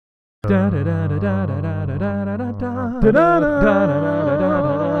PO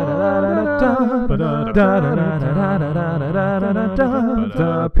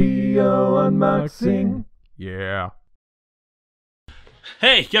unboxing. Yeah.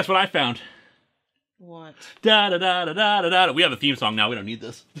 Hey, guess what I found? What? Da da da da da da da. We have a theme song now. We don't need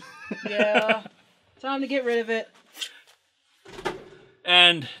this. Yeah. Time to get rid of it.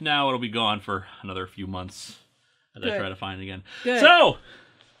 And now it'll be gone for another few months as Good. I try to find it again. Good. So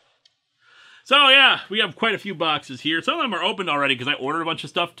yeah, we have quite a few boxes here. Some of them are opened already because I ordered a bunch of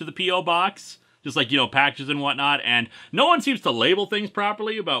stuff to the P.O. box. Just like, packages and whatnot. And no one seems to label things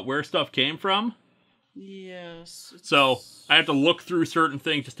properly about where stuff came from. Yes. So I have to look through certain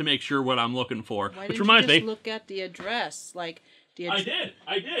things just to make sure what I'm looking for. Why Which didn't reminds you just me, look at the address? Like the I did,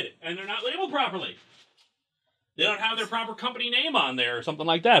 and they're not labeled properly. They don't have their proper company name on there or something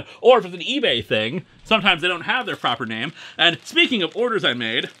like that. Or if it's an eBay thing, sometimes they don't have their proper name. And speaking of orders I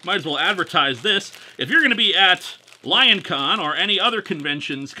made, might as well advertise this. If you're going to be at LionCon or any other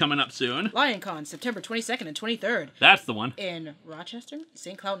conventions coming up soon. LionCon, September 22nd and 23rd. That's the one. In Rochester?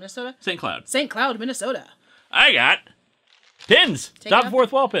 St. Cloud, Minnesota? St. Cloud. St. Cloud, Minnesota. I got pins. Top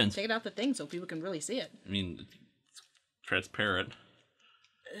fourth wall pins. Take it out the thing so people can really see it. I mean, it's transparent.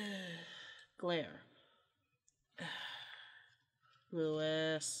 Glare.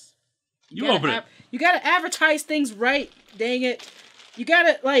 Lewis. You open it. You gotta advertise things right, dang it. You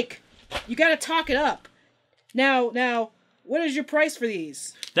gotta talk it up. Now, what is your price for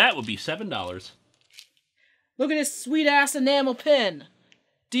these? That would be $7. Look at this sweet-ass enamel pin.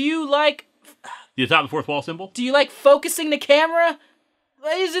 Do you like... The top of the fourth wall symbol? Do you like focusing the camera?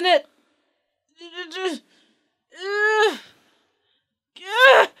 Isn't it...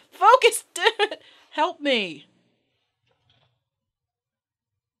 Focus, dude! Help me.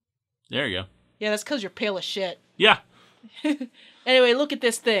 There you go. Yeah, that's because you're pale as shit. Yeah. Anyway, look at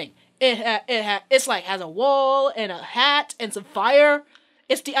this thing. It's like has a wall and a hat and some fire.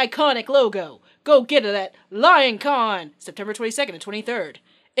 It's the iconic logo. Go get it at LionCon, September 22nd and 23rd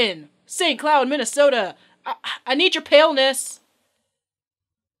in St. Cloud, Minnesota. I need your paleness.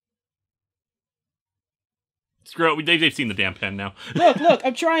 Screw it. They've seen the damn pen now. Look,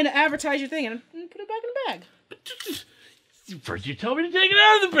 I'm trying to advertise your thing and put it back in the bag. First you tell me to take it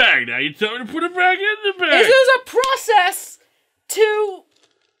out of the bag. Now you tell me to put it back in the bag. This is a process to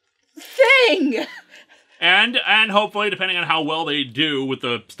thing. And hopefully, depending on how well they do with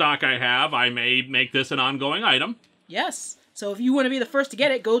the stock I have, I may make this an ongoing item. Yes. So if you want to be the first to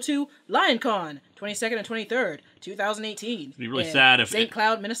get it, go to LionCon, 22nd and 23rd, 2018. It'd be really sad if St.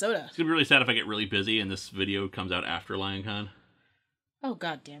 Cloud, Minnesota. It's gonna be really sad if I get really busy and this video comes out after LionCon. Oh,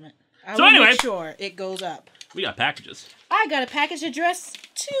 God damb it. I So will anyway, make sure it goes up. We got packages. I got a package addressed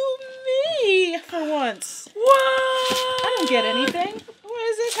to me for once. What? I don't get anything. Why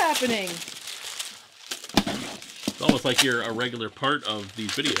is this happening? It's almost like you're a regular part of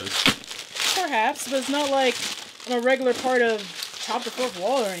these videos. Perhaps, but it's not like I'm a regular part of Top the Fourth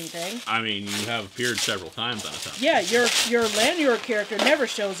Wall or anything. I mean, you have appeared several times on it. Yeah, your Lanyard character never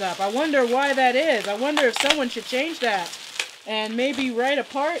shows up. I wonder why that is. I wonder if someone should change that. And maybe write a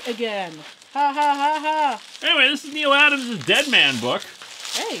part again. Ha ha ha ha. Anyway, this is Neil Adams' Dead Man book.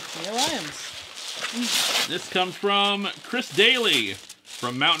 Hey, Neil Adams. This comes from Chris Daly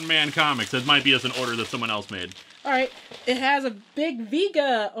from Mountain Man Comics. That might be as an order that someone else made. Alright, it has a big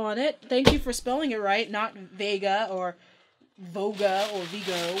Vega on it. Thank you for spelling it right, not Vega or Voga or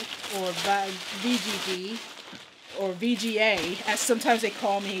Vigo or VGT or VGA, as sometimes they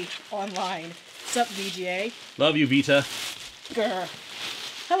call me online. Sup, VGA? Love you, Vita. Grr.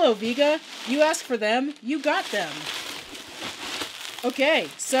 Hello, Vega. You asked for them, you got them. Okay,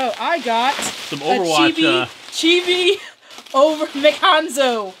 so I got some Overwatch, Chibi over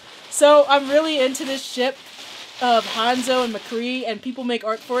McHanzo. So I'm really into this ship of Hanzo and McCree, and people make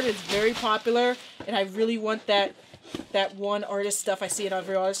art for it. It's very popular, and I really want that one artist stuff I see it on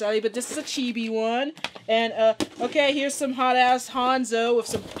every artist alley, but this is a chibi one. And okay, here's some hot ass Hanzo with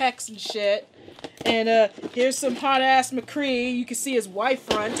some pecs and shit. And here's some hot ass McCree. You can see his wife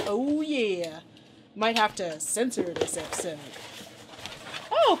front. Oh yeah. Might have to censor this episode.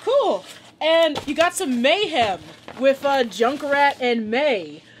 Oh, cool. And you got some Mayhem with Junkrat and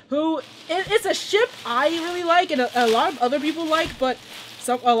May, who it's a ship I really like and a lot of other people like, but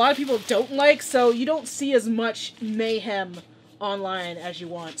a lot of people don't like, so you don't see as much Mayhem online as you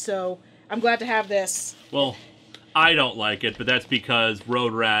want. So I'm glad to have this. Well, I don't like it, but that's because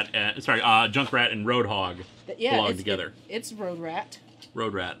Junkrat and Roadhog belong together. It's Roadrat.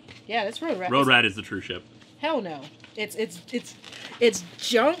 Roadrat. Yeah, that's Roadrat. Roadrat is the true ship. Hell no. It's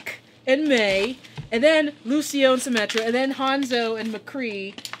Junk and May, and then Lucio and Symmetra, and then Hanzo and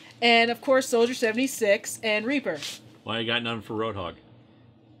McCree, And, of course, Soldier 76 and Reaper. Why you got none for Roadhog?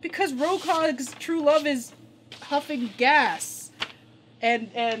 Because Roadhog's true love is huffing gas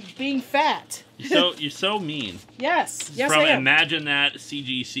and being fat. You're so mean. Yes. Yes, From I am. Imagine That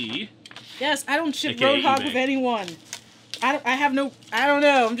CGC. Yes, I don't ship AKA Roadhog eBay. with anyone. I don't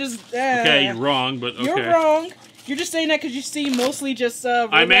know. I'm just... Okay, you're wrong, but okay. You're wrong. You're just saying that because you see mostly just...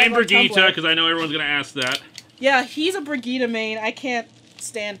 I main Roadhog on Brigitte Tumblr. because I know everyone's going to ask that. Yeah, he's a Brigitte main. I can't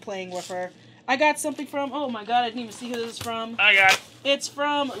stand playing with her. I got something from... Oh my god, I didn't even see who this is from. I got It's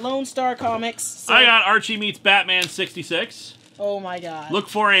from Lone Star Comics. So, I got Archie Meets Batman 66. oh my god. Look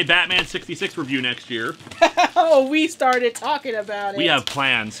for a Batman 66 review next year. Oh, we started talking about it. We have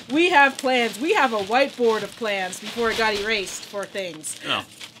plans. We have plans. We have a whiteboard of plans before it got erased for things. Oh.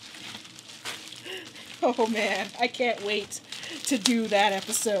 Oh man, I can't wait to do that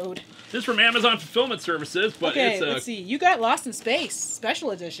episode. This is from Amazon Fulfillment Services, but Okay, it's a... let's see. You got Lost in Space,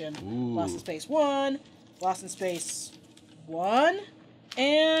 Special Edition. Ooh. Lost in Space 1, Lost in Space 1,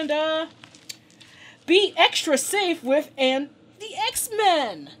 and, be extra safe with the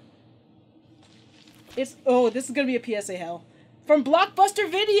X-Men! This is gonna be a PSA hell. From Blockbuster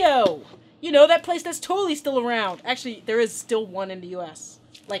Video! You know, that place that's totally still around. Actually, there is still one in the US.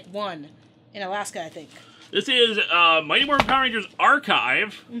 Like, one. In Alaska, I think. This is Mighty Morphin Power Rangers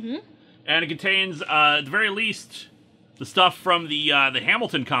Archive. Mm-hmm. And it contains, at the very least, the stuff from the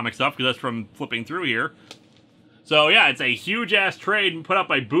Hamilton comic stuff, because that's from flipping through here. So, yeah, it's a huge-ass trade put up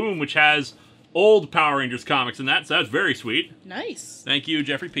by Boom, which has old Power Rangers comics in that, so that's very sweet. Nice. Thank you,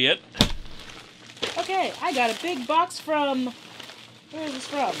 Jeffrey Piett. Okay, I got a big box from... Where is this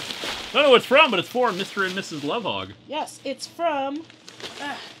from? I don't know what it's from, but it's for Mr. and Mrs. Lovehog. Yes, it's from...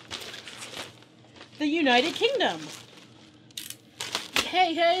 the United Kingdom.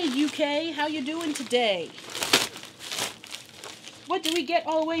 Hey, UK, how you doing today? What do we get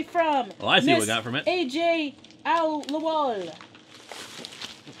all the way from? Well, I see what we Miss got from it. AJ Al-Lawal.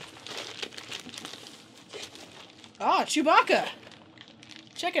 Ah, Chewbacca.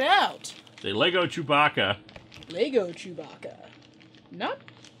 Check it out. The Lego Chewbacca. Lego Chewbacca. Not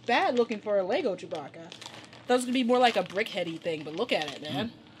bad looking for a Lego Chewbacca. Thought it was gonna be more like a brickheady thing, but look at it,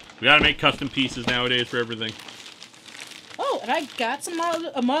 man. We gotta make custom pieces nowadays for everything. Oh, and I got some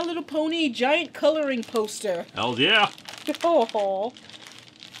My Little Pony giant coloring poster. Hells yeah. Oh,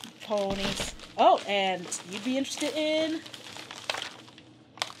 ponies. Oh, and you'd be interested in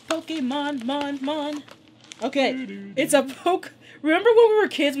Pokemon, Mon. Okay, it's a Remember when we were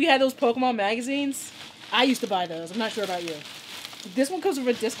kids, we had those Pokemon magazines? I used to buy those. I'm not sure about you. This one comes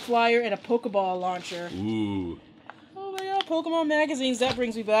with a disc flyer and a Pokeball launcher. Ooh. Oh my god, Pokemon magazines, that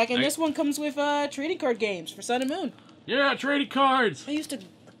brings me back. And this one comes with trading card games for Sun and Moon. Yeah, trading cards. I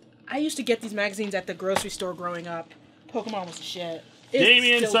used to get these magazines at the grocery store growing up. Pokemon was the shit. It's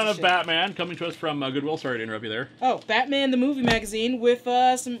Damien, still son the of shit. Batman, coming to us from Goodwill. Sorry to interrupt you there. Oh, Batman the Movie magazine with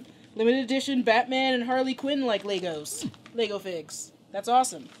some limited edition Batman and Harley Quinn like Legos. Lego figs. That's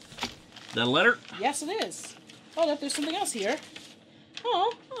awesome. That letter? Yes, it is. Oh, there's something else here.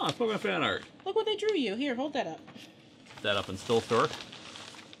 Oh, Oh, it's Pokemon fan art. look what they drew you. Here, hold that up. That up in Still Store.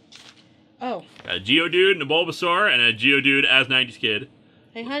 Oh, Got a Geodude and a Bulbasaur and a Geodude as 90s kid.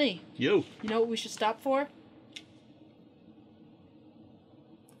 hey, honey. Yo. You know what we should stop for?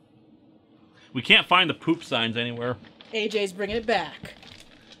 We can't find the poop signs anywhere. AJ's bringing it back.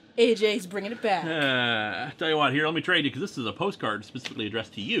 AJ's bringing it back. Tell you what, here, let me trade you, because this is a postcard specifically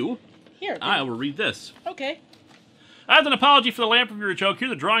addressed to you. Here. I will read this. Okay. As an apology for the lamp reviewer joke,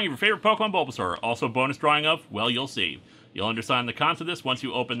 here's a drawing of your favorite Pokemon Bulbasaur. Also, bonus drawing of, well, you'll see. You'll understand the concept of this once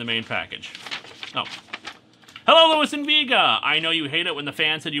you open the main package. Oh. Hello, Louis and Vega! I know you hate it when the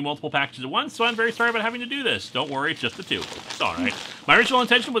fans send you multiple packages at once, so I'm very sorry about having to do this. Don't worry, it's just the two. It's alright. My original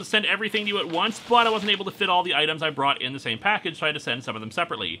intention was to send everything to you at once, but I wasn't able to fit all the items I brought in the same package, so I had to send some of them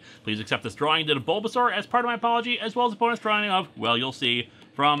separately. Please accept this drawing of Bulbasaur as part of my apology, as well as a bonus drawing of, well, you'll see,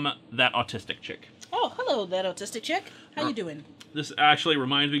 from that autistic chick. Oh, hello, that autistic chick. How you doing? This actually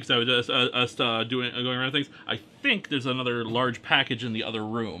reminds me, because I was just going around things, I think there's another large package in the other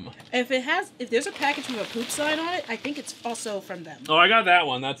room. If there's a package with a poop sign on it, I think it's also from them. Oh, I got that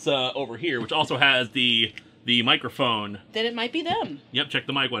one. That's over here, which also has the microphone. Then it might be them. Yep, check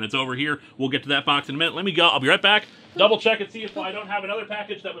the mic one. It's over here. We'll get to that box in a minute. Let me go. I'll be right back. Double check and see if I don't have another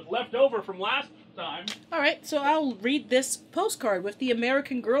package that was left over from last time. Alright, so I'll read this postcard with the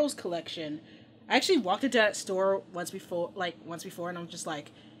American Girls collection. I actually walked into that store once before, and I'm just like,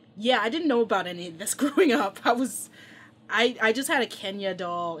 yeah, I didn't know about any of this growing up. I just had a Kenya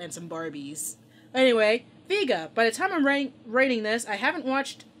doll and some Barbies. Anyway, Vega, by the time I'm writing this, I haven't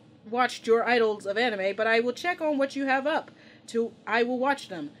watched your idols of anime, but I will check on what you have up. I will watch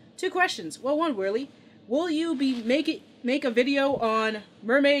them. 2 questions. Well, one, Whirly. Will you be make a video on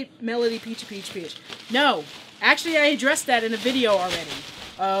Mermaid Melody Peachy Peach Peach? No. Actually, I addressed that in a video already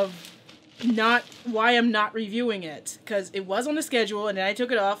of not why I'm not reviewing it. Because it was on the schedule, and then I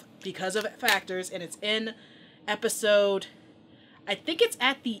took it off because of factors, and it's in episode... I think it's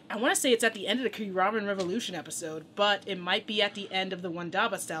at the... I want to say it's at the end of the Kiramen Revolution episode, but it might be at the end of the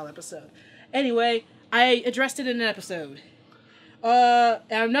Wandaba style episode. Anyway, I addressed it in an episode.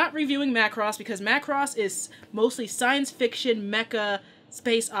 I'm not reviewing Macross because Macross is mostly science fiction, mecha,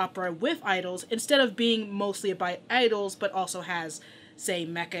 space opera with idols, instead of being mostly about idols, but also has, say,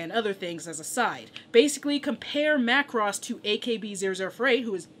 mecha and other things as a side. Basically, compare Macross to AKB0048,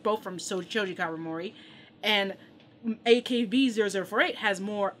 who is both from Shoji Kawamori, and AKB0048 has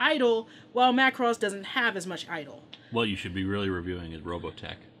more idol, while Macross doesn't have as much idol. Well, you should be really reviewing his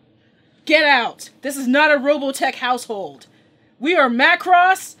Robotech. Get out! This is not a Robotech household. We are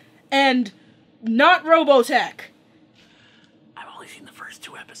Macross and not Robotech. I've only seen the first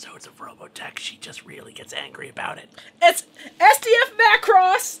 2 episodes of Robotech. She just really gets angry about it. It's SDF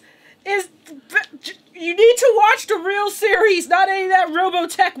Macross is... You need to watch the real series, not any of that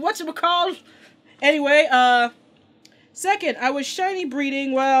Robotech whatchamacallit. Anyway, second, I was shiny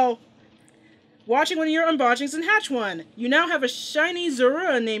breeding while watching one of your unboxings and hatch one. You now have a shiny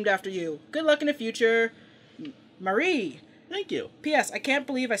Zorua named after you. Good luck in the future. Marie. Thank you. P.S. I can't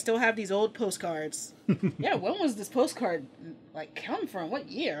believe I still have these old postcards. Yeah, when was this postcard, come from? What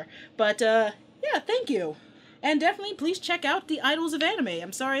year? But, yeah, thank you. And definitely, please check out the Idols of Anime.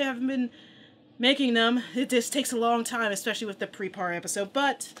 I'm sorry I haven't been making them. It just takes a long time, especially with the pre-par episode.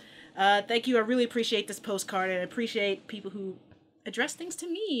 But, thank you. I really appreciate this postcard, and I appreciate people who address things to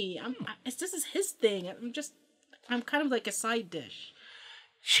me. This is his thing. I'm kind of like a side dish.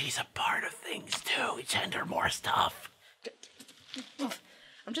 She's a part of things, too. We send her more stuff.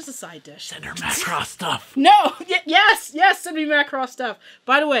 I'm just a side dish. Send her Macross stuff. No! Yes! Send me Macross stuff.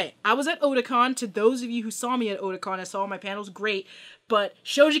 By the way, I was at Otakon. To those of you who saw me at Otakon, I saw my panels, great. But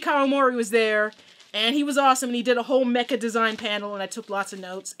Shoji Kawamori was there, and he was awesome, and he did a whole mecha design panel, and I took lots of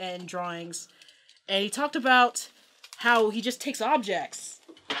notes and drawings. And he talked about how he just takes objects,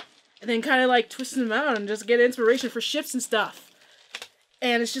 and then kind of like twists them out and just get inspiration for ships and stuff.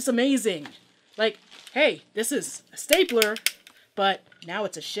 And it's just amazing. Like, hey, this is a stapler, but now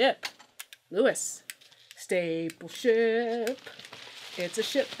it's a ship. Lewis. Staple ship. It's a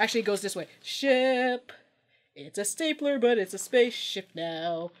ship. Actually, it goes this way. Ship. It's a stapler, but it's a spaceship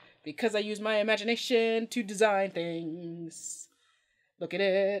now. Because I use my imagination to design things. Look at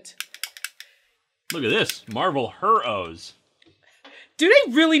it. Look at this. Marvel Heroes. Do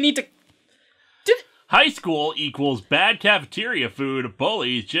they really need to... High school equals bad cafeteria food,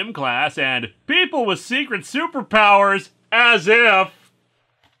 bullies, gym class, and people with secret superpowers, as if...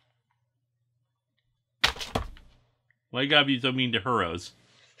 Why you gotta be so mean to heroes?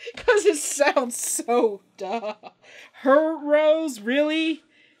 Because it sounds so dumb. Heroes? Really?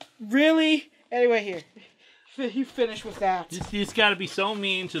 Really? Anyway, here. You finish with that. You just gotta be so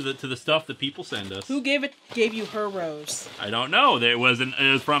mean to the stuff that people send us. Who gave you heroes? I don't know. It was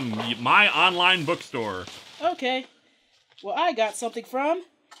from my online bookstore. Okay. Well, I got something from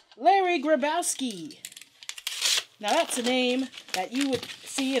Larry Grabowski. Now that's a name that you would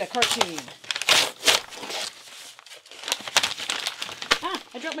see in a cartoon. Ah,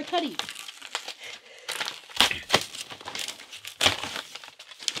 I dropped my cutty.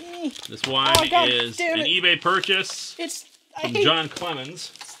 This one is an eBay purchase from John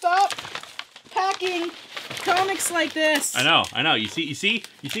Clemens. Stop packing comics like this. I know. You see?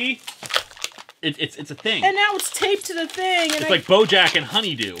 It's a thing. And now it's taped to the thing. And it's like BoJack and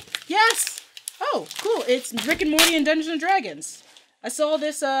Honeydew. Yes. Oh, cool. It's Rick and Morty and Dungeons and Dragons. I saw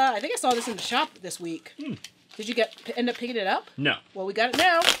this. I think I saw this in the shop this week. Did you end up picking it up? No. Well, we got it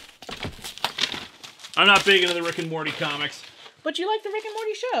now. I'm not big into the Rick and Morty comics. But you like the Rick and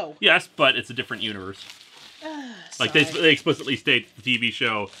Morty show. Yes, but it's a different universe. Like, they explicitly state the TV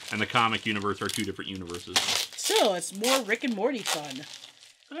show and the comic universe are 2 different universes. Still, it's more Rick and Morty fun.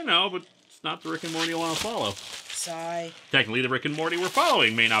 I know, but it's not the Rick and Morty I want to follow. Sigh. Technically, the Rick and Morty we're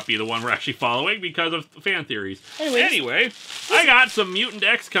following may not be the one we're actually following because of fan theories. Anyway, I got some Mutant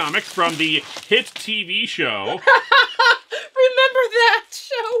X comics from the hit TV show. Remember that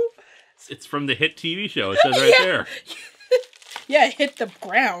show? It's from the hit TV show. It says right there. Yeah, it hit the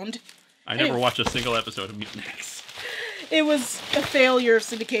ground. I never watched a single episode of Mutant X. It was a failure of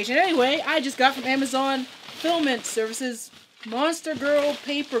syndication. Anyway, I just got from Amazon Fulfillment Services Monster Girl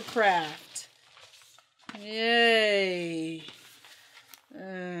Papercraft. Yay.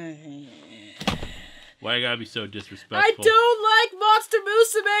 Why you gotta be so disrespectful? I don't like Monster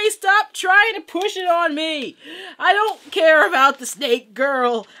Musume. Stop trying to push it on me. I don't care about the snake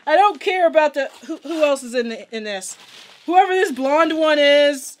girl. I don't care about the who else is in this. Whoever this blonde one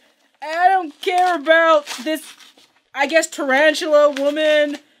is. I don't care about this, I guess, tarantula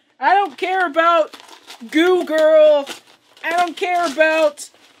woman. I don't care about Goo Girl. I don't care about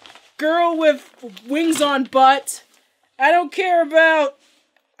girl with wings on butt. I don't care about...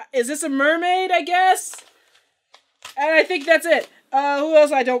 Is this a mermaid, I guess? And I think that's it. Who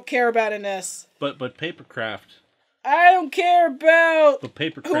else I don't care about in this? But Papercraft. I don't care about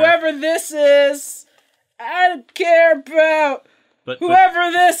Papercraft. whoever this is. I don't care about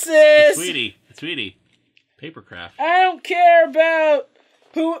whoever this is. Sweetie. Papercraft. I don't care about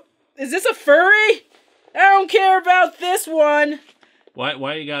who... Is this a furry? I don't care about this one.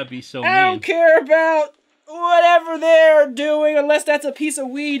 Why you gotta be so mean? I don't care about whatever they're doing, unless that's a piece of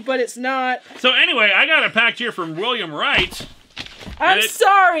weed, but it's not. So anyway, I got a pack here from William Wright. I'm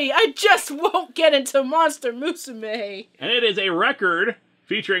sorry, I just won't get into Monster Musume. And it is a record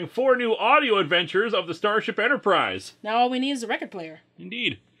featuring 4 new audio adventures of the Starship Enterprise. Now all we need is a record player.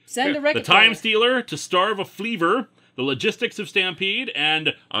 Indeed. Send a record The Time player. Stealer, To Starve a Fleaver, The Logistics of Stampede,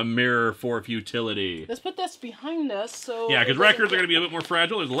 and A Mirror for Futility. Let's put this behind us, so... Yeah, because records are going to be a bit more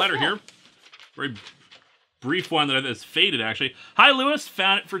fragile. There's a letter here. Very brief one that's faded, actually. Hi, Lewis.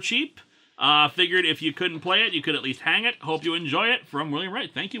 Found it for cheap. Figured if you couldn't play it, you could at least hang it. Hope you enjoy it. From William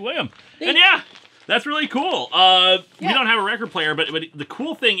Wright. Thank you, William. And yeah, that's really cool. We don't have a record player, but the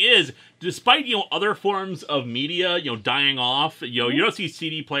cool thing is, despite, other forms of media, dying off, you don't see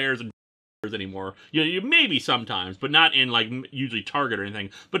CD players and anymore. You maybe sometimes, but not in usually Target or anything.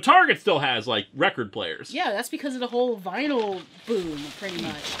 But Target still has record players. Yeah, that's because of the whole vinyl boom, pretty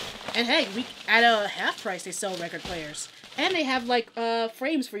much. And hey, at a half price they sell record players, and they have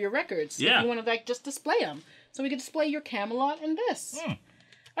frames for your records. Yeah. If you want to just display them, so we can display your Camelot and this.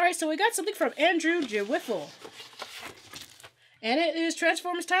 All right, so we got something from Andrew Jewiffle, and it is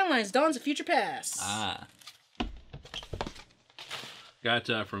Transformers Timelines: Dawns of Future Past.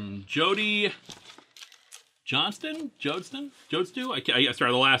 Got from Jody Johnston? Jodstu?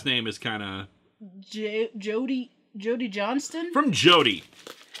 Sorry, the last name is kind of... Jody Johnston? From Jody.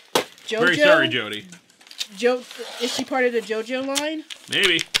 JoJo? Very sorry, Jody. Is she part of the JoJo line?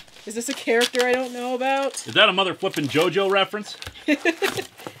 Maybe. Is this a character I don't know about? Is that a mother flipping JoJo reference?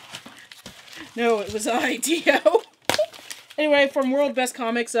 No, it was IDO. Anyway, from World Best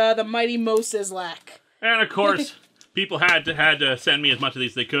Comics, the Mighty Mo Sizlak. And of course... People had to send me as much of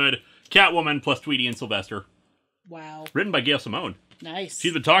these as they could. Catwoman plus Tweety and Sylvester. Wow. Written by Gail Simone. Nice.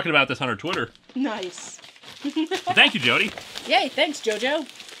 She's been talking about this on her Twitter. Nice. Thank you, Jody. Yay, thanks, JoJo.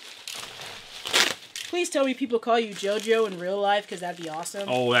 Please tell me people call you JoJo in real life, because that'd be awesome.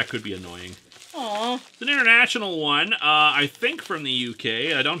 Oh, that could be annoying. Aw. It's an international one, I think from the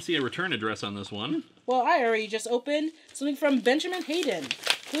UK. I don't see a return address on this one. Well, I already just opened something from Benjamin Hayden,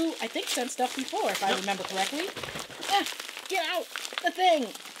 who I think sent stuff before, if I remember correctly. Get out the thing!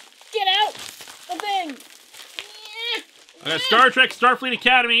 Get out the thing! I got Star Trek Starfleet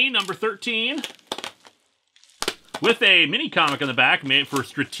Academy, number 13. With a mini-comic on the back made for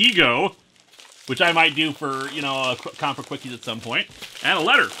Stratego, which I might do for, a Comfort Quickies at some point. And a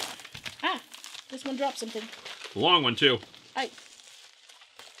letter. This one dropped something. A long one, too.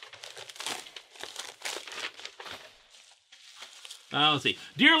 Let's see.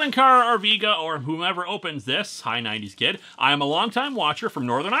 Dear Linkara, Arviga, or whomever opens this, hi 90s kid, I am a longtime watcher from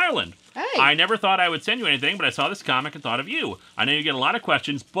Northern Ireland. Hey. I never thought I would send you anything, but I saw this comic and thought of you. I know you get a lot of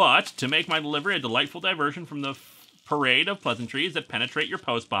questions, but to make my delivery a delightful diversion from the parade of pleasantries that penetrate your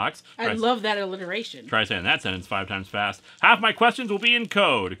postbox. I love that alliteration. Try saying that sentence 5 times fast. Half my questions will be in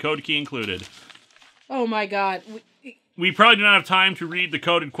code key included. Oh my god. We probably do not have time to read the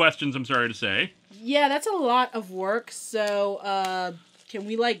coded questions, I'm sorry to say. Yeah, that's a lot of work, so, can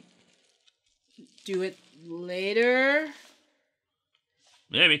we, do it later?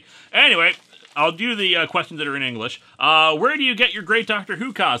 Maybe. Anyway, I'll do the questions that are in English. Where do you get your great Doctor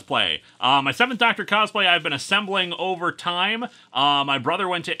Who cosplay? My 7th Doctor cosplay I've been assembling over time. My brother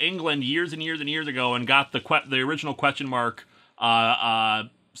went to England years and years and years ago and got the original question mark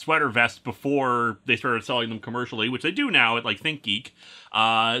sweater vest before they started selling them commercially, which they do now at ThinkGeek.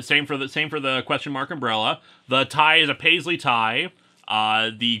 Same for the question mark umbrella. The tie is a paisley tie.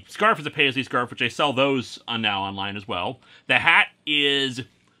 The scarf is a paisley scarf, which they sell those now online as well. The hat is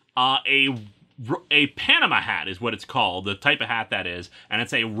a Panama hat is what it's called, the type of hat that is, and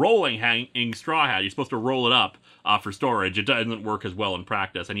it's a rolling hanging straw hat. You're supposed to roll it up for storage. It doesn't work as well in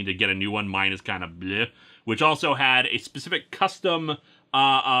practice. I need to get a new one. Mine is kind of bleh, which also had a specific custom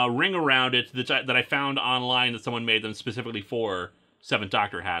ring around it that I found online that someone made them specifically for Seventh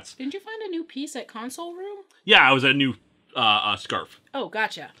Doctor hats. Didn't you find a new piece at Console Room? Yeah, it was a new scarf. Oh,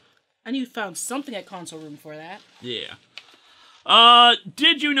 gotcha. I knew you found something at Console Room for that. Yeah.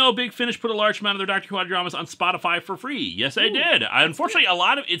 Did you know Big Finish put a large amount of their Doctor Who dramas on Spotify for free? Yes, I did. Unfortunately, a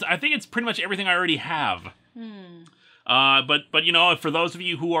lot of it's. I think it's pretty much everything I already have. But you know, for those of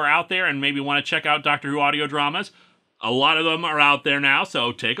you who are out there and maybe want to check out Doctor Who audio dramas, a lot of them are out there now,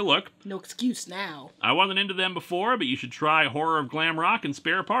 so take a look. No excuse now. I wasn't into them before, but you should try Horror of Glam Rock and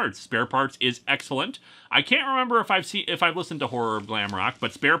Spare Parts. Spare Parts is excellent. I can't remember if I've listened to Horror of Glam Rock,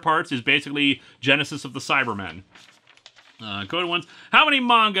 but Spare Parts is basically Genesis of the Cybermen. Code ones. How many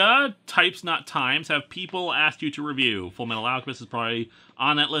manga, types not times, have people asked you to review? Full Metal Alchemist is probably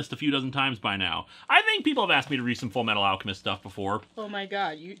on that list a few dozen times by now. I think people have asked me to read some Full Metal Alchemist stuff before. Oh my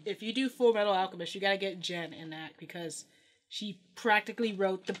god, if you do Full Metal Alchemist, you gotta get Jen in that, because she practically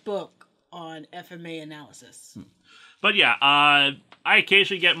wrote the book on FMA analysis. But yeah, I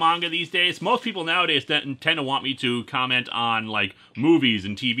occasionally get manga these days. Most people nowadays tend to want me to comment on, like, movies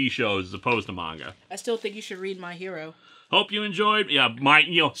and TV shows as opposed to manga. I still think you should read My Hero. Hope you enjoyed. Yeah, my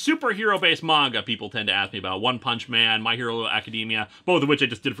superhero-based manga people tend to ask me about. One Punch Man, My Hero Academia, both of which I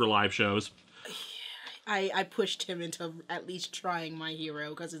just did for live shows. I pushed him into at least trying My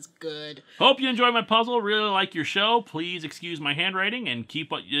Hero because it's good. Hope you enjoyed my puzzle. Really like your show. Please excuse my handwriting and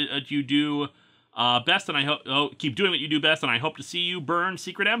keep what you do best. And I hope keep doing what you do best. And I hope to see you burn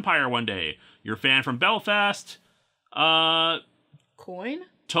Secret Empire one day. Your fan from Belfast. Coin.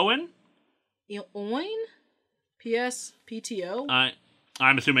 Toin. Oin. P.S. PTO?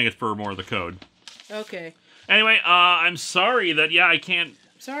 I'm assuming it's for more of the code. Okay. Anyway, I'm sorry that, I can't...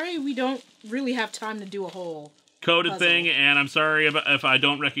 Sorry, we don't really have time to do a whole coded puzzle thing, and I'm sorry if I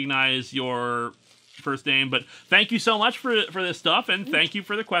don't recognize your first name, but thank you so much for this stuff, and thank you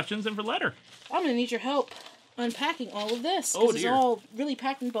for the questions and for the letter. I'm gonna need your help unpacking all of this, Oh, because it's all really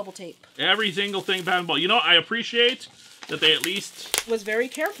packed in bubble tape. Every single thing packed in bubble. You know, I appreciate that they at least... Was very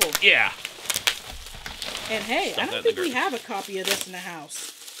careful. Yeah. And hey, I don't think we have a copy of this in the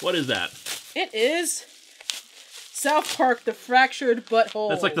house. What is that? It is South Park, The Fractured Butthole.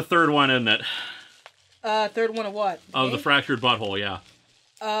 That's like the third one, isn't it? Third one of what? Of The Fractured Butthole, yeah.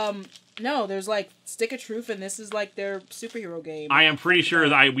 No, there's like Stick of Truth, and this is like their superhero game. I am pretty sure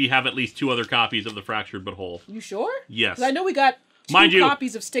that we have at least 2 other copies of The Fractured Butthole. You sure? Yes. 'Cause I know we got Mind 2 you,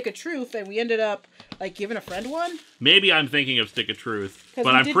 copies of Stick of Truth, and we ended up like giving a friend one. Maybe I'm thinking of Stick of Truth, but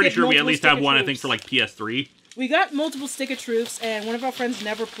we I'm did pretty get sure we at multiple least Stick have of one, I Truths. think, for like PS3. We got multiple Stick of Truths, and one of our friends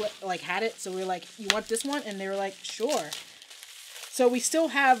never had it, so we were like, "You want this one?" And they were like, "Sure." So we still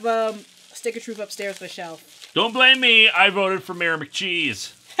have Stick of Truth upstairs on the shelf. Don't blame me. I voted for Mayor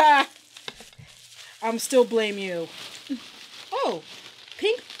McCheese. Ha! I'm still blame you. Oh,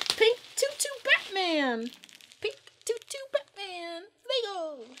 pink tutu Batman. Pink tutu Batman.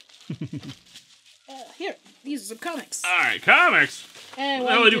 Lego. Here, these are some comics. All right, comics. And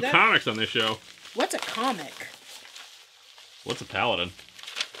Why while do you they do do that, comics on this show? what's a comic? What's a paladin?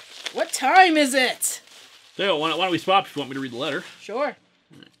 What time is it? So, why don't we swap if you want me to read the letter? Sure.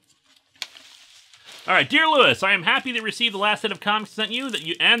 All right, dear Lewis, I am happy to receive the last set of comics sent you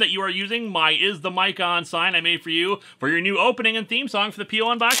and that you are using my "Is the Mic On" sign I made for you for your new opening and theme song for the PO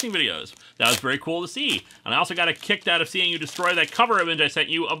unboxing videos. That was very cool to see. And I also got a kick out of seeing you destroy that cover image I sent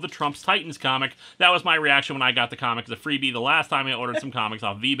you of the Trump's Titans comic. That was my reaction when I got the comic as a freebie the last time I ordered some comics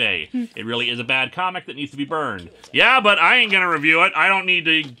off eBay. It really is a bad comic that needs to be burned. Yeah, but I ain't gonna review it. I don't need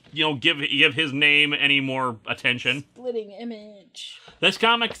to, give his name any more attention. Splitting image. The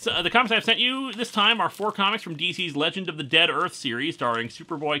comics I've sent you this time are 4 comics from DC's Legend of the Dead Earth series, starring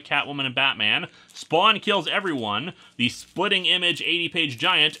Superboy, Catwoman, and Batman, Spawn Kills Everyone, the Splitting Image 80-page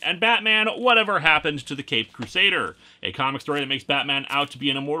giant, and Batman, Whatever Happened to the Caped Crusader, a comic story that makes Batman out to be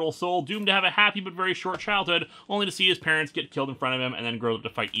an immortal soul doomed to have a happy but very short childhood, only to see his parents get killed in front of him and then grow up to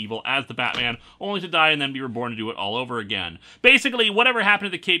fight evil as the Batman, only to die and then be reborn to do it all over again. Basically, Whatever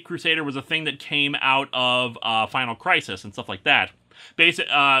Happened to the Caped Crusader was a thing that came out of Final Crisis and stuff like that.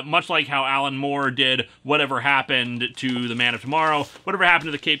 Much like how Alan Moore did Whatever Happened to the Man of Tomorrow, Whatever Happened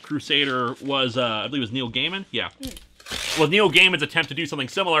to the Caped Crusader was, I believe it was Neil Gaiman? Yeah. Well, Neil Gaiman's attempt to do something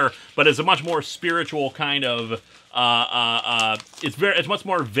similar, but it's a much more spiritual kind of, it's much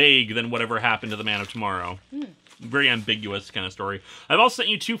more vague than Whatever Happened to the Man of Tomorrow. Very ambiguous kind of story. I've also sent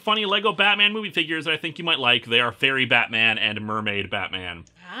you 2 funny Lego Batman movie figures that I think you might like. They are Fairy Batman and Mermaid Batman.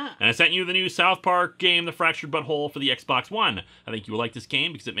 And I sent you the new South Park game, The Fractured Butthole, for the Xbox One. I think you will like this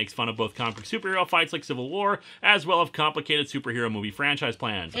game because it makes fun of both comic book superhero fights like Civil War, as well as complicated superhero movie franchise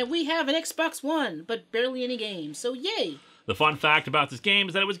plans. And we have an Xbox One, but barely any games, so yay! The fun fact about this game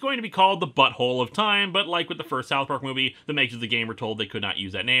is that it was going to be called The Butthole of Time, but like with the first South Park movie, the makers of the game were told they could not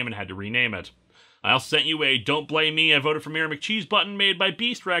use that name and had to rename it. I also sent you a Don't Blame Me, I Voted for Mayor McCheese button made by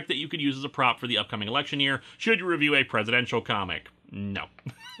BeastRec that you could use as a prop for the upcoming election year, should you review a presidential comic. No.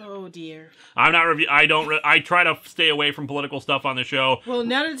 Oh dear. I'm not I try to stay away from political stuff on the show. Well,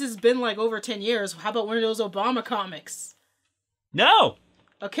 now that it's been like over 10 years, how about one of those Obama comics? No!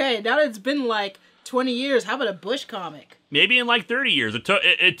 Okay, now that it's been like 20 years, how about a Bush comic? Maybe in like 30 years.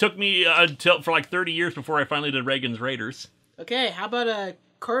 It took me for like 30 years before I finally did Reagan's Raiders. Okay, how about a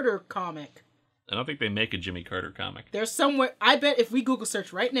Carter comic? I don't think they make a Jimmy Carter comic. There's somewhere, I bet if we Google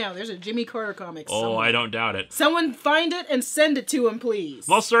search right now, there's a Jimmy Carter comic somewhere. Oh, I don't doubt it. Someone find it and send it to him, please.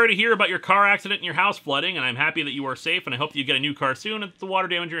 Well, sorry to hear about your car accident and your house flooding, and I'm happy that you are safe, and I hope that you get a new car soon, and that the water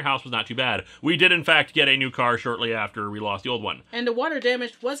damage in your house was not too bad. We did, in fact, get a new car shortly after we lost the old one. And the water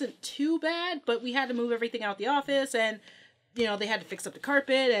damage wasn't too bad, but we had to move everything out the office, and, you know, they had to fix up the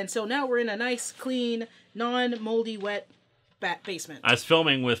carpet, and so now we're in a nice, clean, non-moldy, wet basement. I was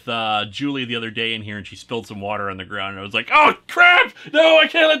filming with Julie the other day in here, and she spilled some water on the ground, and I was like, "Oh crap! No, I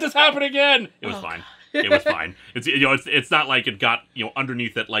can't let this happen again." It was fine. It was fine. It's not like it got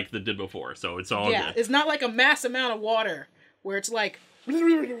underneath it like it did before, so it's all good. It's not like a mass amount of water where it's like.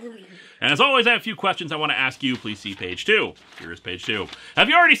 And as always, I have a few questions I want to ask you. Please see page 2. Here is page 2. Have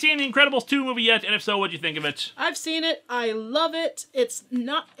you already seen The Incredibles 2 movie yet? And if so, what do you think of it? I've seen it. I love it.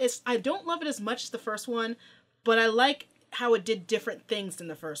 I don't love it as much as the first one, but I like how it did different things than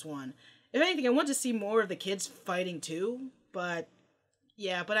the first one. If anything, I want to see more of the kids fighting too, but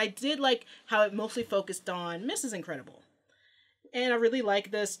I did like how it mostly focused on Mrs. Incredible. And I really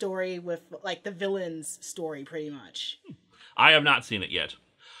like the story with, like, the villain's story, pretty much. I have not seen it yet.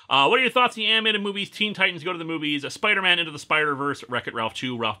 What are your thoughts on the animated movies Teen Titans Go to the Movies, Spider-Man Into the Spider-Verse, Wreck-It Ralph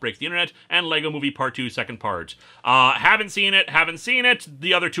 2, Ralph Breaks the Internet, and Lego Movie Part 2, Second Part? Haven't seen it.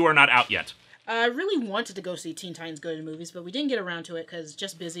 The other two are not out yet. I really wanted to go see Teen Titans Go to the Movies, but we didn't get around to it because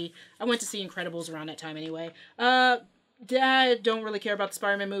just busy. I went to see Incredibles around that time anyway. I don't really care about the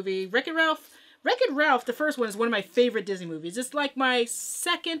Spider-Man movie. Wreck-It Ralph, the first one, is one of my favorite Disney movies. It's like my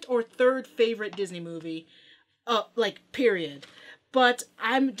second or third favorite Disney movie, period. But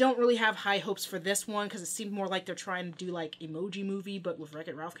I don't really have high hopes for this one because it seemed more like they're trying to do like Emoji Movie, but with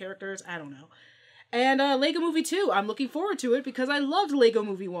Wreck-It Ralph characters. I don't know. And Lego Movie 2, I'm looking forward to it because I loved Lego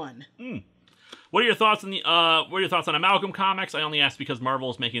Movie 1. What are your thoughts on Amalgam Comics? I only asked because Marvel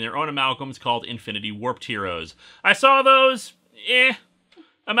is making their own amalgams called Infinity Warped Heroes. I saw those.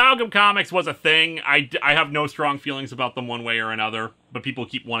 Amalgam Comics was a thing. I have no strong feelings about them one way or another, but people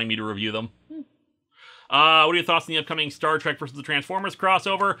keep wanting me to review them. What are your thoughts on the upcoming Star Trek vs. the Transformers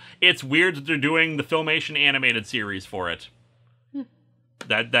crossover? It's weird that they're doing the Filmation animated series for it.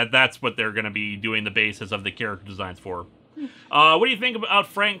 That's what they're going to be doing the basis of the character designs for. What do you think about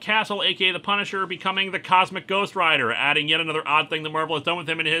Frank Castle, aka the Punisher, becoming the Cosmic Ghost Rider, adding yet another odd thing that Marvel has done with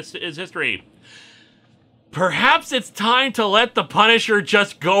him in his history? Perhaps it's time to let the Punisher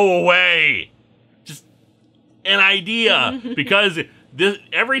just go away. Just an idea, because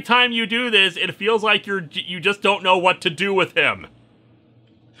every time you do this, it feels like you just don't know what to do with him.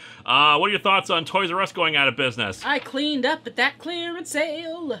 What are your thoughts on Toys R Us going out of business? I cleaned up at that clearance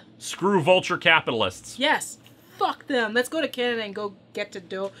sale. Screw vulture capitalists. Yes. Fuck them. Let's go to Canada and go to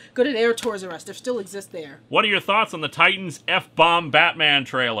their Toys R Us. They still exist there. What are your thoughts on the Titans F-Bomb Batman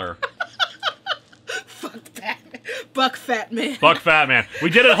trailer? Fuck Batman. Buck Fat Man. Buck Fat Man. We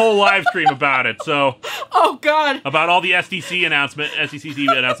did a whole live stream about it, so... Oh, God. About all the SDC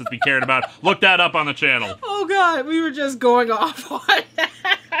announcements we cared about. Look that up on the channel. Oh, God. We were just going off on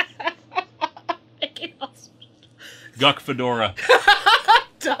Guck Fedora.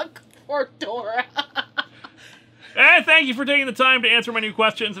 Duck Fedora. And thank you for taking the time to answer my new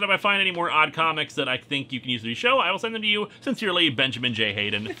questions, and if I find any more odd comics that I think you can use to show, I will send them to you. Sincerely, Benjamin J.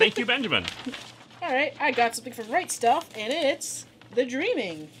 Hayden. Thank you, Benjamin. Alright, I got something from Right Stuff, and it's The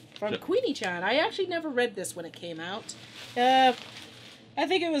Dreaming from Queenie-chan. I actually never read this when it came out. I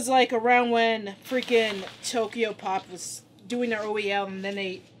think it was like around when freaking Tokyo Pop was doing their OEL, and then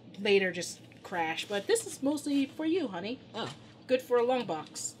they later just crashed. But this is mostly for you, honey. Oh, good for a long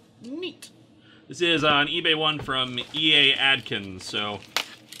box. Neat. This is an eBay one from EA Adkins, so...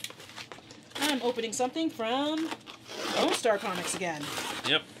 I'm opening something from Lone Star Comics again.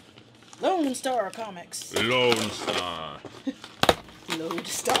 Yep. Lone Star Comics. Lone Star. Lone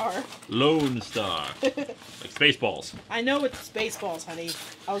Star. Lone Star. Like Spaceballs. I know it's Spaceballs, honey.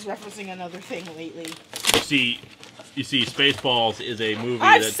 I was referencing another thing lately. You see, Spaceballs is a movie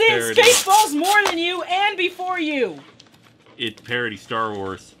I've that seen parodies... Spaceballs more than you and before you! It parodies Star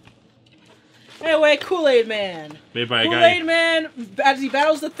Wars. Anyway, Kool-Aid Man. Made by a guy. Kool-Aid Man, as he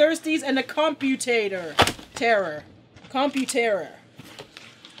battles the Thirsties and the Computator. Computator.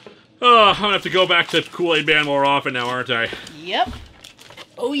 Oh, I'm gonna have to go back to Kool-Aid Man more often now, aren't I? Yep.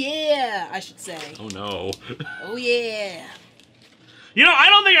 Oh yeah, I should say. Oh no. Oh yeah. You know, I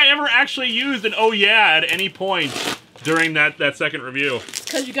don't think I ever actually used an oh yeah at any point during that second review.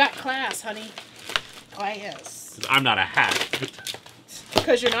 Because you got class, honey. Oh yes. I'm not a hack.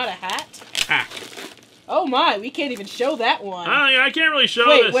 Because you're not a hat? Hack. Oh my, we can't even show that one. I can't really show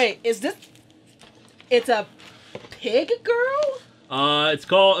this. Wait, is this... It's a pig girl? It's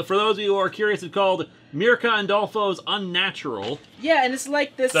called, for those of you who are curious, it's called Mirka Andolfo's Unnatural. Yeah, and it's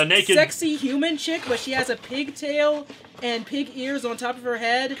like this The naked- sexy human chick, but she has a pigtail and pig ears on top of her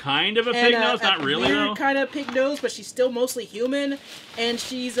head. Kind of a pig nose, not really weird though. kind of pig nose, but she's still mostly human. And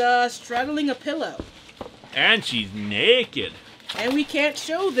she's straddling a pillow. And she's naked. And we can't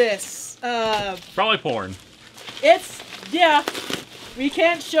show this. Probably porn. Yeah, we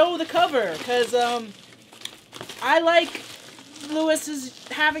can't show the cover, because, I like Lewis is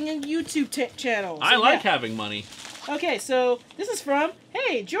having a YouTube channel. So I like having money. Okay, so this is from,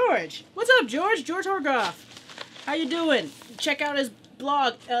 hey, George. What's up, George? George Horgoff. How you doing? Check out his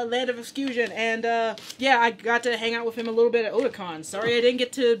blog, Land of Excusion, and, yeah, I got to hang out with him a little bit at Otakon. Sorry I didn't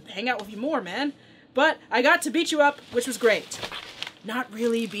get to hang out with you more, man. But I got to beat you up, which was great. Not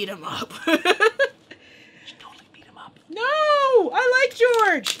really beat him up. Just totally beat him up. No! I like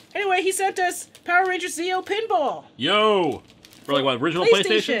George! Anyway, he sent us Power Rangers Zeo Pinball. Yo! For like what, original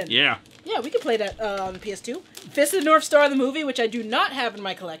PlayStation? Yeah. Yeah, we can play that on the PS2. Fist of the North Star, the movie, which I do not have in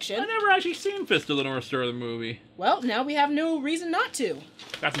my collection. I've never actually seen Fist of the North Star, the movie. Well, now we have no reason not to.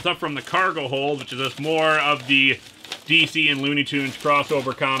 Got some stuff from the Cargo Hold, which is just more of the DC and Looney Tunes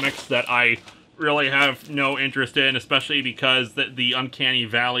crossover comics that I really have no interest in, especially because the Uncanny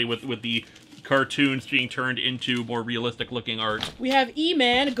Valley with the cartoons being turned into more realistic-looking art. We have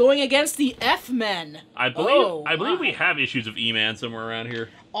E-Man going against the F-Men. I believe we have issues of E-Man somewhere around here.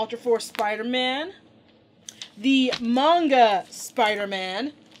 Ultra Force Spider-Man. The manga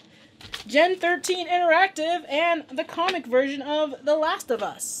Spider-Man. Gen 13 Interactive, and the comic version of The Last of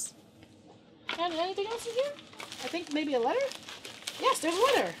Us. And anything else in here? I think maybe a letter? Yes, there's a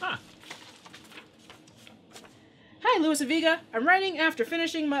letter. Huh. Hi, Louis Aviga. I'm writing after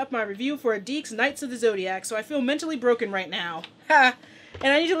finishing up my review for Deek's Knights of the Zodiac, so I feel mentally broken right now. Ha!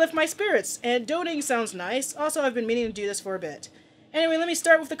 And I need to lift my spirits, and donating sounds nice. Also, I've been meaning to do this for a bit. Anyway, let me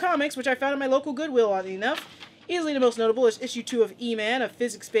start with the comics, which I found at my local Goodwill, oddly enough. Easily the most notable is issue 2 of E-Man, a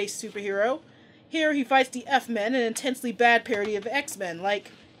physics-based superhero. Here, he fights the F-Men, an intensely bad parody of X-Men,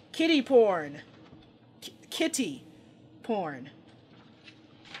 like kitty porn. Kitty porn.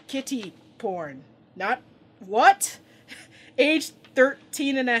 Kitty porn. Not... What? Age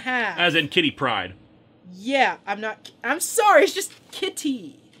 13 and a half. As in Kitty Pride. Yeah, I'm sorry, it's just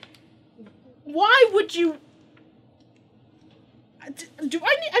kitty. Why would you... I think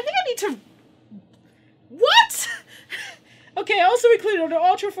I need to... What? Okay, I also included under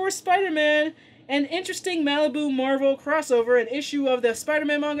Ultra Force Spider-Man an interesting Malibu Marvel crossover, an issue of the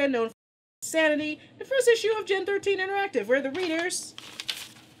Spider-Man manga known for Sanity, the first issue of Gen 13 Interactive, where the readers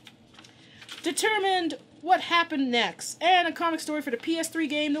determined what happened next, and a comic story for the PS3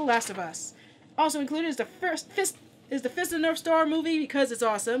 game The Last of Us. Also included is the Fist of the North Star movie because it's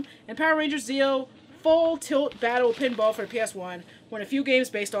awesome, and Power Rangers Zeo Full Tilt Battle Pinball for the PS1, one of a few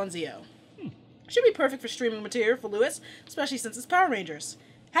games based on Zeo. Should be perfect for streaming material for Lewis, especially since it's Power Rangers.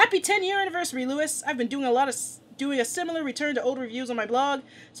 Happy 10-year anniversary, Lewis! I've been doing a similar return to old reviews on my blog,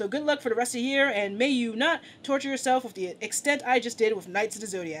 so good luck for the rest of the year, and may you not torture yourself with the extent I just did with Knights of the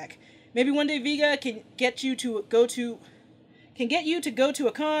Zodiac. Maybe one day Vega can get you to go to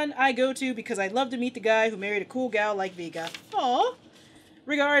a con I go to because I'd love to meet the guy who married a cool gal like Vega. Aww.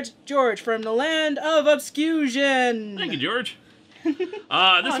 Regards, George from the Land of Obscusion. Thank you, George. This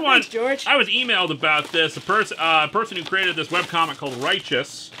one, thanks, George. I was emailed about this. A person who created this webcomic called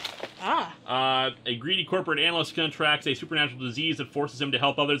Righteous. A greedy corporate analyst contracts a supernatural disease that forces him to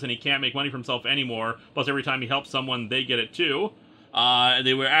help others, and he can't make money for himself anymore. Plus, every time he helps someone, they get it too.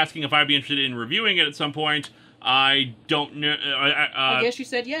 They were asking if I'd be interested in reviewing it at some point. I don't know. I guess you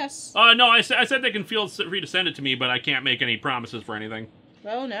said yes. No, I said they can feel free to send it to me, but I can't make any promises for anything.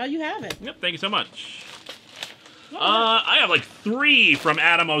 Well, now you have it. Yep, thank you so much. I have like 3 from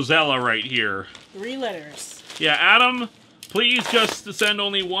Adam Ozella right here. 3 letters. Yeah, Adam, please just send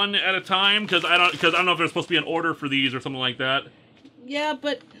only one at a time, because I don't know if there's supposed to be an order for these or something like that. Yeah,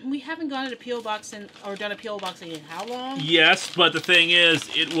 but we haven't gone to P.O. Boxing or done a P.O. Boxing in how long? Yes, but the thing is,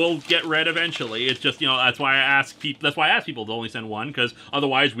 it will get read eventually. It's just, that's why I ask people. That's why I ask people to only send one, because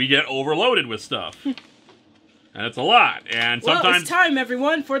otherwise we get overloaded with stuff. And it's a lot. And sometimes... Well, it's time,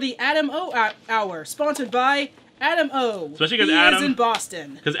 everyone, for the Adam O Hour, sponsored by Adam O. Especially because Adam is in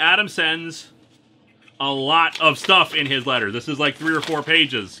Boston. Because Adam sends a lot of stuff in his letter. This is like 3 or 4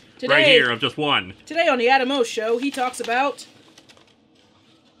 pages right here of just one. Today on the Adam O Show, he talks about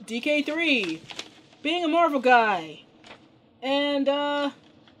DK3, being a Marvel guy, and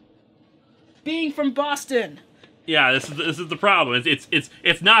being from Boston. Yeah, this is the problem.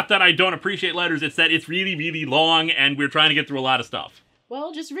 It's not that I don't appreciate letters. It's that it's really, really long, and we're trying to get through a lot of stuff.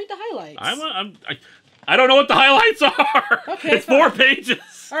 Well, just read the highlights. I don't know what the highlights are. Okay, it's 4 pages.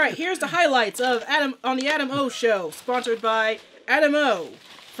 All right, here's the highlights of Adam on the Adam O Show, sponsored by Adam O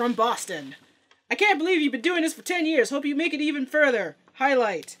from Boston. I can't believe you've been doing this for 10 years. Hope you make it even further.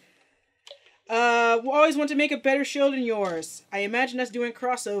 Highlight. Always want to make a better show than yours. I imagine us doing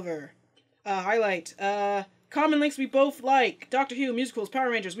crossover. Highlight. Common links we both like. Doctor Who, musicals, Power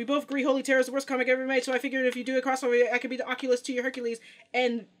Rangers. We both agree Holy Terror is the worst comic ever made, so I figured if you do a crossover, I could be the Oculus to your Hercules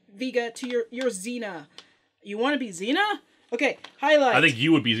and Vega to your Xena. You want to be Xena? Okay, highlight. I think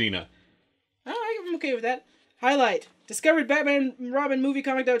you would be Xena. Oh, I'm okay with that. Highlight. Discovered Batman and Robin movie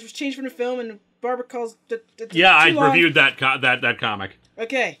comic that was changed from the film, and Barbara calls... Yeah, I reviewed that comic.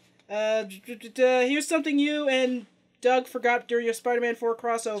 Okay. Here's something you and Doug forgot during your Spider-Man 4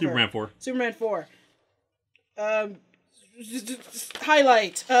 crossover. Superman 4.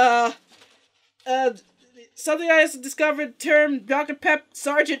 Highlight. Something I just discovered term Dr. Pepper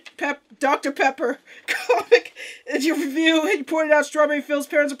comic. In your review, you pointed out Strawberry Phil's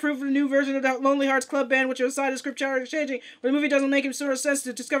parents approved of a new version of the Lonely Hearts Club Band, which was side of the script challenge changing, where the movie doesn't make sort of sense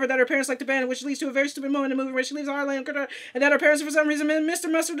to discover that her parents like the band, which leads to a very stupid moment in the movie where she leaves Ireland and that her parents, for some reason,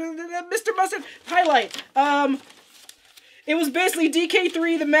 Mr. Mustard. Highlight. It was basically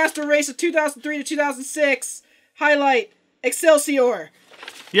DK3, the Master Race of 2003 to 2006. Highlight. Excelsior.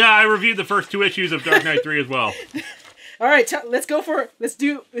 Yeah, I reviewed the first 2 issues of Dark Knight 3 as well. All right, let's go for it.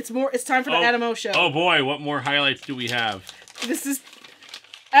 It's time for the Adam O Show. Oh boy, what more highlights do we have? This is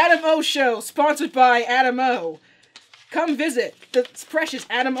Adam O Show, sponsored by Adam O. Come visit the precious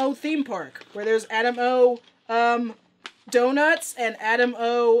Adam O theme park, where there's Adam O donuts and Adam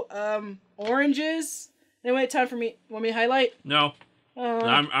O oranges. Anyway, time for me. Want me to highlight? No.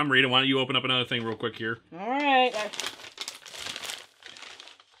 I'm reading. Why don't you open up another thing real quick here? All right.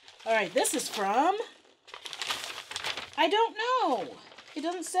 All right, this is from... I don't know. It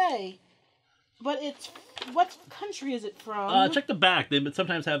doesn't say. But it's... What country is it from? Check the back. They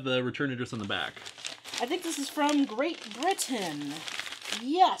sometimes have the return address on the back. I think this is from Great Britain.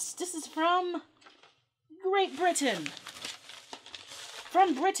 Yes, this is from Great Britain.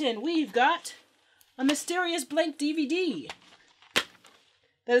 From Britain, we've got a mysterious blank DVD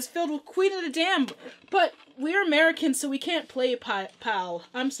that is filled with Queen of the Dam. But we're Americans, so we can't play PAL.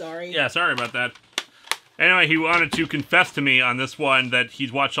 I'm sorry. Yeah, sorry about that. Anyway, he wanted to confess to me on this one that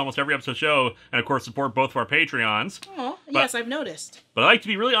he's watched almost every episode of the show, and of course support both of our Patreons. Oh, yes, I've noticed. But I like to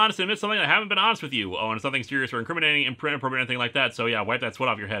be really honest and admit something I haven't been honest with you. Oh, and it's nothing serious or incriminating, inappropriate, or anything like that. So yeah, wipe that sweat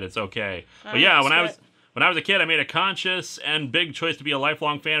off your head. It's okay. But yeah, when I was a kid, I made a conscious and big choice to be a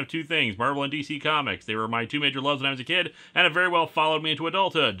lifelong fan of 2 things, Marvel and DC Comics. They were my 2 major loves when I was a kid, and have very well followed me into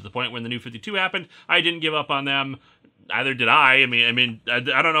adulthood. To the point when the New 52 happened, I didn't give up on them. Neither did I. I mean, I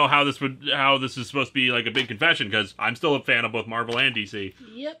don't know how this is supposed to be like a big confession, because I'm still a fan of both Marvel and DC.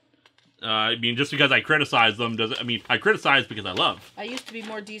 Yep. I mean, just because I criticize them I criticize because I love. I used to be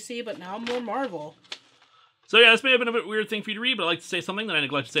more DC, but now I'm more Marvel. So yeah, this may have been a bit weird thing for you to read, but I'd like to say something that I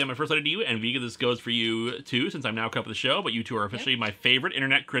neglected to say on my first letter to you, and Vega, this goes for you too, since I'm now cut with the show, but you two are officially my favorite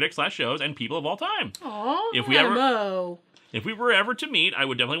internet critics / shows and people of all time. Aww, If we were ever to meet, I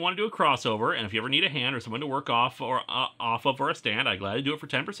would definitely want to do a crossover, and if you ever need a hand or someone to work off of or a stand, I'd gladly do it for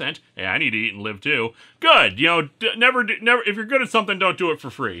 10%. Hey, I need to eat and live too. Good, never. If you're good at something, don't do it for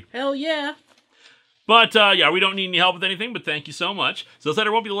free. Hell yeah. But, yeah, we don't need any help with anything, but thank you so much. So this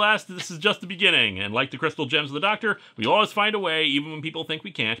letter won't be the last, this is just the beginning. And like the crystal gems of the Doctor, we always find a way, even when people think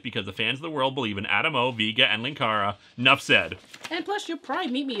we can't, because the fans of the world believe in Adam O, Vega, and Linkara. Enough said. And plus, you'll probably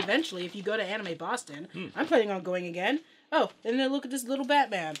meet me eventually if you go to Anime Boston. I'm planning on going again. Oh, and then look at this little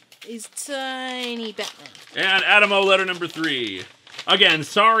Batman. He's tiny Batman. And Adam O, letter number 3. Again,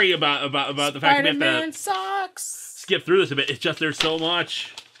 sorry about the fact that we have to Spider-Man sucks. Skip through this a bit. It's just there's so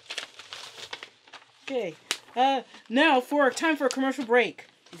much. Okay. Now time for a commercial break.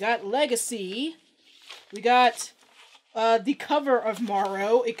 We got Legacy. We got the cover of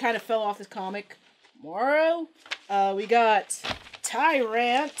Morrow. It kind of fell off this comic. Morrow. We got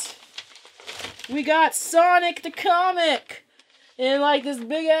Tyrant. We got Sonic the Comic. And, like, this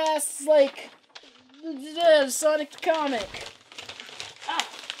big-ass, like, Sonic the Comic.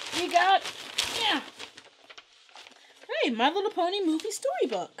 We got, hey, My Little Pony movie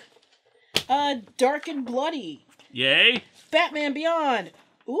storybook. Dark and Bloody. Yay. Batman Beyond.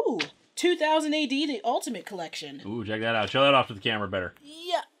 Ooh, 2000 AD, the Ultimate Collection. Ooh, check that out. Show that off to the camera better.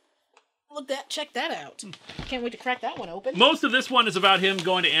 Yeah. Check that out. Can't wait to crack that one open. Most of this one is about him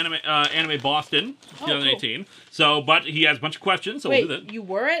going to Anime Boston 2018. Cool. So, but he has a bunch of questions, so Wait, we'll do that. you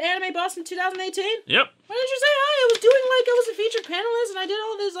were at Anime Boston 2018? Yep. Why didn't you say hi? I was doing like I was a featured panelist and I did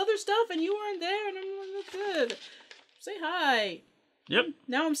all this other stuff and you weren't there and I'm like, good. Say hi. Yep.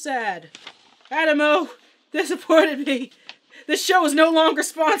 Now I'm sad. Adamo disappointed me. This show is no longer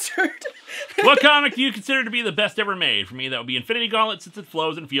sponsored. What comic do you consider to be the best ever made? For me, that would be Infinity Gauntlet, since it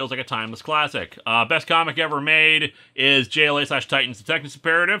flows and feels like a timeless classic. Best comic ever made is JLA/Titans Detectives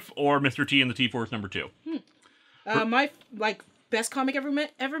Imperative or Mr. T and the T-Force #2. My best comic ever made.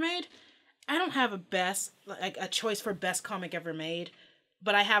 I don't have a choice for best comic ever made,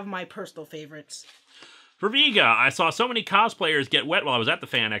 but I have my personal favorites. For Vega, I saw so many cosplayers get wet while I was at the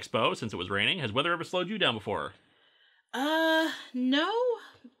Fan Expo since it was raining. Has weather ever slowed you down before? No,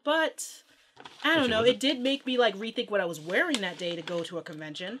 but I don't know. It did make me like rethink what I was wearing that day to go to a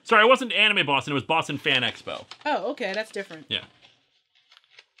convention. Sorry, it wasn't Anime Boston, it was Boston Fan Expo. Oh, okay, that's different. Yeah.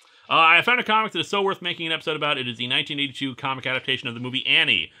 I found a comic that is so worth making an episode about. It is the 1982 comic adaptation of the movie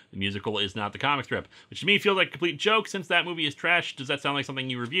Annie. The musical is not the comic strip, which to me feels like a complete joke since that movie is trash. Does that sound like something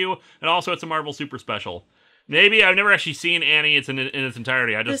you review? And also, it's a Marvel Super Special. Maybe. I've never actually seen Annie in its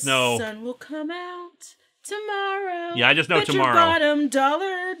entirety. I just know... The sun will come out tomorrow. Yeah, I just know Bet tomorrow. Your bottom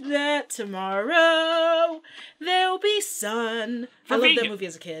dollar that tomorrow there'll be sun. I loved that movie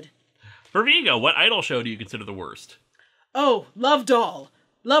as a kid. For Vigo, what idol show do you consider the worst? Oh, Love Doll.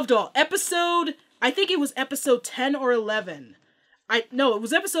 Love Doll. I think it was episode 10 or 11. No, it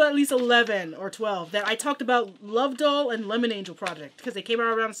was episode at least 11 or 12 that I talked about Love Doll and Lemon Angel Project because they came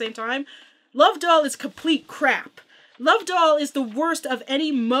out around the same time. Love Doll is complete crap. Love Doll is the worst of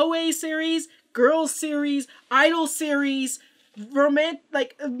any moe series, girls series, idol series,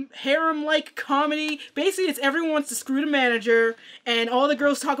 harem-like comedy. Basically, it's everyone wants to screw the manager, and all the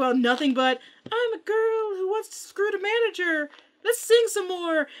girls talk about nothing but, I'm a girl who wants to screw the manager. Let's sing some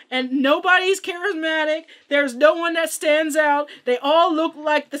more. And nobody's charismatic. There's no one that stands out. They all look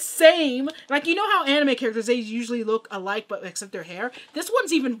like the same. Like, you know how anime characters, they usually look alike, but except their hair? This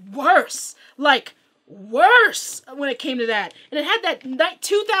one's even worse. Like, worse when it came to that. And it had that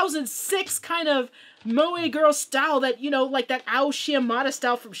 2006 kind of moe girl style that, you know, like that Ao Shiamada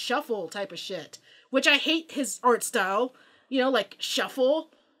style from Shuffle type of shit. Which I hate his art style. You know, like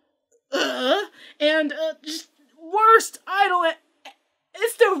Shuffle. Just worst idol.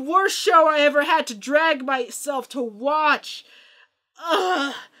 It's the worst show I ever had to drag myself to watch.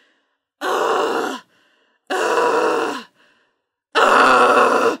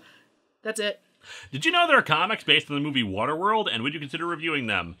 That's it. Did you know there are comics based on the movie Waterworld, and would you consider reviewing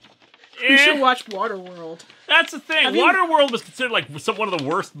them? You should watch Waterworld. That's the thing. Waterworld was considered like one of the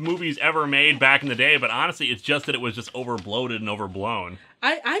worst movies ever made back in the day, but honestly, it's just that it was just overbloated and overblown.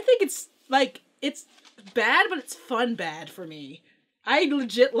 I think it's bad, but it's fun bad for me. I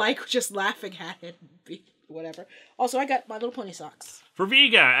legit like just laughing at it. Whatever. Also, I got My Little Pony socks. For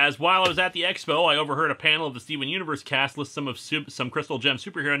Vega, as while I was at the expo, I overheard a panel of the Steven Universe cast list some Crystal Gem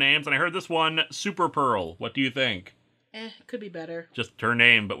superhero names, and I heard this one, Super Pearl. What do you think? Could be better. Just her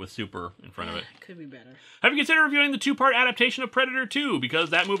name, but with super in front of it. Could be better. Have you considered reviewing the 2-part adaptation of Predator 2? Because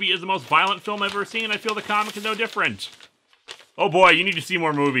that movie is the most violent film I've ever seen, and I feel the comic is no different. Oh boy, you need to see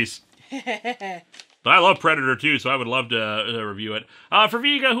more movies. But I love Predator 2, so I would love to review it. For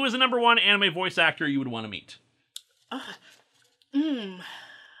Vega, who is the #1 anime voice actor you would want to meet?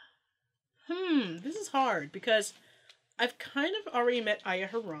 This is hard, because I've kind of already met Aya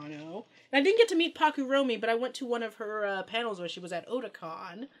Hirano. And I didn't get to meet Pakuromi, but I went to one of her panels where she was at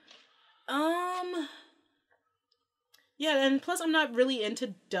Otakon. Yeah, and plus I'm not really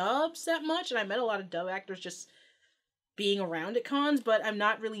into dubs that much, and I met a lot of dub actors just being around at cons, but I'm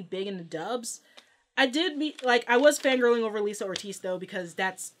not really big into dubs. I did meet, I was fangirling over Lisa Ortiz, though, because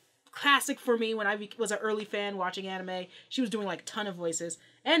that's classic for me when I was an early fan watching anime. She was doing, a ton of voices.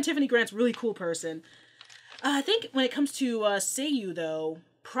 And Tiffany Grant's a really cool person. I think when it comes to Seiyu, though,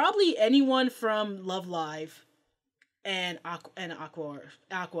 probably anyone from Love Live and Aqua and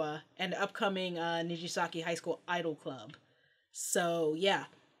the upcoming Nijisaki High School Idol Club. So, yeah.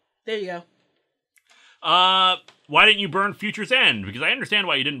 There you go. why didn't you burn Future's End? Because I understand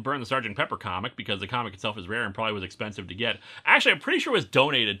why you didn't burn the Sgt. Pepper comic, because the comic itself is rare and probably was expensive to get. Actually, I'm pretty sure it was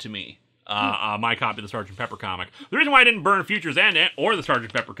donated to me, my copy of the Sgt. Pepper comic. The reason why I didn't burn Future's End or the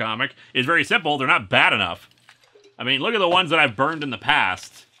Sgt. Pepper comic is very simple. They're not bad enough. I mean, look at the ones that I've burned in the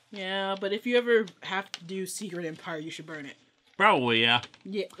past. Yeah, but if you ever have to do Secret Empire, you should burn it. Probably, yeah.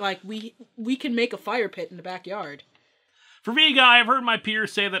 Yeah, like, we can make a fire pit in the backyard. For me, Guy, I've heard my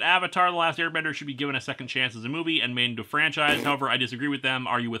peers say that Avatar The Last Airbender should be given a second chance as a movie and made into a franchise. However, I disagree with them.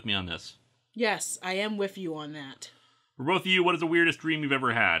 Are you with me on this? Yes, I am with you on that. For both of you, what is the weirdest dream you've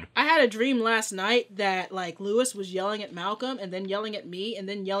ever had? I had a dream last night that, like, Lewis was yelling at Malcolm, and then yelling at me, and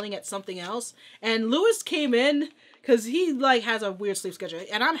then yelling at something else. And Lewis came in, because he, like, has a weird sleep schedule.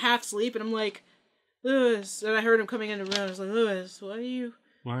 And I'm half asleep, and I'm like, Lewis. And I heard him coming in the room. I was like, Lewis, why are you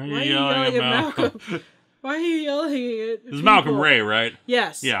yelling at Malcolm? Why are you yelling at This is Malcolm Ray, right?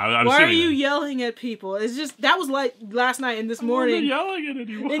 Yes. Yeah, I'm Why are assuming you that. yelling at people? It's just, that was like last night and this morning. I'm not yelling at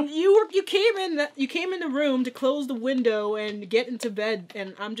anyone. And you came in the room to close the window and get into bed,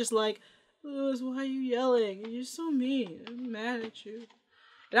 and I'm just like, Lewis, why are you yelling? You're so mean. I'm mad at you.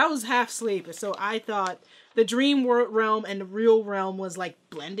 And I was half asleep, so I thought the dream realm and the real realm was like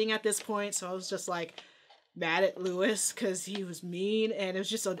blending at this point, so I was just like mad at Lewis because he was mean, and it was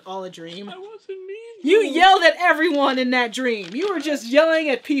just all a dream. I wasn't mean. You yelled at everyone in that dream. You were just yelling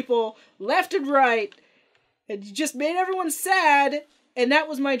at people left and right, and you just made everyone sad, and that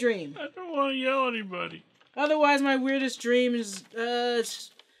was my dream. I don't want to yell at anybody. Otherwise, my weirdest dream is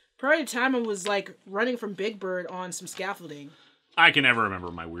probably the time I was like running from Big Bird on some scaffolding. I can never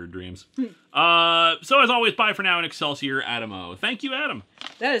remember my weird dreams. So as always, bye for now, and Excelsior, Adam O. Thank you, Adam.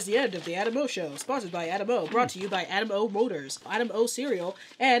 That is the end of the Adam O Show, sponsored by Adam O, brought to you by Adam O Motors, Adam O Cereal,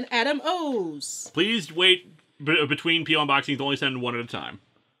 and Adam O's. Please wait between PO unboxings. Only send one at a time.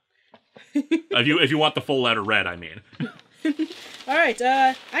 if you want the full letter read, I mean. All right,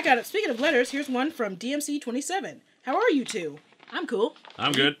 I got it. Speaking of letters, here's one from DMC27. How are you two? I'm cool.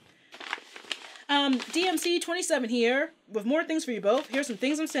 I'm good. DMC27 here, with more things for you both. Here's some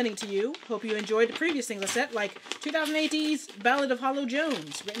things I'm sending to you. Hope you enjoyed the previous things I sent, like 2018's Ballad of Hollow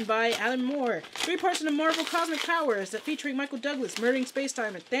Jones, written by Alan Moore, 3 parts of the Marvel Cosmic Powers that featuring Michael Douglas murdering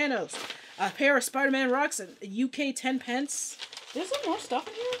Spacetime and Thanos, a pair of Spider-Man rocks, and a UK 10 pence. There's some more stuff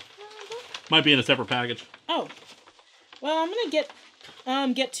in here? Might be in a separate package. Oh. Well, I'm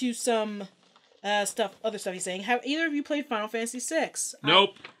gonna get to some other stuff he's saying. Have either of you played Final Fantasy VI?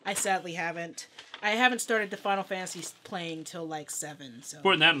 Nope. I sadly haven't. I haven't started the Final Fantasy playing till like 7. So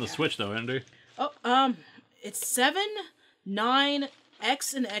Putting that on the Switch though, isn't it? Oh, it's 7, 9,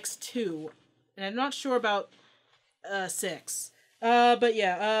 X, and X2, and I'm not sure about 6. But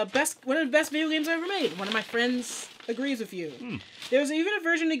yeah, one of the best video games I ever made. One of my friends agrees with you. There's even a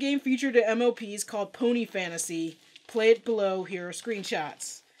version of the game featured at MOPs called Pony Fantasy. Play it below. Here are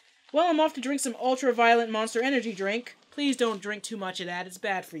screenshots. Well, I'm off to drink some ultra-violent Monster Energy drink. Please don't drink too much of that. It's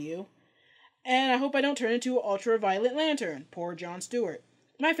bad for you. And I hope I don't turn into an ultra-violet lantern. Poor Jon Stewart.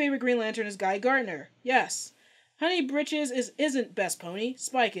 My favorite Green Lantern is Guy Gardner. Yes. Honey Britches isn't best pony.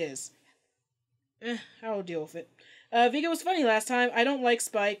 Spike is. I'll deal with it. Vigo was funny last time. I don't like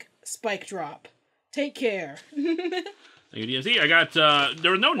Spike. Spike drop. Take care. Thank you, DMC. I got,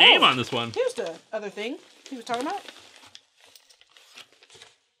 there was no name on this one. Here's the other thing he was talking about.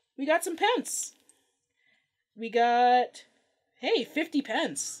 We got some pence. We got, 50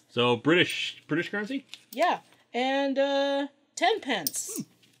 pence. So British currency? Yeah. And 10 pence.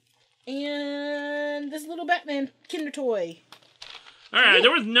 And this little Batman Kinder toy. Alright,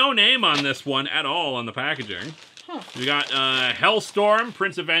 there was no name on this one at all on the packaging. Huh. We got Hellstorm,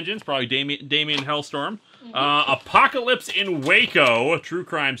 Prince of Vengeance, probably Damien Hellstorm. Apocalypse in Waco, a true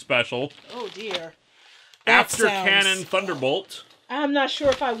crime special. Oh dear. After Cannon Thunderbolt. I'm not sure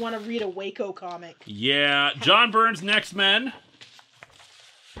if I want to read a Waco comic. Yeah, John Byrne's Next Men.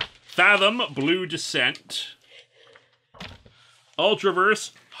 Fathom, Blue Descent.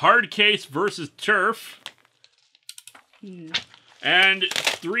 Ultraverse, Hard Case versus Turf. And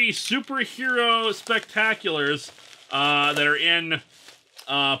 3 superhero spectaculars that are in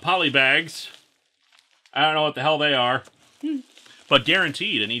polybags. I don't know what the hell they are. But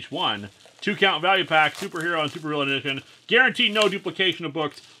guaranteed in each one. 2 count value pack, superhero and supervillain edition. Guaranteed no duplication of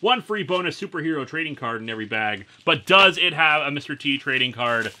books. 1 free bonus superhero trading card in every bag. But does it have a Mr. T trading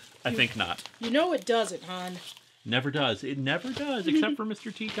card? I think not. You know it doesn't, hon. Never does. It never does, except for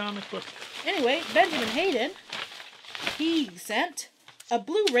Mr. T comic book. Anyway, Benjamin Hayden, he sent a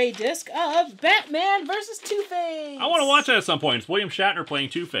Blu-ray disc of Batman vs. Two-Face. I want to watch that at some point. It's William Shatner playing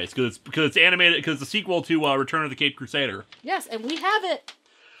Two-Face because it's animated, because it's the sequel to Return of the Caped Crusader. Yes, and we have it.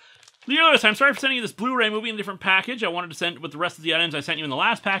 Lewis, I'm sorry for sending you this Blu-ray movie in a different package. I wanted to send it with the rest of the items I sent you in the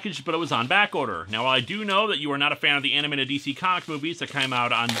last package, but it was on back order. Now, while I do know that you are not a fan of the animated DC Comics movies that came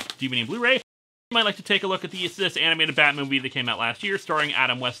out on DVD and Blu-ray, you might like to take a look at this animated Batman movie that came out last year, starring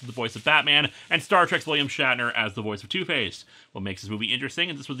Adam West as the voice of Batman and Star Trek's William Shatner as the voice of Two-Face. What makes this movie interesting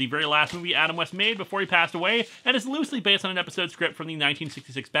is this was the very last movie Adam West made before he passed away, and is loosely based on an episode script from the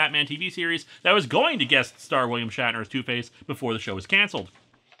 1966 Batman TV series that was going to guest star William Shatner as Two-Face before the show was canceled.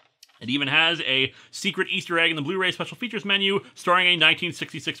 It even has a secret Easter egg in the Blu-ray special features menu, starring a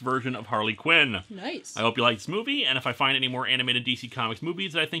 1966 version of Harley Quinn. Nice. I hope you like this movie, and if I find any more animated DC Comics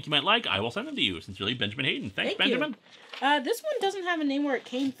movies that I think you might like, I will send them to you. Sincerely, Benjamin Hayden. Thanks, Benjamin. This one doesn't have a name where it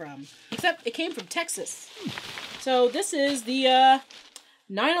came from, except it came from Texas. So this is the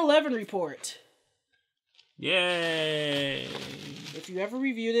 9/11 report. Yay! If you ever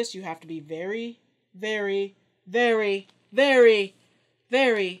review this, you have to be very, very, very, very,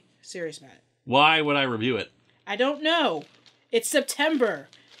 very serious about it. Why would I review it? I don't know. It's September.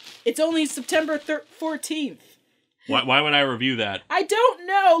 It's only September 14th. Why would I review that? I don't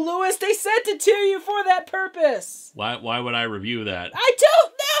know, Lewis. They sent it to you for that purpose. Why would I review that? I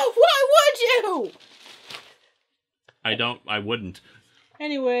don't know. Why would you? I wouldn't.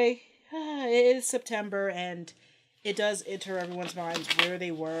 Anyway, it is September, and it does enter everyone's minds where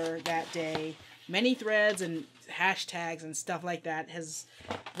they were that day. Many threads and hashtags and stuff like that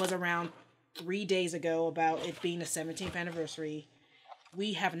was around 3 days ago about it being the 17th anniversary.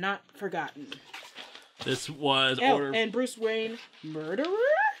 We have not forgotten. This was and Bruce Wayne, murderer?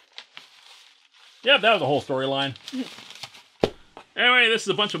 Yeah, that was the whole storyline. Anyway, this is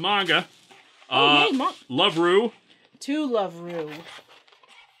a bunch of manga. Love Rue. 2 Love Rue.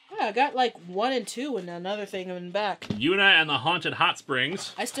 Yeah, I got like 1 and 2 and another thing in the back. Yuna and the Haunted Hot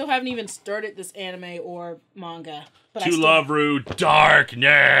Springs. I still haven't even started this anime or manga. But 2 Love Rue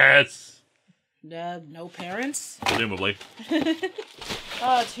Darkness. No parents? Presumably. 2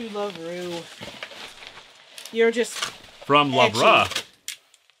 Love Rue. You're just from Love Ra.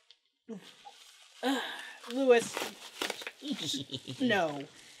 Lewis. No.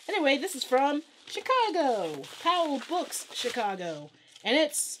 Anyway, this is from Chicago. Powell Books, Chicago. And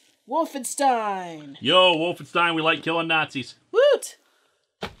it's Wolfenstein. Yo, Wolfenstein, we like killing Nazis. Woot!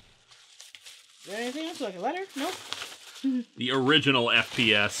 Is there anything else? Like a letter? Nope. The original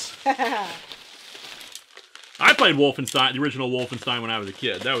FPS. I played Wolfenstein, the original Wolfenstein, when I was a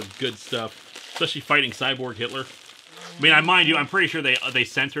kid. That was good stuff. Especially fighting Cyborg Hitler. I mean, mind you, I'm pretty sure they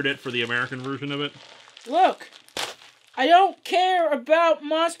censored it for the American version of it. Look, I don't care about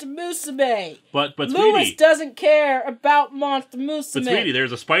Monster Musume. But Lewis sweetie, doesn't care about Monster Musume. But sweetie,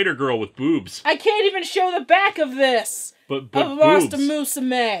 there's a spider girl with boobs. I can't even show the back of this. But of Monster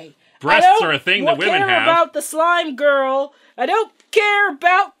Musume. Breasts are a thing that women have. I don't care about the slime girl. I don't care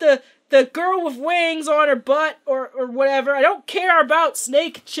about the girl with wings on her butt or whatever. I don't care about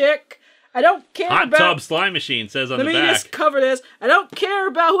Snake Chick. I don't care about... Hot Tub Slime Machine says on the back. Let me just cover this. I don't care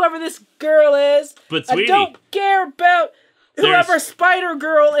about whoever this girl is. But sweetie, I don't care about whoever Spider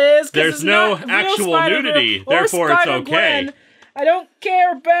Girl is. There's no actual nudity, therefore it's okay. Gwen. I don't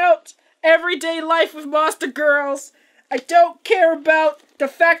care about everyday life with Monster Girls. I don't care about the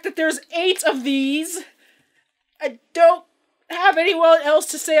fact that there's 8 of these. I don't have anyone else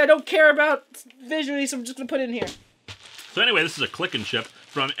to say I don't care about visually, so I'm just going to put it in here. So anyway, this is a click and ship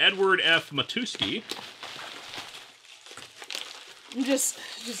from Edward F. Matuski.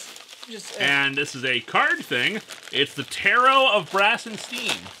 And this is a card thing. It's the Tarot of Brass and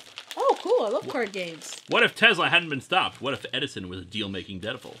Steam. Oh, cool. I love card games. What if Tesla hadn't been stopped? What if Edison was a deal-making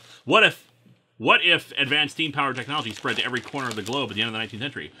devil? What if advanced steam-powered technology spread to every corner of the globe at the end of the 19th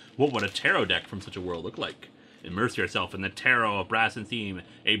century? What would a tarot deck from such a world look like? Immerse yourself in the Tarot of Brass and Steam,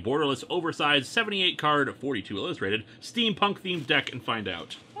 a borderless, oversized, 78-card, 42 illustrated, steampunk-themed deck, and find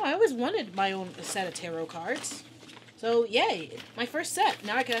out. Oh, I always wanted my own set of tarot cards. So, yay, my first set.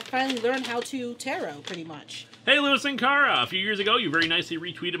 Now I can finally learn how to tarot, pretty much. Hey, Lewis and Kara! A few years ago, you very nicely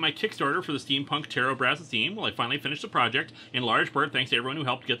retweeted my Kickstarter for the Steampunk Tarot Brass and Steam. Well, I finally finished the project, in large part thanks to everyone who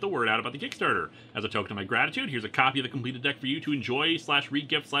helped get the word out about the Kickstarter. As a token of my gratitude, here's a copy of the completed deck for you to enjoy /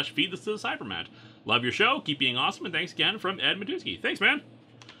 re-gift / feed this to the Cybermat. Love your show, keep being awesome, and thanks again from Ed Matuski. Thanks, man!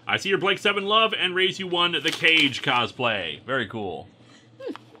 I see your Blake 7 love and raise you one The Cage cosplay. Very cool.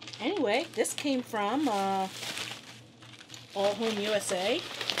 Anyway, this came from All Home USA.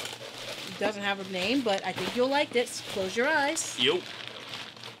 It doesn't have a name, but I think you'll like this. Close your eyes. Yo.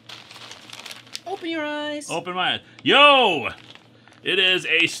 Open your eyes. Open my eyes. Yo! It is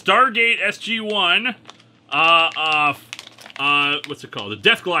a Stargate SG-1. What's it called? The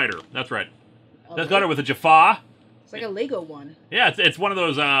Death Glider. That's right. Death Glider with a Jaffa. It's like a Lego one. Yeah, it's one of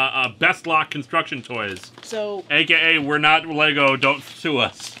those best lock construction toys. So. AKA, we're not Lego, don't sue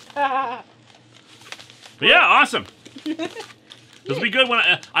us. But yeah, awesome. This will be good when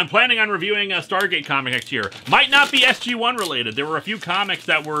I'm planning on reviewing a Stargate comic next year. Might not be SG-1 related. There were a few comics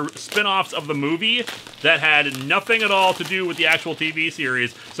that were spin-offs of the movie that had nothing at all to do with the actual TV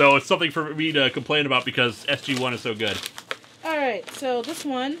series. So it's something for me to complain about because SG-1 is so good. Alright, so this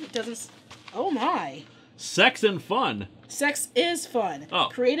one doesn't... Oh my. Sex and fun. Sex is fun. Oh.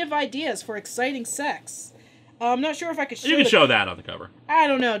 Creative ideas for exciting sex. I'm not sure if I could show You can show that on the cover. I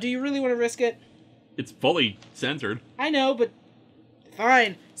don't know. Do you really want to risk it? It's fully censored. I know, but...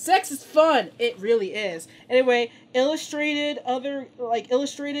 Fine. Sex is fun. It really is. Anyway, illustrated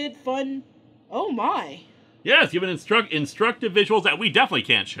fun. Oh my. Yes, given instructive visuals that we definitely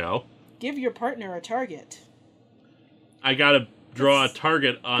can't show. Give your partner a target. I gotta draw a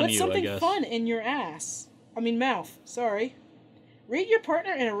target on Put you, I something guess. fun in your mouth. Sorry. Read your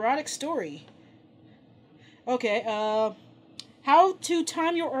partner an erotic story. Okay, how to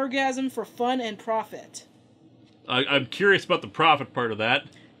time your orgasm for fun and profit. I'm curious about the profit part of that.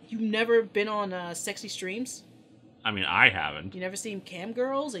 You've never been on sexy streams? I mean, I haven't. You never seen cam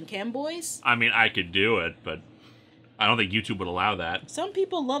girls and cam boys? I mean, I could do it, but I don't think YouTube would allow that. Some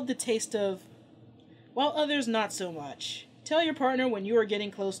people love the taste of, while others not so much. Tell your partner when you are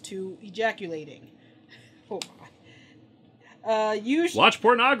getting close to ejaculating. Oh my. Watch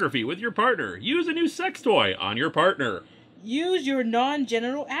pornography with your partner. Use a new sex toy on your partner. Use your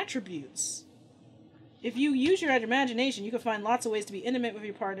non-genital attributes. If you use your imagination, you can find lots of ways to be intimate with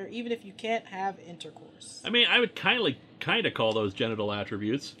your partner, even if you can't have intercourse. I mean, I would kind of call those genital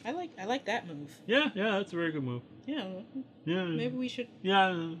attributes. I like that move. Yeah, that's a very good move. Yeah. Yeah. Maybe we should.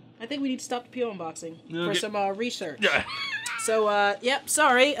 Yeah. I think we need to stop the PO unboxing Okay. for some research. Yeah. So, yep.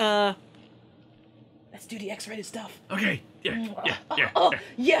 Sorry. Let's do the X-rated stuff. Okay. Yeah. Oh,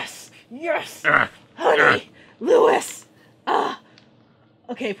 yes. Honey, Lewis.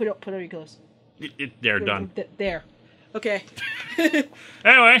 Okay, put on your clothes. They're done. There. Okay.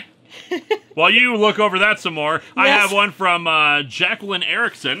 Anyway, while you look over that some more, I Yes. have one from Jacqueline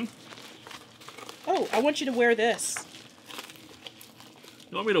Erickson. Oh, I want you to wear this.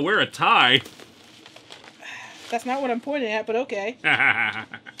 You want me to wear a tie? That's not what I'm pointing at, but okay. Hey,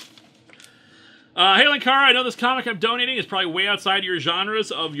 Linkara, I know this comic I'm donating is probably way outside your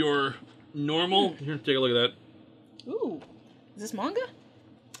genres of your normal... Here, take a look at that. Ooh. Is this manga?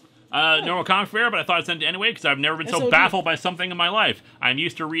 Normal comic fare, but I thought I'd send it anyway because I've never been so SOD. baffled by something in my life. I'm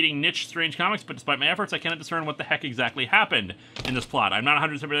used to reading niche, strange comics, but despite my efforts, I cannot discern what the heck exactly happened in this plot. I'm not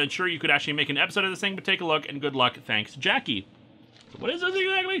 100% sure you could actually make an episode of this thing, but take a look, and good luck. Thanks, Jackie. So what is this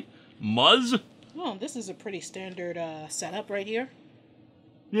exactly? Muzz? Well, this is a pretty standard setup right here.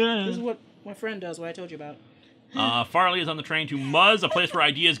 Yeah. This is what my friend does, what I told you about. Farley is on the train to Muzz, a place where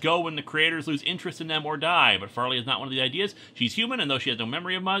ideas go when the creators lose interest in them or die. But Farley is not one of the ideas. She's human, and though she has no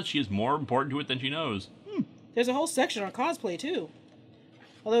memory of Muzz, she is more important to it than she knows. There's a whole section on cosplay, too.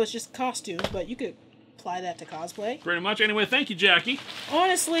 Although it's just costumes, but you could apply that to cosplay. Pretty much. Anyway, thank you, Jackie.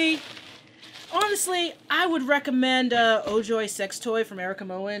 Honestly, I would recommend Ojoy Sex Toy from Erica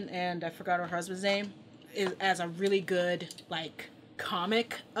Moen, and I forgot her husband's name, as a really good, like,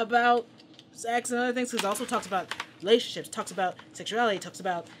 comic about sex and other things, because it also talks about relationships, talks about sexuality, talks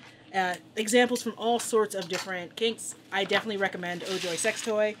about examples from all sorts of different kinks. I definitely recommend Ojoy Sex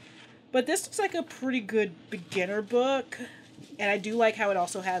Toy. But this looks like a pretty good beginner book, and I do like how it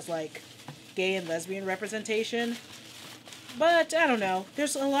also has, like, gay and lesbian representation. But, I don't know,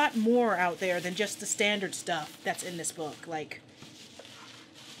 there's a lot more out there than just the standard stuff that's in this book. Like,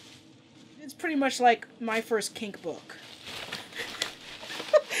 it's pretty much like my first kink book.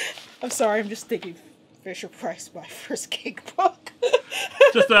 I'm sorry, I'm just thinking Fisher-Price, my first kink book.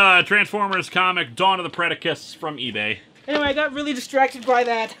 Just a Transformers comic, Dawn of the Predacus from eBay. Anyway, I got really distracted by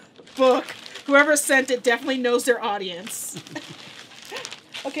that book. Whoever sent it definitely knows their audience.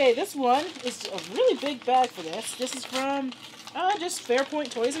 Okay, this one is a really big bag for this. This is from just Fairpoint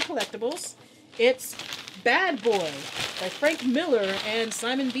Toys and Collectibles. It's Bad Boy by Frank Miller and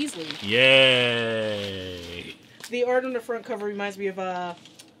Simon Beasley. Yay! The art on the front cover reminds me of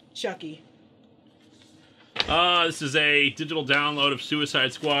Chucky. This is a digital download of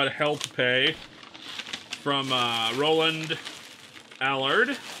Suicide Squad Hell to Pay from Roland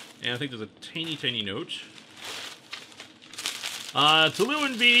Allard. And I think there's a tiny note. To Lou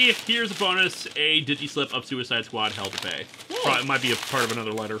and B, here's a bonus, a digi-slip of Suicide Squad Hell to Pay. Probably might be a part of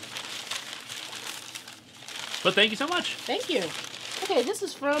another letter. But thank you so much. Thank you. Okay, this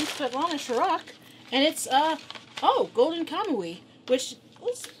is from Svetlana Shirak, and it's, Golden Kamui, which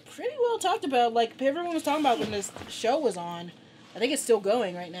was pretty well talked about. Like, everyone was talking about when this show was on. I think it's still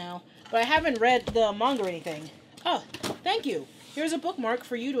going right now. But I haven't read the manga or anything. Oh, thank you. Here's a bookmark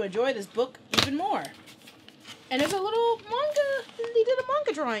for you to enjoy this book even more. And there's a little manga. They did a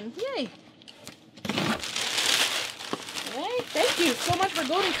manga drawing. Yay. Hey, thank you so much for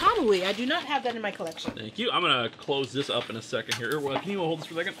Golden Kamui. I do not have that in my collection. Thank you. I'm going to close this up in a second here. Well, can you hold this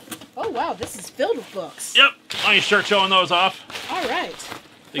for a second? Oh, wow. This is filled with books. Yep. Nice shirt showing those off. All right.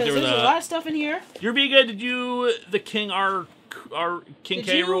 Think there was there's a lot of stuff in here. You're being good. Did you the King King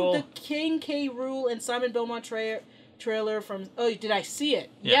K Rule? The King K Rule and Simon Belmont trailer from... Oh, did I see it?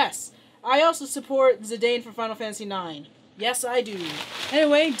 Yeah. Yes. I also support Zidane from Final Fantasy IX. Yes, I do.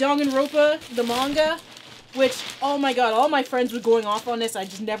 Anyway, Danganronpa, the manga, which, oh my god, all my friends were going off on this. I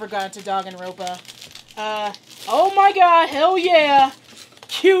just never got into Danganronpa. Oh my god, hell yeah.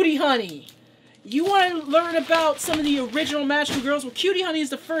 Cutie Honey. You want to learn about some of the original magical girls? Well, Cutie Honey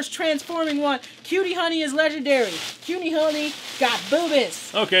is the first transforming one. Cutie Honey is legendary. Cutie Honey got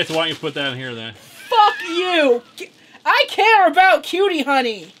boobies. Okay, so why don't you put that in here then? Fuck you! I care about Cutie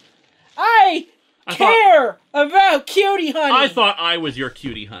Honey. I care about Cutie Honey. I thought I was your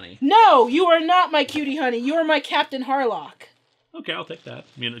Cutie Honey. No, you are not my Cutie Honey. You are my Captain Harlock. Okay, I'll take that.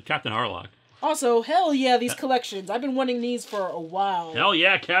 I mean, Captain Harlock. Also, hell yeah, these collections. I've been wanting these for a while. Hell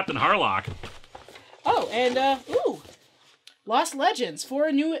yeah, Captain Harlock. Oh, and, ooh. Lost Legends,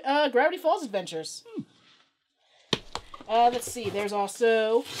 4 new Gravity Falls adventures. Let's see, there's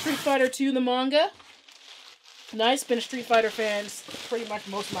also Street Fighter 2, the manga. Nice, been a Street Fighter fan pretty much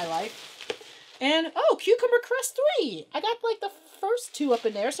most of my life. And, oh, Cucumber Quest 3. I got, like, the first 2 up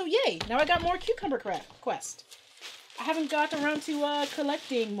in there, so yay. Now I got more Cucumber Quest. I haven't got around to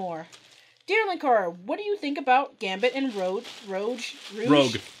collecting more. Dear Linkara, what do you think about Gambit and Rogue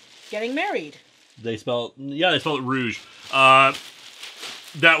getting married? They spell it Rouge.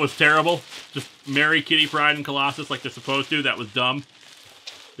 That was terrible. Just marry Kitty Pryde and Colossus like they're supposed to. That was dumb.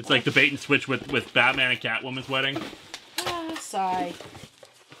 It's like the bait and switch with Batman and Catwoman's wedding. Ah, sigh.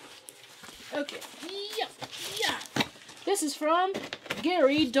 Okay. Yeah. This is from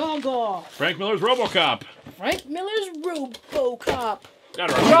Gary Dogoff. Frank Miller's RoboCop. Frank Miller's RoboCop.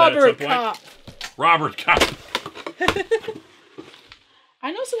 Gotta remember that at some point. Robert Cop. Robert Cop.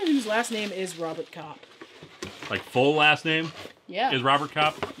 I know someone whose last name is Robert Cop. Like full last name? Yeah. Is Robert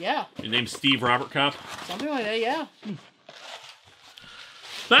Cop? Yeah. Your name's Steve Robert Cop? Something like that, yeah.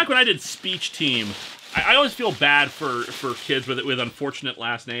 Back when I did speech team, I always feel bad for kids with unfortunate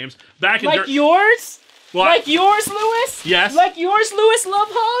last names. Back in like yours? Well, like yours, Lewis? Yes. Like yours, Lewis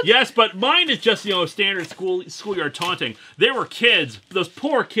Lovehog? Yes, but mine is just, standard schoolyard taunting. There were kids, those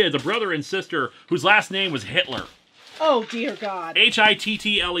poor kids, a brother and sister, whose last name was Hitler. Oh, dear God.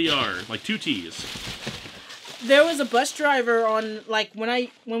 Hittler, like 2 T's. There was a bus driver on, like,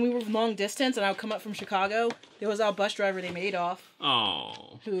 when we were long distance and I would come up from Chicago, there was our bus driver named Adolf.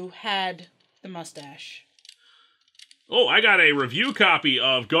 Oh. Who had the mustache. Oh, I got a review copy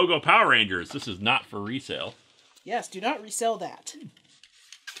of Go-Go Power Rangers. This is not for resale. Yes, do not resell that.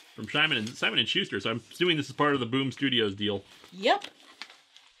 From Simon and Schuster, so I'm assuming this is part of the Boom Studios deal. Yep.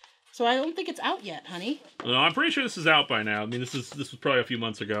 So I don't think it's out yet, honey. No, I'm pretty sure this is out by now. I mean, this was probably a few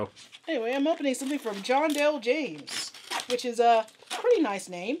months ago. Anyway, I'm opening something from John Dale James, which is a pretty nice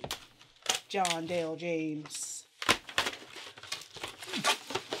name. John Dale James.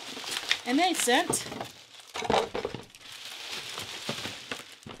 And they sent...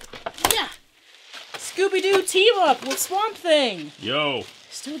 Yeah! Scooby-Doo team-up with Swamp Thing! Yo!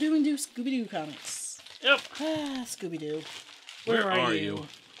 Still doing Scooby-Doo comics. Yep. Ah, Scooby-Doo. Where are you?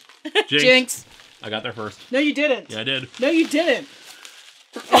 Jinx. I got there first. No, you didn't. Yeah, I did. No, you didn't.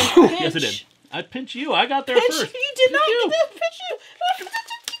 Yes, I did. I pinched you. I got there first. You did not pinch you.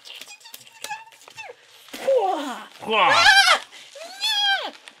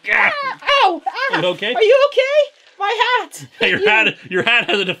 Ow! Are you okay? Are you okay? My hat. Your hat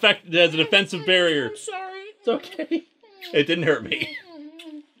has a defensive barrier. I'm sorry. It's okay. It didn't hurt me.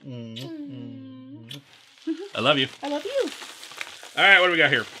 I love you. I love you. All right, what do we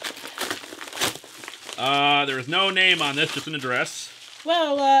got here? There is no name on this, just an address.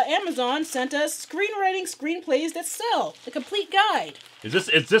 Well, Amazon sent us screenwriting screenplays that sell, a complete guide. Is this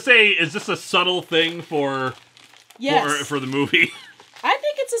a subtle thing for the movie? I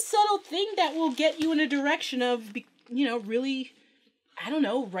think it's a subtle thing that will get you in a direction of, really, I don't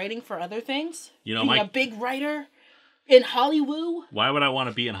know, writing for other things. Being a big writer in Hollywood. Why would I want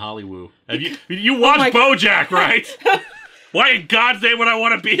to be in Hollywood? You watch BoJack, right? Why in God's name would I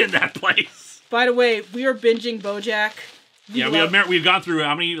want to be in that place? By the way, we are binging BoJack we've gone through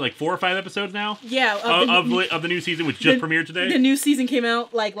how many, like 4 or 5 episodes now? Yeah, of the new season, which just premiered today. The new season came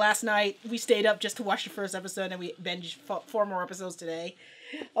out like last night. We stayed up just to watch the first episode, and we binged 4 more episodes today.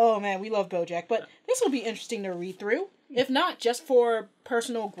 Oh man, we love BoJack, but this will be interesting to read through. If not, just for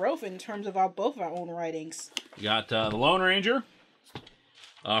personal growth in terms of both of our own writings. You got The Lone Ranger,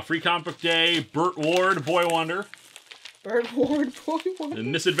 Free Comic Book Day, Burt Ward, Boy Wonder. Burt Ward, Boy Wonder. The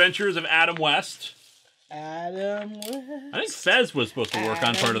Misadventures of Adam West. Adam West. I think Fez was supposed to work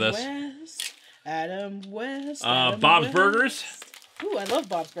on part of this. Adam West. Bob's Burgers. Ooh, I love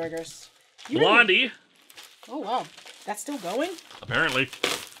Bob's Burgers. Blondie. Oh, wow. That's still going? Apparently.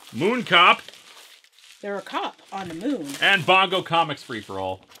 Moon Cop. They're a cop on the moon. And Bongo Comics Free for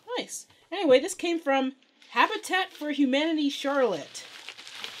All. Nice. Anyway, this came from Habitat for Humanity Charlotte.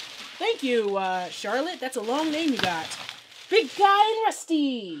 Thank you, Charlotte. That's a long name you got. Big Guy and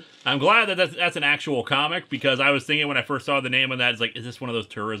Rusty. I'm glad that that's an actual comic, because I was thinking when I first saw the name of that, it's like, is this one of those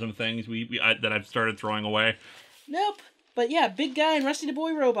tourism things that I've started throwing away? Nope. But yeah, Big Guy and Rusty the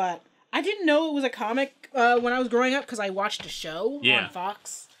Boy Robot. I didn't know it was a comic when I was growing up because I watched a show on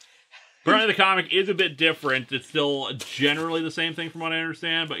Fox. Apparently the comic is a bit different. It's still generally the same thing from what I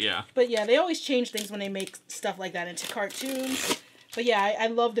understand, but yeah. But yeah, they always change things when they make stuff like that into cartoons. But yeah, I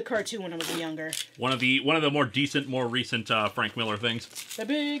loved the cartoon when I was younger. One of the more decent, more recent Frank Miller things. The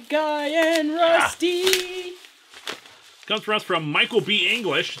Big Guy and Rusty. Comes from us from Michael B.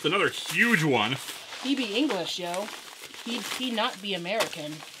 English. It's another huge one. He be English, yo. He not be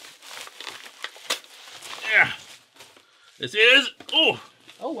American. Yeah. This is... Oh,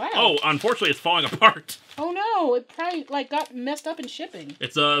 wow. Oh, unfortunately, it's falling apart. Oh, no. It probably, got messed up in shipping.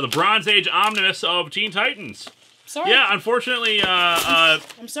 It's the Bronze Age omnibus of Teen Titans. Sorry. Yeah, unfortunately,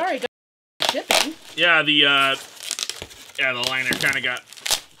 I'm sorry, shipping. Yeah, the liner kind of got...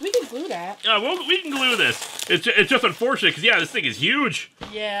 We can glue that. Yeah, we can glue this. It's just unfortunate, because, yeah, this thing is huge.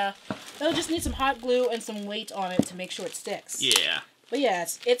 Yeah. They'll just need some hot glue and some weight on it to make sure it sticks. Yeah. But yeah,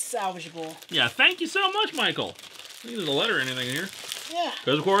 it's salvageable. Yeah, thank you so much, Michael. I think there's a letter or anything in here. Yeah.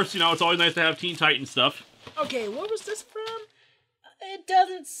 Because, of course, it's always nice to have Teen Titans stuff. Okay, what was this from? It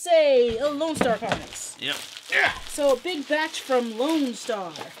doesn't say. Lone Star Comics. Yep. Yeah. So a big batch from Lone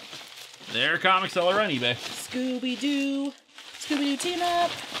Star. They're a comic seller on eBay. Scooby-Doo Team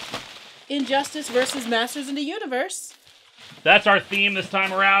Up. Injustice versus Masters in the Universe. That's our theme this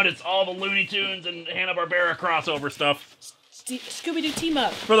time around. It's all the Looney Tunes and Hanna-Barbera crossover stuff. Scooby-Doo Team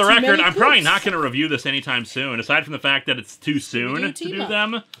Up. For the record, I'm probably not going to review this anytime soon. Aside from the fact that it's too soon to do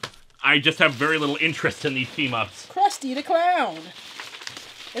them, I just have very little interest in these team-ups. Krusty the Clown.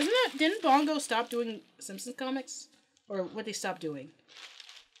 Didn't Bongo stop doing Simpsons comics? Or what they stop doing?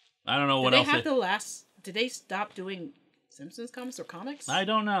 I don't know what else. Did they stop doing Simpsons comics or comics? I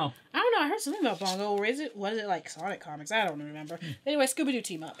don't know. I don't know. I heard something about Bongo. Or was it like Sonic comics? I don't remember. Anyway, Scooby-Doo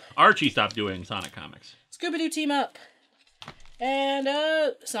Team Up. Archie stopped doing Sonic comics. Scooby-Doo Team Up. And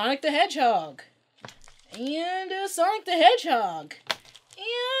Sonic the Hedgehog. And Sonic the Hedgehog.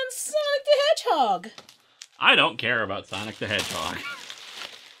 And Sonic the Hedgehog. I don't care about Sonic the Hedgehog.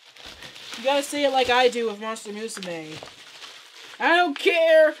 You gotta say it like I do with Monster Musume. I don't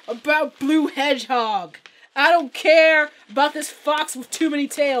care about Blue Hedgehog. I don't care about this fox with too many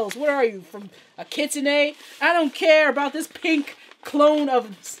tails. What are you, from a kitsune? I don't care about this pink clone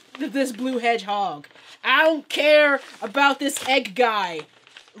of this Blue Hedgehog. I don't care about this egg guy.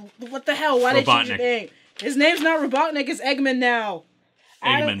 What the hell? Why did you change your name? His name's not Robotnik, it's Eggman now.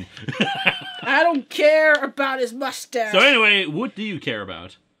 Eggman. I don't care about his mustache. So anyway, what do you care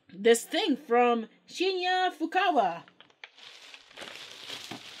about? This thing from Shinya Fukawa.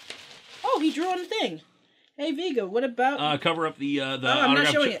 Oh, he drew on the thing. Hey, Vigo, what about... cover up the I'm not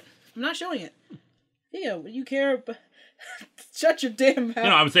showing it. I'm not showing it. Vigo, you care about... Shut your damn mouth.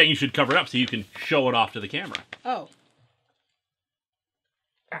 No, I'm saying you should cover it up so you can show it off to the camera. Oh.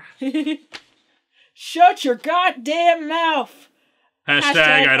 Shut your goddamn mouth.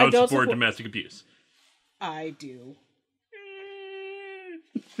 Hashtag I don't support domestic abuse. I do.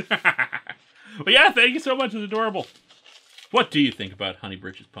 Well, yeah, thank you so much. It's adorable. What do you think about Honey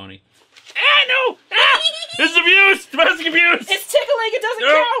Britches Pony? No! This is abuse! Domestic abuse! It's tickling, it doesn't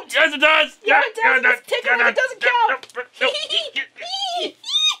count! Yes, it does! Yeah, it does! It's tickling, it doesn't count!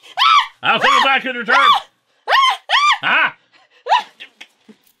 I'll take it back in return! I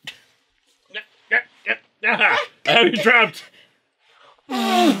have you trapped!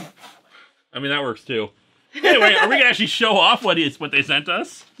 I mean, that works too. Anyway, are we gonna actually show off what they sent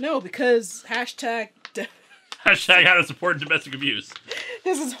us? No, because hashtag how to support domestic abuse.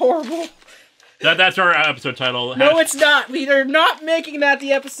 This is horrible. That's our episode title. No, it's not. We are not making that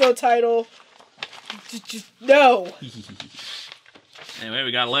the episode title. No. Anyway,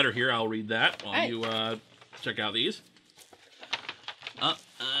 we got a letter here. I'll read that while you check out these.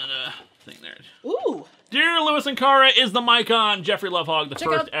 Thing there. Ooh. Dear Lewis and Kara, is the mic on? Jeffrey Lovehog, the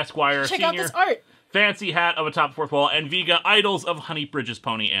first Esquire, check out senior, this art. fancy hat of Atop the Fourth Wall, and Vega, idols of Honey Bridges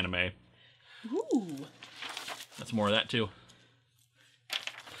Pony anime. Ooh. That's more of that, too.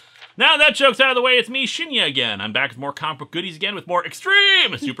 Now that joke's out of the way, it's me, Shinya, again. I'm back with more comic book goodies again with more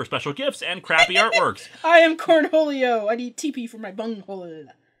extreme, super special gifts and crappy artworks. I am Cornholio. I need TP for my bunghole.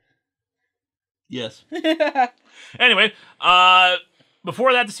 Yes. Anyway,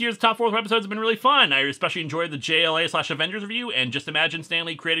 before that, this year's top 4 episodes have been really fun. I especially enjoyed the JLA/Avengers review and Just Imagine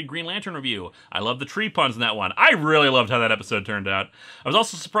Stanley Created Green Lantern review. I love the tree puns in that one. I really loved how that episode turned out. I was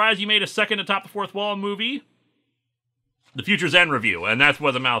also surprised you made a second Atop the Fourth Wall movie, The Future's End review, and that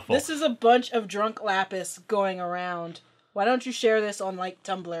was a mouthful. This is a bunch of drunk lapis going around. Why don't you share this on, like,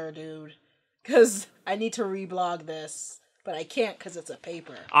 Tumblr, dude? Because I need to reblog this. But I can't because it's a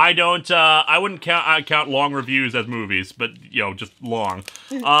paper. I don't, I wouldn't count long reviews as movies, but, you know, just long.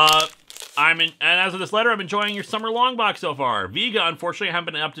 And as of this letter, I'm enjoying your summer long box so far. Vega, unfortunately, I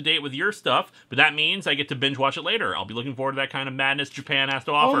haven't been up to date with your stuff, but that means I get to binge watch it later. I'll be looking forward to that kind of madness Japan has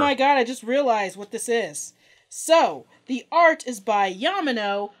to offer. Oh my god, I just realized what this is. So, the art is by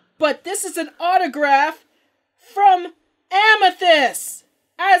Yamano, but this is an autograph from Amethyst!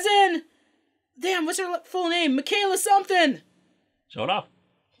 As in... Damn, what's her full name? Michaela something! Show it off.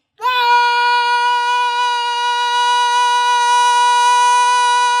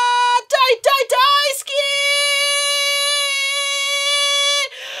 Ski!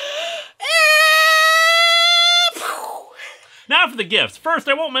 Now for the gifts. First,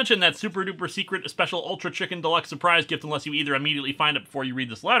 I won't mention that super duper secret special ultra chicken deluxe surprise gift unless you either immediately find it before you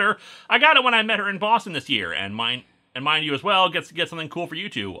read this letter. I got it when I met her in Boston this year, and mind you as well, gets to get something cool for you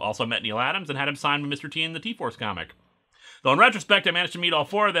two. Also met Neil Adams and had him sign with Mr. T in the T-Force comic. Though in retrospect, I managed to meet all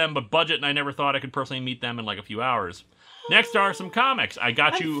 4 of them, but budget, and I never thought I could personally meet them in like a few hours. Next are some comics. I'm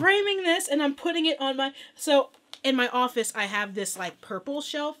framing this, and I'm putting it on my... So, in my office, I have this, like, purple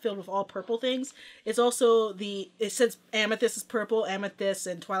shelf filled with all purple things. It's also it says Amethyst is purple, Amethyst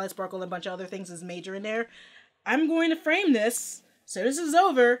and Twilight Sparkle and a bunch of other things is major in there. I'm going to frame this, so this is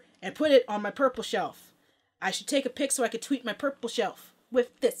over, and put it on my purple shelf. I should take a pic so I could tweet my purple shelf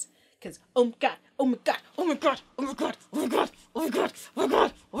with this. Because, oh my god, oh my god, oh my god, oh my god, oh my god, oh my god, oh my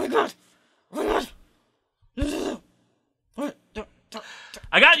god, oh my god, oh my god.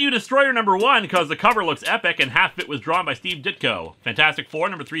 I got you Destroyer number 1 because the cover looks epic and half of it was drawn by Steve Ditko. Fantastic Four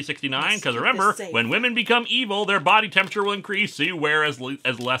number 369 because remember, when women become evil, their body temperature will increase, so you wear as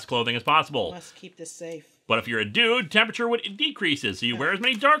less clothing as possible. Must keep this safe. But if you're a dude, temperature decreases, so you wear as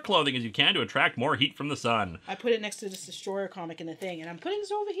many dark clothing as you can to attract more heat from the sun. I put it next to this Destroyer comic in the thing, and I'm putting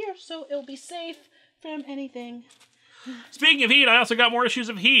this over here so it'll be safe from anything. Speaking of heat, I also got more issues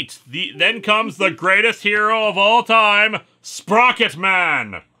of Heat. Then comes the greatest hero of all time, Sprocket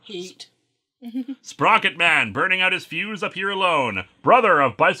Man. Heat. Sprocket Man, burning out his fuse up here alone. Brother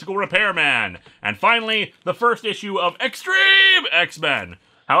of Bicycle Repairman. And finally, the first issue of Extreme X-Men.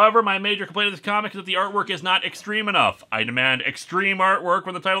 However, my major complaint of this comic is that the artwork is not extreme enough. I demand extreme artwork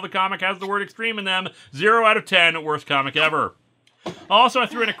when the title of the comic has the word extreme in them. 0 out of 10, worst comic ever. Also, I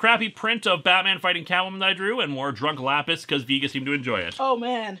threw in a crappy print of Batman fighting Catwoman that I drew, and more drunk lapis because Vega seemed to enjoy it. Oh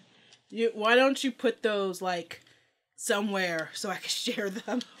man, why don't you put those, like, somewhere so I can share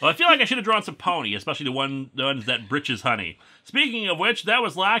them? Well, I feel like I should have drawn some pony, especially the ones that britches honey. Speaking of which, that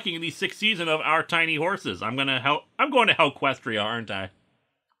was lacking in the 6th season of Our Tiny Horses. I'm going to Helquestria, aren't I?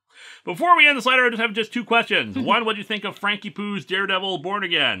 Before we end this letter, I just have 2 questions. One, what do you think of Frankie Pooh's Daredevil Born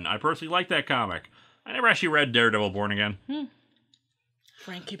Again? I personally like that comic. I never actually read Daredevil Born Again.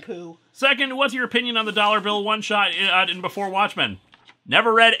 Frankie Pooh. Second, what's your opinion on the dollar bill one-shot in Before Watchmen?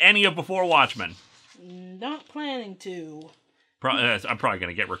 Never read any of Before Watchmen. Not planning to. I'm probably going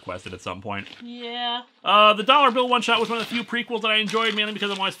to get requested at some point. Yeah. The dollar bill one-shot was one of the few prequels that I enjoyed, mainly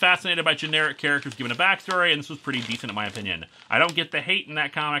because I'm always fascinated by generic characters given a backstory, and this was pretty decent in my opinion. I don't get the hate in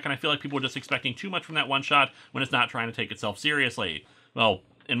that comic, and I feel like people are just expecting too much from that one-shot when it's not trying to take itself seriously. Well,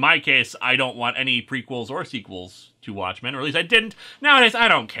 in my case, I don't want any prequels or sequels to Watchmen, or at least I didn't. Nowadays, I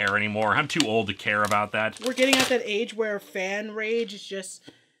don't care anymore. I'm too old to care about that. We're getting at that age where fan rage is just...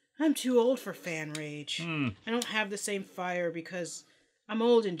 I'm too old for fan rage. I don't have the same fire because I'm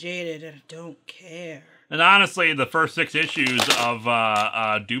old and jaded and I don't care. And honestly, the first 6 issues of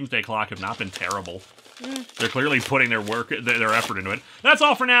Doomsday Clock have not been terrible. They're clearly putting their effort into it. That's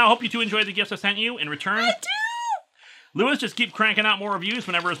all for now. Hope you two enjoyed the gifts I sent you. In return... I do! Lewis, just keep cranking out more reviews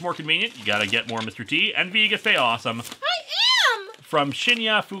whenever it's more convenient. You gotta get more Mr. T. And Vega, stay awesome. I am! from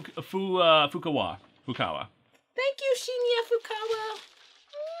Shinya Fukawa. Thank you, Shinya Fukawa.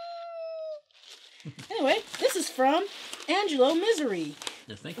 Anyway, this is from Angelo Misery.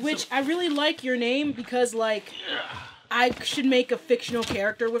 Yes, thank you. Which I really like your name because, like, I should make a fictional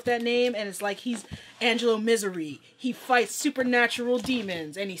character with that name, and it's like he's Angelo Misery. He fights supernatural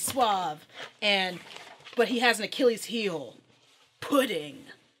demons, and he's suave, but he has an Achilles heel. Pudding.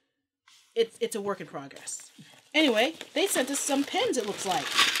 It's a work in progress. Anyway, they sent us some pins, it looks like.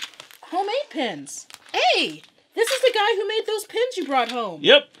 Homemade pins. Hey! This is the guy who made those pins you brought home.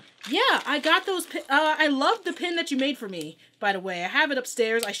 Yep. Yeah, I got those I love the pin that you made for me, by the way. I have it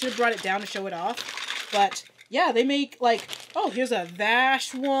upstairs. I should have brought it down to show it off. But, yeah, they make, like, oh, here's a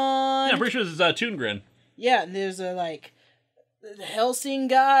Vash one. Yeah, I'm pretty sure this is Toon Grin. Yeah, and there's a, like, the Helsing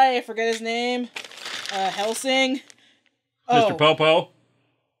guy. I forget his name. Helsing. Mr. Popo.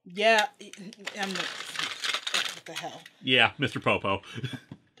 Yeah. What the hell? Yeah, Mr. Popo.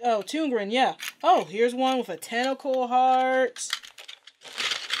 Oh, Toon Grin, yeah. Oh, here's one with a tentacle heart.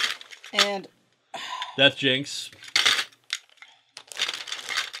 And that's Jinx.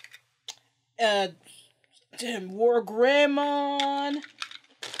 War Greymon.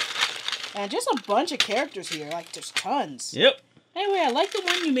 And just a bunch of characters here. Like, there's tons. Yep. Anyway, I like the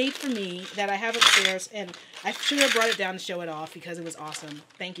one you made for me that I have upstairs, and I should have brought it down to show it off because it was awesome.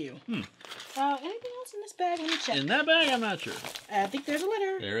 Thank you. Anything else in this bag? Let me check. In that bag, I'm not sure. I think there's a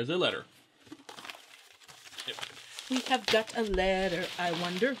letter. There is a letter. Yep. We have got a letter. I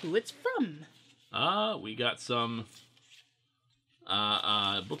wonder who it's from. We got some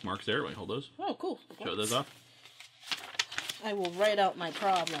bookmarks there. Wait, hold those. Oh, cool. Show those off. I will write out my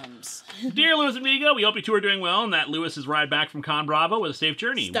problems. Dear Lewis and Vigo, we hope you two are doing well and that Lewis is ride back from Con Bravo with a safe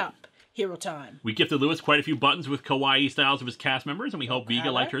journey. Stop. Hero time. We gifted Lewis quite a few buttons with kawaii styles of his cast members, and we hope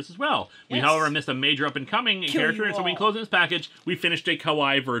Viga liked hers as well. Yes. We, however, missed a major up-and-coming character, and so when closing this package, we finished a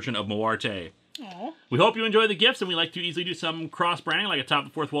kawaii version of Moarte. Aww. We hope you enjoy the gifts, and we like to easily do some cross-branding, like Atop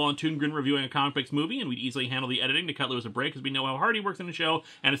the Fourth Wall and Toon Grin reviewing a comic books movie, and we'd easily handle the editing to cut Lewis a break, because we know how hard he works in the show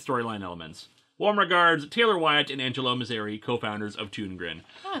and its storyline elements. Warm regards, Taylor Wyatt and Angelo Misery, co-founders of Toon Grin.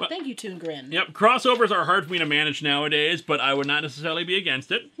 Ah, thank you, Toon Grin. Yep, crossovers are hard for me to manage nowadays, but I would not necessarily be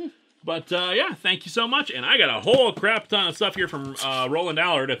against it. But, yeah, thank you so much. And I got a whole crap ton of stuff here from Roland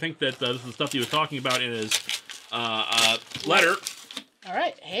Allard. I think that this is the stuff he was talking about in his letter. All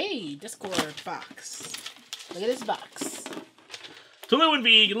right. Hey, Discord box. Look at this box. To Lou and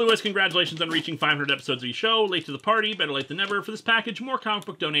V, Lewis, congratulations on reaching 500 episodes of your show. Late to the party, better late than never. For this package, more comic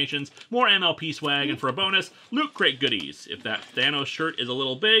book donations, more MLP swag, and for a bonus, Loot Crate goodies. If that Thanos shirt is a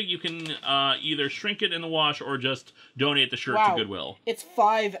little big, you can either shrink it in the wash or just donate the shirt to Goodwill. It's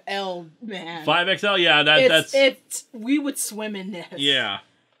 5L, man. 5XL? Yeah, that's... we would swim in this. Yeah.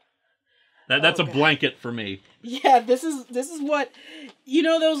 That's a blanket for me. Yeah, this is what, you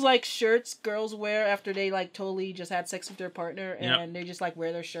know those, like, shirts girls wear after they, like, totally just had sex with their partner and they just, like,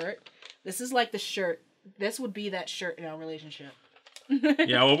 wear their shirt? This is, like, the shirt. This would be that shirt in our relationship.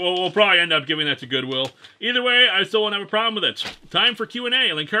 Yeah, we'll probably end up giving that to Goodwill. Either way, I still won't have a problem with it. Time for Q&A.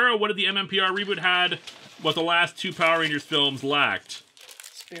 Linkara, what did the MMPR reboot had what the last two Power Rangers films lacked?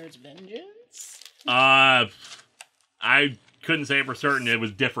 Spirit's Vengeance? I couldn't say for certain. It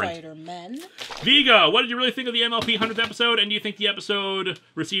was different. Spider-Man. Viga, what did you really think of the MLP 100th episode, and do you think the episode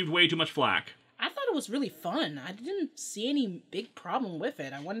received way too much flack? I thought it was really fun. I didn't see any big problem with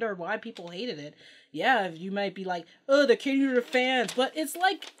it. I wonder why people hated it. Yeah, you might be like, oh, they're catering to the fans, but it's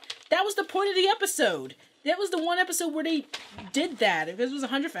like, that was the point of the episode. That was the one episode where they did that. It was a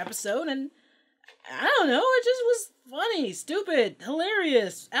 100th episode, and I don't know, it just was funny, stupid,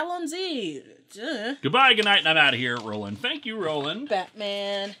 hilarious, LMZ. Goodbye, good night, and I'm out of here, Roland. Thank you, Roland.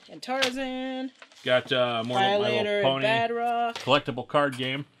 Batman and Tarzan. Got more My Little Pony Badrock. Collectible card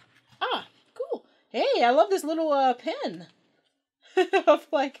game. Ah, cool. Hey, I love this little pin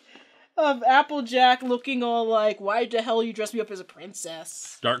of Applejack looking all like, why the hell you dress me up as a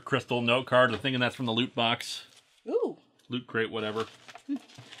princess? Dark Crystal note card. I'm thinking that's from the loot box. Ooh. Loot crate, whatever.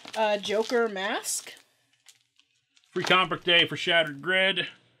 Joker mask. Free comic book day for Shattered Grid.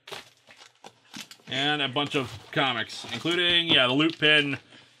 And a bunch of comics, including, the loot pin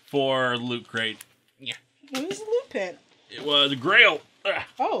for Loot Crate. Yeah. What is the loot pin? It was a Grail. Ugh.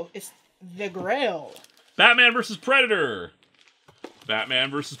 Oh, it's the Grail. Batman vs. Predator.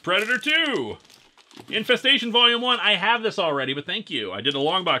 Batman vs. Predator 2. Infestation Volume 1. I have this already, but thank you. I did a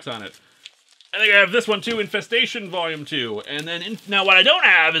long box on it. I think I have this one too, Infestation Volume 2. And then, now what I don't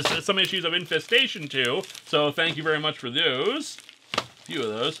have is some issues of Infestation 2. So thank you very much for those. A few of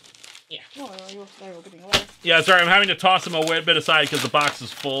those. Yeah. Oh, you're getting away. Yeah, sorry, I'm having to toss them a bit aside because the box is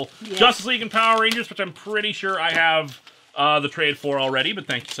full. Yeah. Justice League and Power Rangers, which I'm pretty sure I have the trade for already, but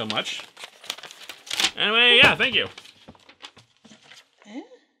thank you so much. Anyway, yeah, thank you. Eh?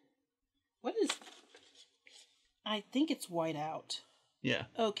 What is... I think it's white out. Yeah.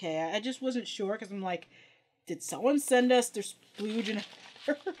 Okay, I just wasn't sure because I'm like, did someone send us their splooge and...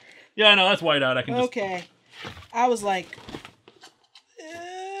 Yeah, no, that's white out. I can just... Okay. I was like...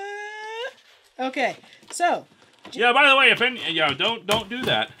 Okay, so... Yeah, by the way, if any... Yeah, don't do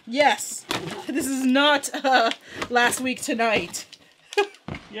that. Yes. This is not Last Week Tonight.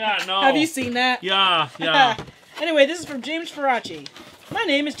 Yeah, no. Have you seen that? Yeah. Anyway, this is from James Faraci. My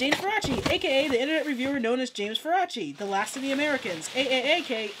name is James Faraci, a.k.a. the internet reviewer known as James Faraci, the last of the Americans,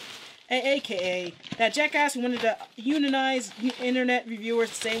 a.k.a. that jackass who wanted to unionize internet reviewers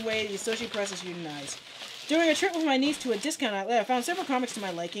the same way the Associated Press is unionized. During a trip with my niece to a discount outlet, I found several comics to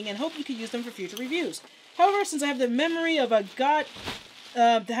my liking and hope you could use them for future reviews. However, since I have the memory of a God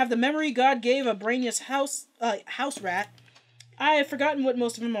gave a brainless house rat, I have forgotten what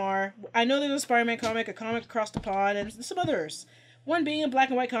most of them are. I know there's a Spider-Man comic, a comic across the pond, and some others. One being a black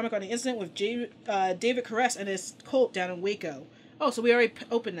and white comic on the incident with David Caress and his cult down in Waco. Oh, so we already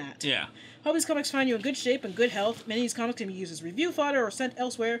opened that. Yeah. Hope these comics find you in good shape and good health. Many of these comics can be used as review fodder or sent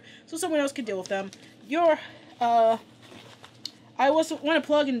elsewhere, so someone else can deal with them. I also want to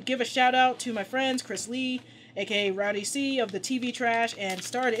plug and give a shout out to my friends Chris Lee, aka Rowdy C of the TV Trash and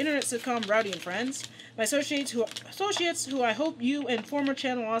star of the internet sitcom Rowdy and Friends. My associates who I hope you and former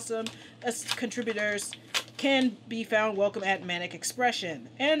Channel Awesome as contributors can be found welcome at Manic Expression.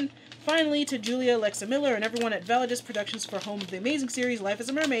 And finally to Julia, Alexa Miller, and everyone at Validus Productions for home of the amazing series Life as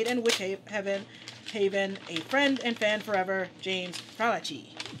a Mermaid and Witch Haven, a friend and fan forever, James Faraci.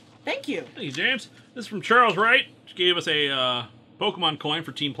 Thank you. Thank you, James. This is from Charles Wright. She gave us a Pokemon coin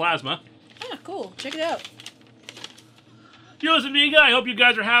for Team Plasma. Ah, cool. Check it out. Jules and Vega, I hope you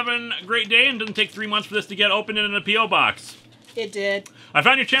guys are having a great day and it doesn't take 3 months for this to get opened in a P.O. box. It did. I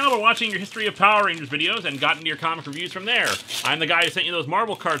found your channel by watching your History of Power Rangers videos and got into your comic reviews from there. I'm the guy who sent you those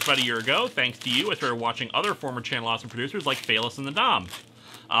Marvel cards about a year ago. Thanks to you, I started watching other former Channel Awesome producers like Phalos and the Dom.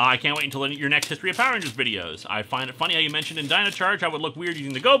 I can't wait until your next History of Power Rangers videos. I find it funny how you mentioned in Dino Charge how it would look weird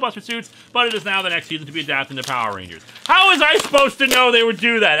using the Go Buster suits, but it is now the next season to be adapted into Power Rangers. How was I supposed to know they would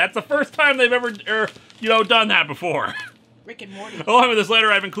do that? That's the first time they've ever, done that before. Rick and Morty. Along with this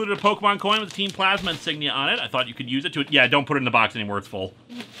letter, I've included a Pokemon coin with Team Plasma insignia on it. I thought you could use it to... Yeah, don't put it in the box anymore. It's full.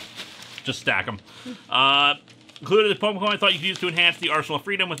 Just stack them. Included a Pokemon coin I thought you could use to enhance the Arsenal of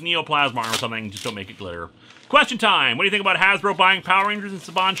Freedom with Neoplasma or something. Just don't make it glitter. Question time. What do you think about Hasbro buying Power Rangers and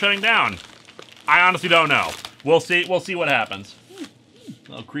Saban shutting down? I honestly don't know. We'll see what happens.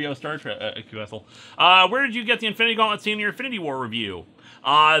 Oh, Creo Star Trek vessel. Where did you get the Infinity Gauntlet scene in your Infinity War review?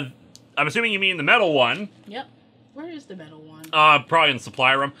 I'm assuming you mean the metal one. Yep. Where is the metal one? Probably in the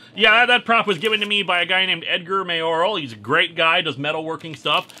supply room. Yeah, that prop was given to me by a guy named Edgar Mayoral. He's a great guy, does metalworking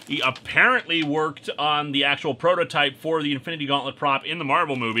stuff. He apparently worked on the actual prototype for the Infinity Gauntlet prop in the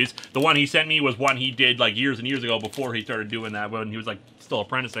Marvel movies. The one he sent me was one he did like years and years ago before he started doing that when he was like still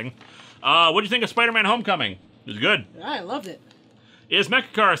apprenticing. What do you think of Spider-Man Homecoming? It was good. I loved it. Is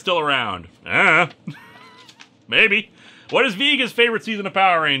Mechacar still around? Maybe. What is Vega's favorite season of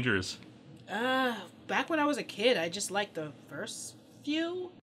Power Rangers? Back when I was a kid, I just liked the first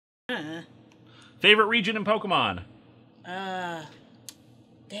few. Favorite region in Pokemon?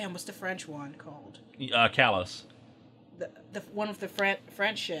 Damn, what's the French one called? Kalos. The one with the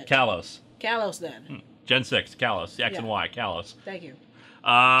French shit. Kalos. Kalos, then. Gen 6, Kalos. X and Y, Kalos. Thank you.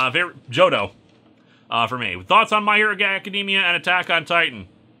 Favorite Johto. For me. Thoughts on My Hero Academia and Attack on Titan?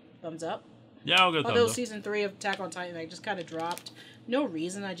 Thumbs up. Yeah, I'll go thumbs Although up. season 3 of Attack on Titan, I just kind of dropped. No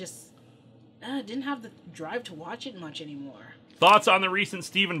reason, I just didn't have the drive to watch it much anymore. Thoughts on the recent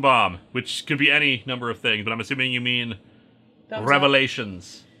Steven bomb, which could be any number of things, but I'm assuming you mean Thumbs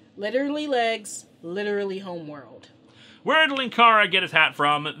Revelations. Up. Literally legs, literally homeworld. Where did Linkara get his hat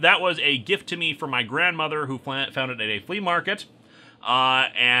from? That was a gift to me from my grandmother who found it at a flea market.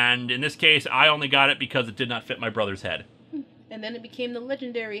 And in this case, I only got it because it did not fit my brother's head. And then it became the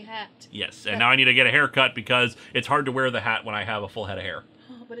legendary hat. Yes, and now I need to get a haircut because it's hard to wear the hat when I have a full head of hair.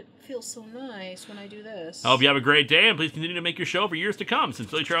 Oh, but it feels so nice when I do this. I hope you have a great day, and please continue to make your show for years to come.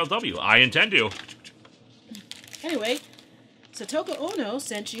 Sincerely, Charles W. I intend to. Anyway, Satoko Ono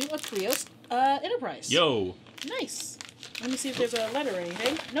sent you a Krios Enterprise. Yo. Nice. Let me see if there's a letter or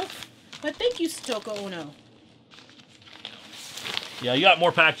anything. Nope. But thank you, Satoko Ono. Yeah, you got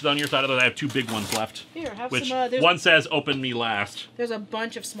more packages on your side of those. I have 2 big ones left. Here, have which some. One says, open me last. There's a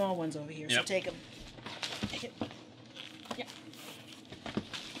bunch of small ones over here, so Yep. take them. Take it. Yeah.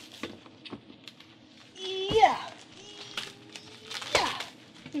 Yeah. Yeah.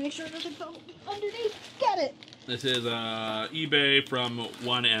 Make sure it doesn't go underneath. Got it. This is eBay from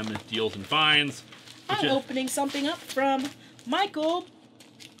 1M Deals and Finds. I'm opening something up from Michael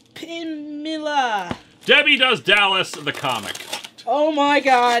Pinmilla. Debbie Does Dallas, the comic. Oh my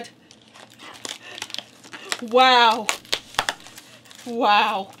god. Wow.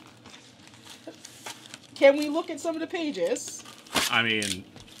 Wow. Can we look at some of the pages? I mean,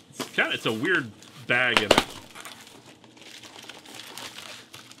 it's a weird bag in it.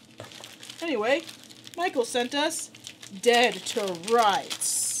 Anyway, Michael sent us Dead to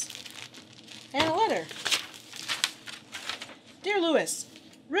Rights. And a letter. Dear Lewis,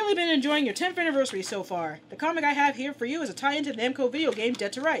 really been enjoying your 10th anniversary so far. The comic I have here for you is a tie-in to the Namco video game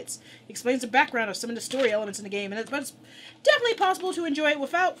Dead to Rights. It explains the background of some of the story elements in the game, but it's definitely possible to enjoy it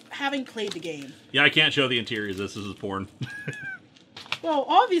without having played the game. Yeah, I can't show the interiors. This is porn. Well,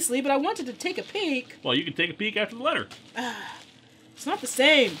 obviously, but I wanted to take a peek. Well, you can take a peek after the letter. It's not the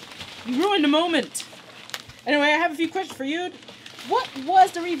same. You ruined the moment. Anyway, I have a few questions for you. What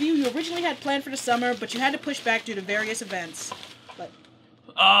was the review you originally had planned for the summer, but you had to push back due to various events?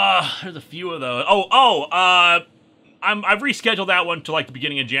 There's a few of those. I've rescheduled that one to like the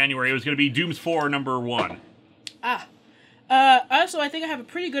beginning of January. It was going to be Dooms 4 #1. Also, I think I have a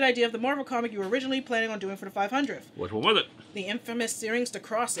pretty good idea of the Marvel comic you were originally planning on doing for the 500th. Which one was it? The infamous series The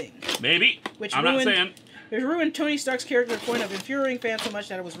Crossing. Maybe. I'm not saying. It ruined Tony Stark's character to the point of infuriating fans so much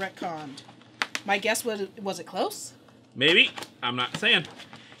that it was retconned. My guess was it close? Maybe. I'm not saying.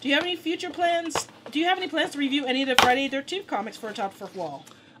 Do you have any future plans? Do you have any plans to review any of the Friday the 13th comics for Atop the Fourth Wall?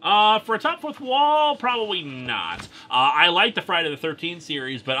 For Atop the Fourth Wall, probably not. I like the Friday the 13th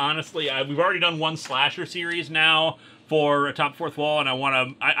series, but honestly, we've already done one slasher series now for Atop the Fourth Wall, and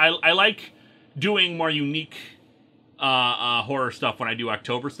I like doing more unique horror stuff when I do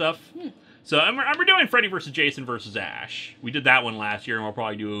October stuff. So we're doing Freddy vs. Jason vs. Ash. We did that one last year, and we'll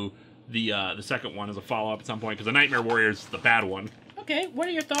probably do the second one as a follow-up at some point, because the Nightmare Warrior's the bad one. Okay, what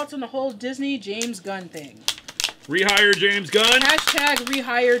are your thoughts on the whole Disney James Gunn thing? Rehire James Gunn. Hashtag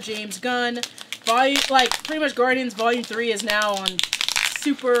rehire James Gunn. Pretty much Guardians Volume 3 is now on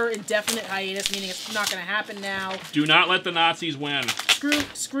super indefinite hiatus, meaning it's not going to happen now. Do not let the Nazis win.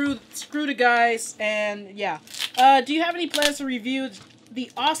 Screw the guys, and yeah. Do you have any plans to review the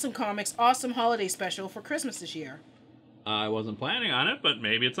Awesome Comics Awesome Holiday Special for Christmas this year? I wasn't planning on it, but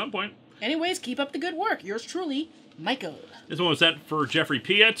maybe at some point. Anyways, keep up the good work. Yours truly, Michael. This one was sent for Jeffrey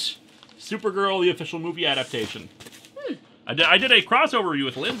Piet. Supergirl, the official movie adaptation. I did a crossover review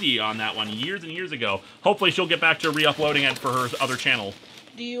with Lindsay on that one years and years ago. Hopefully she'll get back to re-uploading it for her other channel.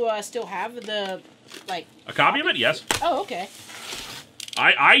 Do you still have the, A copy of it? Yes. Oh, okay.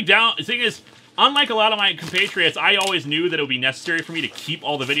 The thing is, unlike a lot of my compatriots, I always knew that it would be necessary for me to keep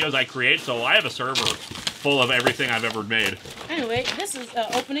all the videos I create, so I have a server full of everything I've ever made. Anyway, this is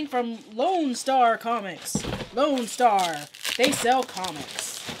opening from Lone Star Comics. Lone Star. They sell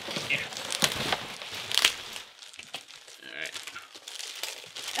comics. Yeah.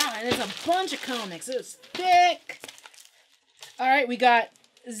 Alright. And there's a bunch of comics. It's thick. Alright, we got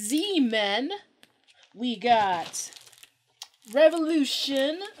Z-Men. We got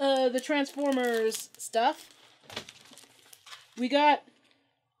Revolution, the Transformers stuff. We got,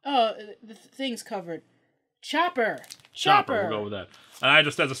 the things covered. Chopper. We'll go with that. And I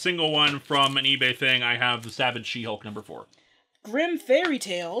just, as a single one from an eBay thing, I have the Savage She-Hulk #4. Grim Fairy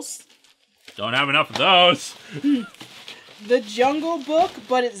Tales. Don't have enough of those. The Jungle Book,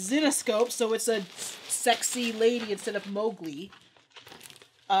 but it's Zenoscope, so it's a sexy lady instead of Mowgli.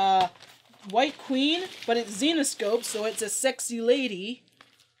 White Queen, but it's Zenoscope, so it's a sexy lady.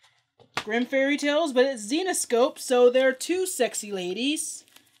 Grim Fairy Tales, but it's Zenoscope, so there are two sexy ladies.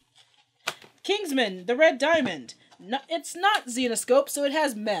 Kingsman, the Red Diamond. No, it's not Zenoscope, so it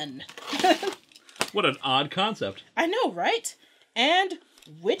has men. What an odd concept. I know, right? And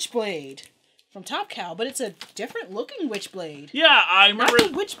Witchblade from Top Cow, but it's a different looking Witchblade. Yeah, I remember.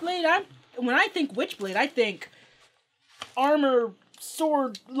 Not the Witchblade. When I think Witchblade, I think armor,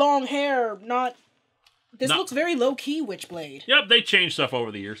 sword, long hair. This looks very low key Witchblade. Yep, they changed stuff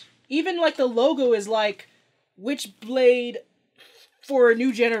over the years. Even the logo is like Witchblade for a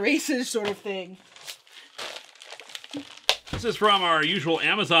new generation sort of thing. This is from our usual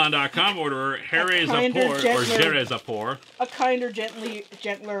Amazon.com order, Here Zapor, or Jere Zapor. A kinder,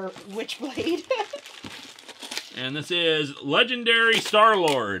 gentler Witchblade. And this is Legendary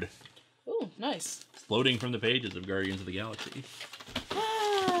Star-Lord. Ooh, nice. Floating from the pages of Guardians of the Galaxy.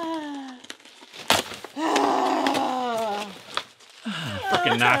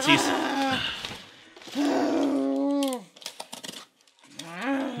 Frickin' Nazis.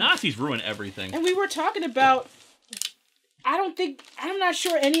 Nazis ruin everything. And we were talking about... I'm not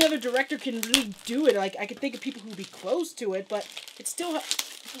sure any other director can really do it. Like, I could think of people who would be close to it, but it still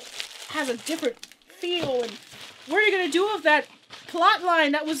has a different feel. And what are you going to do with that plot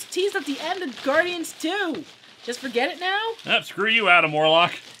line that was teased at the end of Guardians 2? Just forget it now? Screw you, Adam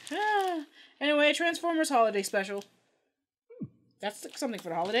Warlock. Anyway, Transformers Holiday Special. That's something for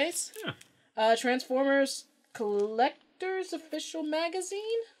the holidays. Yeah. Transformers Collector's Official Magazine.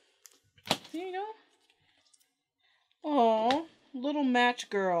 There you go. Aw, little match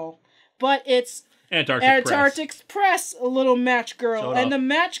girl. But it's Antarctic Express, a little match girl. And the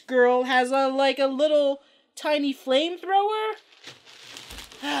match girl has a little tiny flamethrower.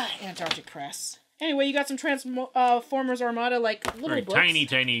 Antarctic Press. Anyway, you got some Transformers Armada, little very books. Tiny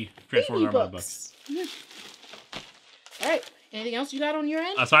Transformers Armada books. Alright, anything else you got on your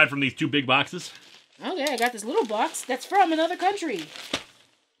end? Aside from these 2 big boxes? Okay, I got this little box that's from another country.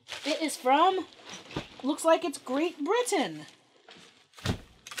 It is from, looks like it's Great Britain.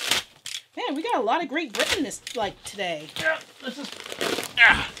 Man, we got a lot of Great Britain today. Yeah, this is...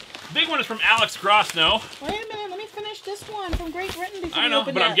 big one is from Alex Grosno. Wait a minute, let me finish this one from Great Britain before I know,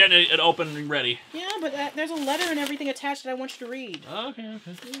 but I'm getting it open and ready. Yeah, but there's a letter and everything attached that I want you to read. Okay.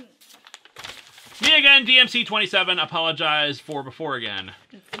 Me again, DMC27, apologize for before again.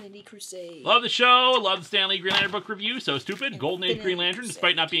 Infinity Crusade. Love the show, love the Stan Lee Green Lantern book review, so stupid. Golden Age Green Lantern,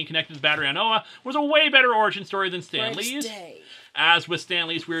 despite not being connected to the battery on Noah, was a way better origin story than Stan Lee's. As with Stan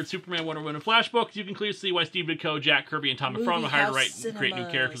Lee's weird Superman, Wonder Woman, and Flash books, you can clearly see why Steve Ditko, Jack Kirby, and Tom McFarlane were hired to write and create new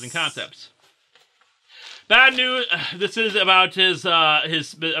characters and concepts. Bad news. This is about his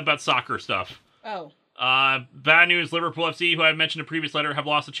about soccer stuff. Oh. Bad news. Liverpool FC, who I mentioned in a previous letter, have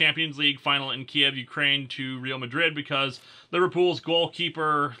lost the Champions League final in Kiev, Ukraine, to Real Madrid because Liverpool's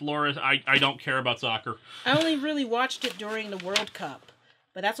goalkeeper Loris. I don't care about soccer. I only really watched it during the World Cup.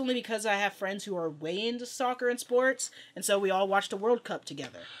 But that's only because I have friends who are way into soccer and sports, and so we all watched the World Cup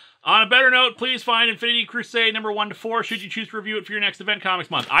together. On a better note, please find Infinity Crusade number 1 to 4 should you choose to review it for your next Event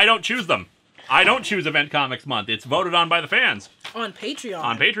Comics Month. I don't choose them. I don't choose Event Comics Month. It's voted on by the fans. On Patreon.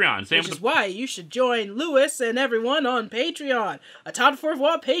 On Patreon. Which is why you should join Lewis and everyone on Patreon. Atop the Fourth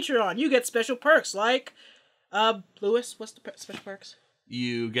Wall Patreon. You get special perks like... Lewis, what's the special perks?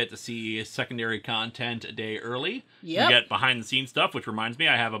 You get to see secondary content a day early. Yep. You get behind-the-scenes stuff, which reminds me,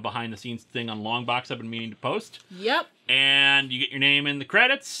 I have a behind-the-scenes thing on Longbox I've been meaning to post. Yep. And you get your name in the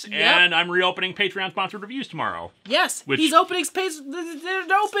credits, Yep. and I'm reopening Patreon-sponsored reviews tomorrow. Yes, he's opening space.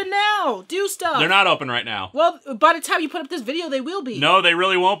 They're open now. Do stuff. They're not open right now. Well, by the time you put up this video, they will be. No, they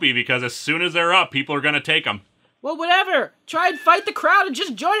really won't be, because as soon as they're up, people are going to take them. Well, whatever. Try and fight the crowd and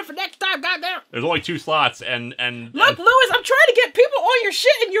just join it for next time, goddamn. There's only 2 slots, and Look, Lewis, I'm trying to get people on your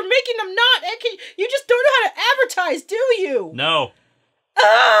shit, and you're making them not. You just don't know how to advertise, do you? No.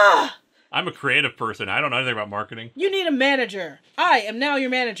 Ah! I'm a creative person. I don't know anything about marketing. You need a manager. I am now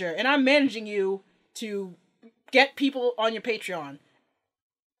your manager, and I'm managing you to get people on your Patreon.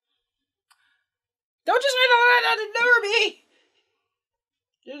 Don't just ignore me.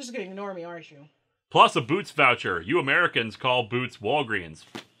 You're just gonna ignore me, aren't you? Plus a Boots voucher. You Americans call Boots Walgreens.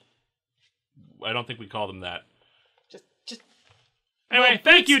 I don't think we call them that. Just. Anyway, Well,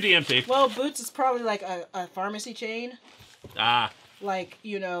 thank you, DMC. Well, Boots is probably like a pharmacy chain. Ah. Like,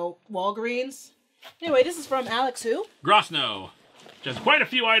 Walgreens. Anyway, this is from Alex who? Grosno. There's quite a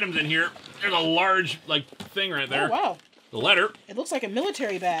few items in here. There's a large, thing right there. Oh, wow. The letter. It looks like a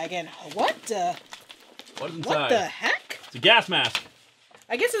military bag, and what What is inside? What the heck? It's a gas mask.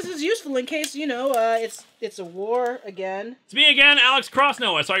 I guess this is useful in case, it's a war again. It's me again, Alex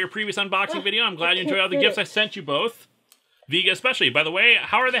Crossno. I saw your previous unboxing video. I'm glad you enjoyed all the gifts I sent you both. Vega especially. By the way,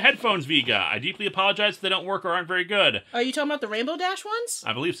 how are the headphones, Vega? I deeply apologize if they don't work or aren't very good. Are you talking about the Rainbow Dash ones?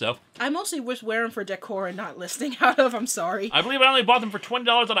 I believe so. I mostly wish wear them for decor and not listening out of. I'm sorry. I believe I only bought them for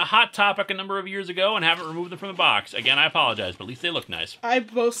 $20 at a Hot Topic a number of years ago and haven't removed them from the box. Again, I apologize, but at least they look nice. I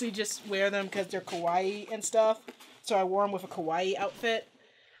mostly just wear them because they're kawaii and stuff. So I wore them with a kawaii outfit.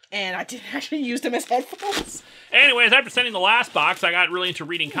 And I didn't actually use them as headphones. Anyways, after sending the last box, I got really into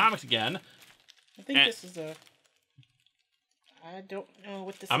reading comics again. I think this is a... I don't know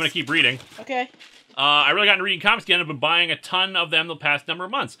what this is. I'm going to keep reading. Okay. I really got into reading comics again. I've been buying a ton of them the past number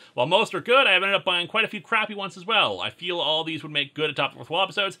of months. While most are good, I've ended up buying quite a few crappy ones as well. I feel all these would make good Atop the Fourth Wall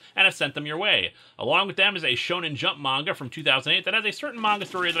episodes, and I've sent them your way. Along with them is a Shonen Jump manga from 2008 that has a certain manga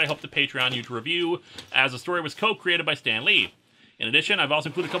story that I hope to Patreon you to review, as the story was co-created by Stan Lee. In addition, I've also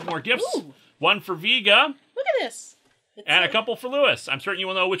included a couple more gifts. Ooh. One for Vega. Look at this. And a couple for Lewis. I'm certain you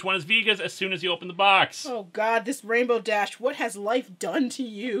will know which one is Vega's as soon as you open the box. Oh God, this Rainbow Dash, what has life done to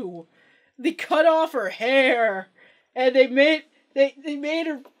you? They cut off her hair, and they made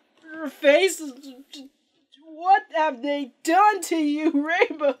her face. What have they done to you,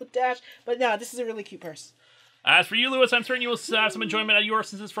 Rainbow Dash? But no, this is a really cute purse. As for you, Lewis, I'm certain you will have some enjoyment out of yours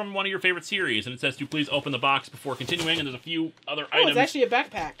since it's from one of your favorite series. And it says to please open the box before continuing, and there's a few other items. It's actually a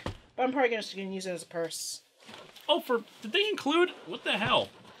backpack. But I'm probably just going to use it as a purse. Oh, did they include... What the hell?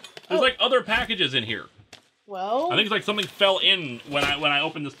 There's like other packages in here. Well... I think it's like something fell in when I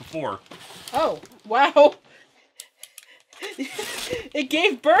opened this before. Oh, wow. It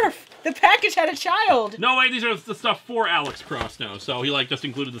gave birth. The package had a child. No way, these are the stuff for Alex Cross now. So he like just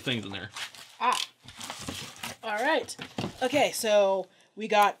included the things in there. Ah. All right. Okay, so we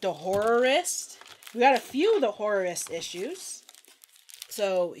got the Horrorist. We got a few of the Horrorist issues.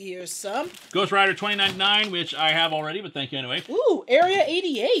 So here's some. Ghost Rider 2099, which I have already, but thank you anyway. Ooh, Area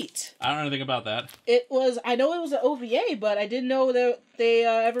 88. I don't know anything about that. I know it was an OVA, but I didn't know that they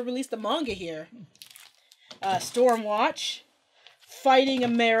ever released the manga here. Stormwatch, Fighting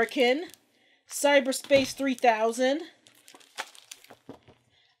American, Cyberspace 3000,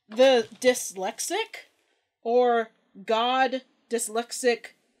 The Dyslexic, or God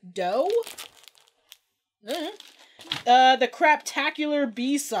Dyslexic Doe, the Craptacular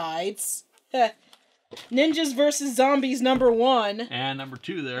B-Sides, Ninjas vs. Zombies #1. And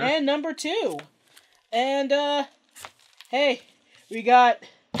 #2 there. And #2. And, hey, we got...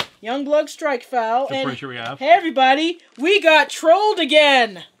 Youngblood Strike Foul. I'm pretty sure we have. Hey, everybody, we got trolled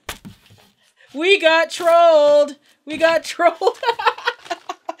again. We got trolled. Remember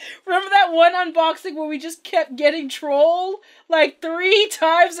that one unboxing where we just kept getting trolled like 3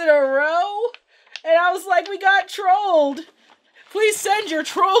 times in a row? And I was like, we got trolled. Please send your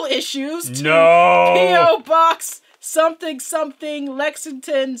troll issues to P.O. Box something something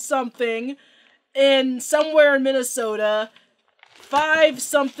Lexington something in somewhere in Minnesota. 5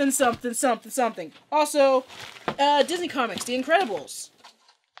 something something something something. Also, Disney Comics, The Incredibles.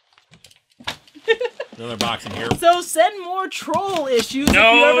 Another box in here. So send more troll issues if you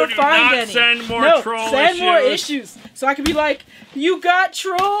ever find any. Send more troll issues. Send more issues. So I can be like, you got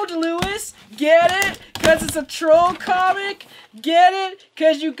trolled, Lewis. Get it? Because it's a troll comic. Get it?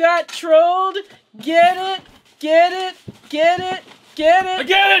 Because you got trolled. Get it? Get it? Get it? Get it? I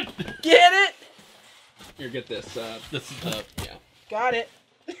get it! Get it? Here, get this. This is the... Yeah. Got it.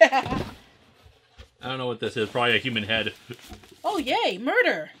 I don't know what this is. Probably a human head. Oh, yay.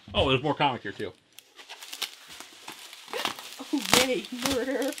 Murder. Oh, there's more comic here, too. Oh, yay.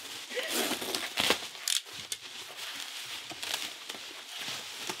 Murder.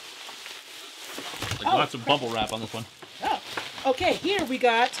 Like lots of bubble wrap on this one. Oh. Okay, here we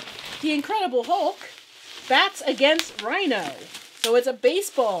got the Incredible Hulk bats against Rhino. So it's a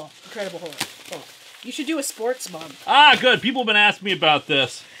baseball Incredible Hulk. You should do a sports month. Ah, good. People have been asking me about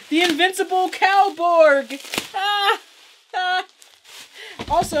this. The Invincible Cowborg.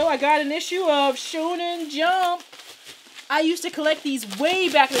 Also, I got an issue of Shonen Jump. I used to collect these way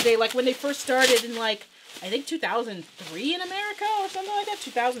back in the day, like when they first started in like, I think 2003 in America or something like that,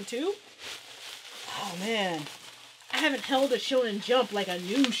 2002. Oh man, I haven't held a Shonen Jump, like a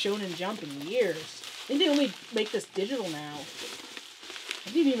new Shonen Jump in years. I think they only make this digital now. I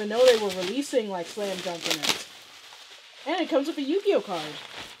didn't even know they were releasing, like, Slam Dunk in it. And it comes with a Yu-Gi-Oh card.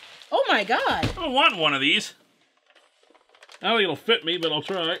 Oh my god! I don't want one of these. I don't think it'll fit me, but I'll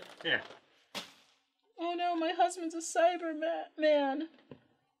try. Yeah. Oh no, my husband's a Cyberman.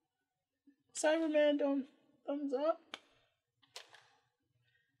 Cyberman, don't thumbs up.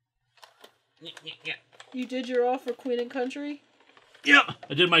 Yeah. You did your all for Queen and Country? Yeah,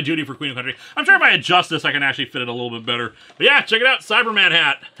 I did my duty for Queen of Country. I'm sure if I adjust this, I can actually fit it a little bit better. But yeah, check it out. Cyberman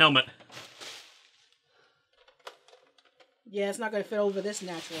hat. Helmet. Yeah, it's not going to fit over this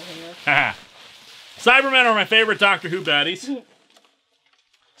natural hair. Haha. Cybermen are my favorite Doctor Who baddies.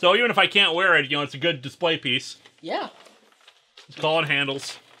 So even if I can't wear it, you know, it's a good display piece. Yeah. It's calling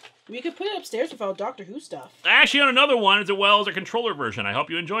handles. We could put it upstairs with all Doctor Who stuff. I actually own another one as well as a controller version. I hope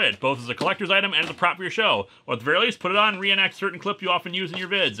you enjoy it, both as a collector's item and as a prop for your show. Or at the very least, put it on and reenact a certain clip you often use in your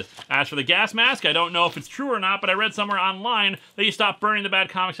vids. As for the gas mask, I don't know if it's true or not, but I read somewhere online that you stop burning the bad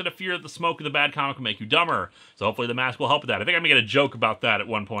comics out of fear that the smoke of the bad comic will make you dumber. So hopefully the mask will help with that. I think I'm going to get a joke about that at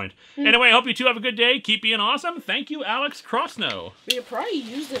one point. Anyway, I hope you two have a good day. Keep being awesome. Thank you, Alex Crossno. We could probably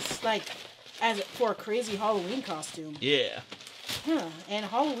use this, like, for a crazy Halloween costume. Yeah. Huh, and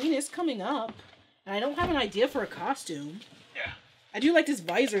Halloween is coming up, and I don't have an idea for a costume. Yeah. I do like this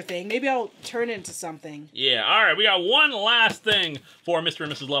visor thing. Maybe I'll turn it into something. Yeah, alright, we got one last thing for Mr.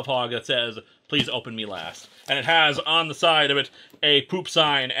 and Mrs. Lovehog that says, please open me last. And it has on the side of it a poop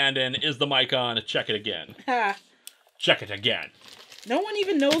sign and an is the mic on, check it again. Ha. Check it again. No one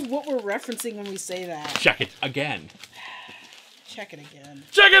even knows what we're referencing when we say that. Check it again. Check it again.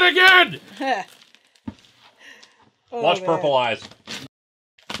 Check it again! Oh, Watch man. Purple Eyes.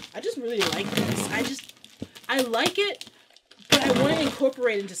 I just really like this. I like it, but I want to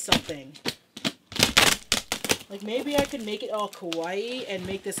incorporate into something. Like, maybe I could make it all kawaii and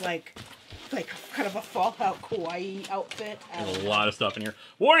make this, like kind of a Fallout kawaii outfit. There's a lot of stuff in here.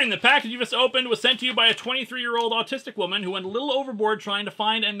 Warning, the package you just opened was sent to you by a 23-year-old autistic woman who went a little overboard trying to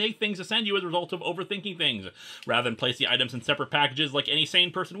find and make things to send you as a result of overthinking things. Rather than place the items in separate packages like any sane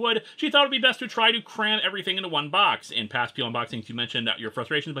person would, she thought it would be best to try to cram everything into one box. In past PL unboxings, you mentioned your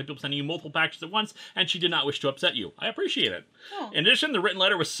frustrations by people sending you multiple packages at once, and she did not wish to upset you. I appreciate it. Oh. In addition, the written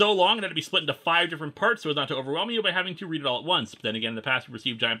letter was so long it had to be split into 5 different parts so as not to overwhelm you by having to read it all at once. But then again, in the past, we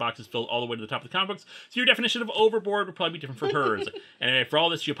received giant boxes filled all the way to the top of the comic books, so your definition of overboard would probably be different from hers. Anyway, for all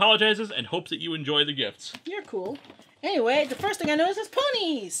this, she apologizes and hopes that you enjoy the gifts. You're cool. Anyway, the first thing I noticed is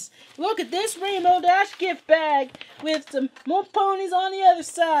ponies. Look at this Rainbow Dash gift bag with some more ponies on the other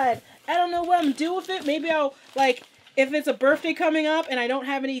side. I don't know what I'm gonna do with it. Maybe I'll, like, if it's a birthday coming up and I don't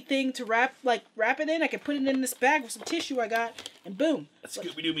have anything to wrap it in, I can put it in this bag with some tissue I got, and boom.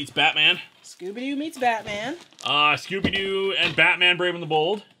 Scooby-Doo meets Batman. Scooby-Doo meets Batman. Scooby-Doo and Batman Brave and the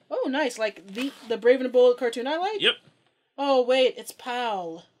Bold. Oh, nice. Like the Brave and the Bold cartoon I like? Yep. Oh, wait, it's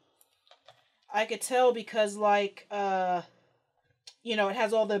PAL. I could tell because, like, you know, it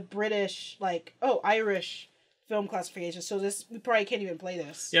has all the British, like, Irish film classifications, so we probably can't even play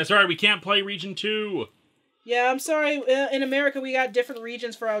this. Yeah, sorry, we can't play Region 2. Yeah, I'm sorry. In America, we got different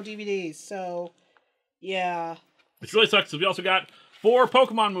regions for our DVDs, so, yeah. Which really sucks, because we also got 4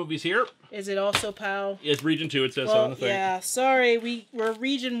 Pokemon movies here. Is it also PAL? It's Region 2, it says so on the thing. Yeah, sorry, we're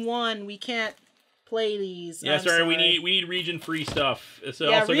Region 1, we can't play these. Yeah, sorry, we need region-free stuff. It's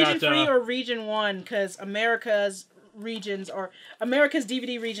yeah, also region-free or Region 1, because America's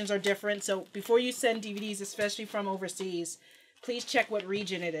DVD regions are different, so before you send DVDs, especially from overseas, please check what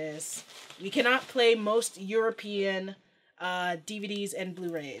region it is. We cannot play most European DVDs and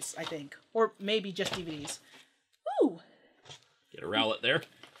Blu-rays, I think. Or maybe just DVDs. Ooh! Get a Rowlet there.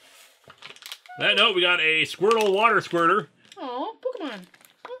 That note, we got a Squirtle Water Squirter. Aw, Pokemon.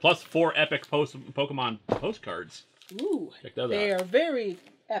 Plus 4 epic Pokemon postcards. Ooh, check those out. They are very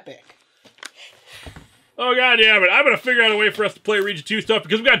epic. Oh, god damn it. I'm going to figure out a way for us to play Region 2 stuff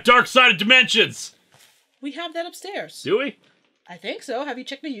because we got Dark Side of Dimensions. We have that upstairs. Do we? I think so. Have you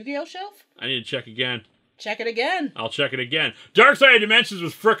checked the Yu-Gi-Oh shelf? I need to check again. Check it again. I'll check it again. Dark Side of Dimensions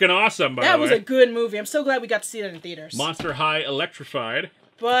was frickin' awesome, by the way. That was a good movie. I'm so glad we got to see it in theaters. Monster High Electrified.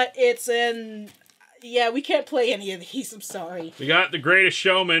 But it's in... Yeah, we can't play any of these. I'm sorry. We got The Greatest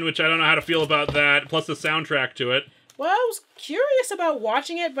Showman, which I don't know how to feel about that, plus the soundtrack to it. Well, I was curious about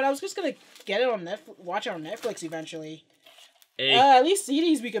watching it, but I was just going to get it on watch it on Netflix eventually. At least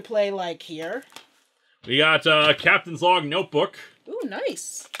CDs we could play, like, here. We got Captain's Log Notebook. Ooh,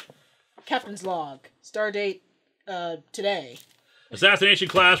 nice. Captain's Log. Stardate today. Assassination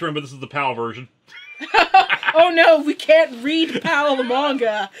Classroom, but this is the PAL version. Oh no, we can't read PAL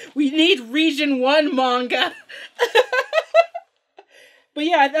manga. We need Region 1 manga. But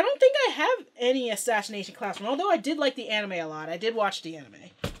yeah, I don't think I have any Assassination Classroom, although I did like the anime a lot. I did watch the anime.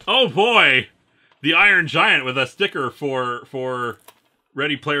 Oh boy! The Iron Giant with a sticker for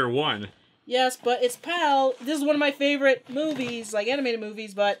Ready Player One. Yes, but it's PAL. This is one of my favorite movies, like animated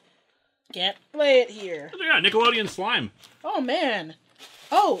movies, but can't play it here. Oh, yeah, Nickelodeon Slime. Oh man.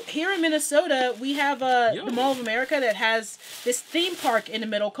 Oh, here in Minnesota, we have the Mall of America that has this theme park in the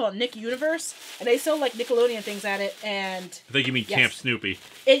middle called Nick Universe, and they sell like Nickelodeon things at it, and... I think you mean Camp Snoopy.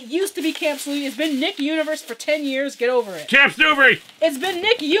 It used to be Camp Snoopy. It's been Nick Universe for 10 years. Get over it. Camp Snoopy! It's been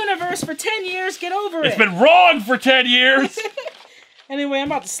Nick Universe for 10 years. Get over it. It's been wrong for 10 years! Anyway, I'm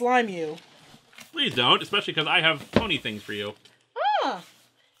about to slime you. Please don't, especially because I have pony things for you. Ah!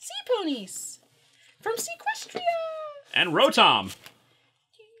 Sea ponies. From Sequestria. And Rotom.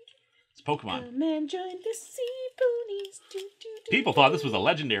 Pokemon. Come and join the sea ponies. People thought this was a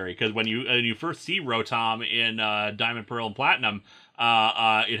legendary because when you first see Rotom in Diamond, Pearl, and Platinum,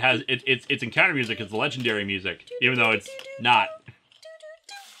 its encounter music is legendary music, even though it's not.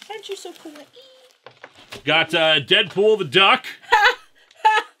 Aren't you so kawaii? Got Deadpool the Duck.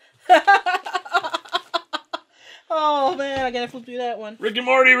 Oh man, I gotta flip through that one. Rick and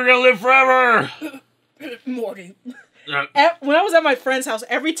Morty, we're gonna live forever. Morty. When I was at my friend's house,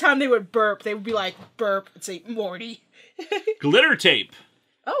 every time they would burp, they would be like, burp, and say, Morty. Glitter tape.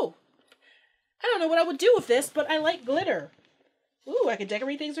 Oh. I don't know what I would do with this, but I like glitter. Ooh, I could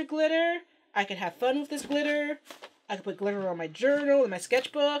decorate things with glitter. I could have fun with this glitter. I could put glitter on my journal and my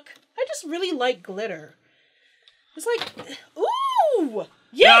sketchbook. I just really like glitter. It's like, ooh!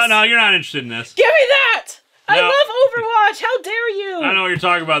 Yes! No, you're not interested in this. Give me that! I love Overwatch! How dare you! I know what you're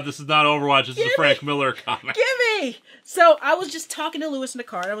talking about. This is not Overwatch. This is a Frank Miller comic. Gimme! So I was just talking to Lewis in the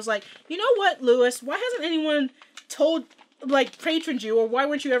car, and I was like, you know what, Lewis? Why hasn't anyone patroned you, or why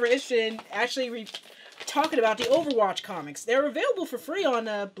weren't you ever interested in actually talking about the Overwatch comics? They're available for free on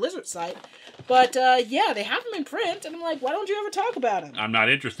Blizzard's site, but yeah, they have them in print, and I'm like, why don't you ever talk about them? I'm not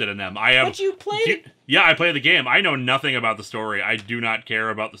interested in them. I have. But you played. Yeah, I play the game. I know nothing about the story. I do not care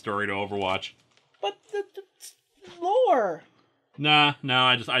about the story to Overwatch. But the lore. Nah, no,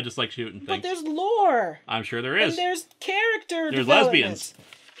 I just like shooting things. But there's lore. I'm sure there is. And there's character There's development. lesbians.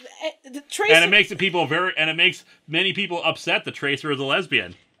 Tracer... And it makes many people upset that Tracer is a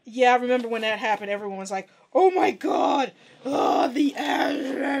lesbian. Yeah, I remember when that happened. Everyone was like, "Oh my god! Oh, the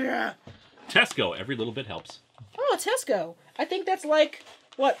Tesco. Every little bit helps. Oh, Tesco. I think that's like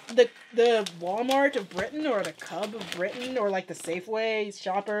what the Walmart of Britain, or the Cub of Britain, or like the Safeway,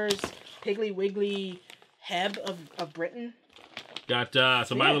 Shoppers, Piggly Wiggly, Heb of Britain. Got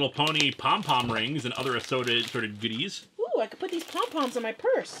some My Little Pony pom-pom rings and other assorted goodies. Ooh, I could put these pom-poms in my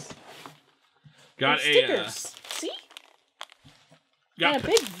purse. Got and stickers. See? And a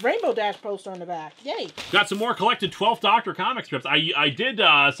big Rainbow Dash poster on the back. Yay. Got some more collected 12th Doctor comic strips. I did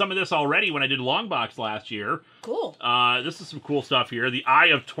some of this already when I did Longbox last year. Cool. This is some cool stuff here. The Eye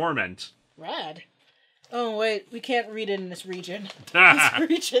of Torment. Rad. Oh, wait. We can't read it in this region. This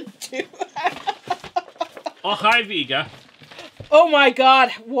region, too. Oh, hi, Vega. Oh my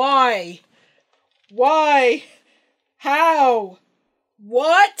god, why? Why? How?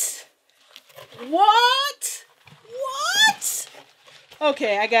 What? What? What?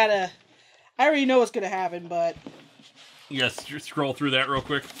 Okay, I already know what's gonna happen, but... Yes, scroll through that real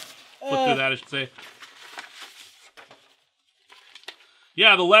quick. Flip through that, I should say.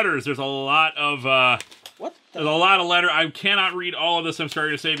 Yeah, the letters. There's a lot of, What the... There's a lot of letter. I cannot read all of this, I'm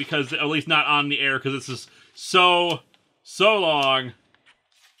sorry to say, because, at least not on the air, because this is so long.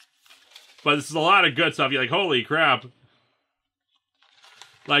 But this is a lot of good stuff. You're like, holy crap.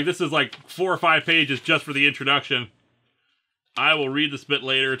 Like, this is like 4 or 5 pages just for the introduction. I will read this bit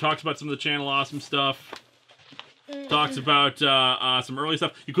later. It talks about some of the Channel Awesome stuff. Talks about some early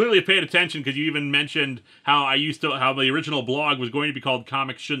stuff. You clearly paid attention because you even mentioned how how the original blog was going to be called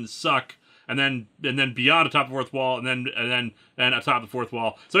Comics Shouldn't Suck. And then beyond Atop the Fourth Wall, and then Atop the Fourth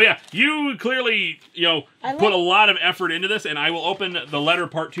Wall. So yeah, you clearly put a lot of effort into this, and I will open the letter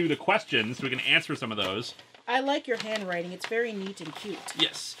part 2, the questions, so we can answer some of those. I like your handwriting. It's very neat and cute.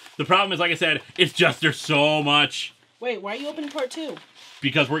 Yes. The problem is, like I said, it's just there's so much. Wait, why are you opening part 2?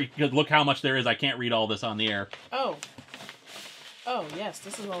 Because look how much there is. I can't read all this on the air. Oh. Oh yes,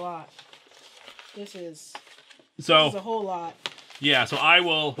 this is a lot. This is a whole lot. Yeah, so I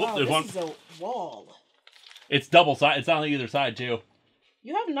will... Wow, there's this is a wall. It's double-sided. It's on either side, too.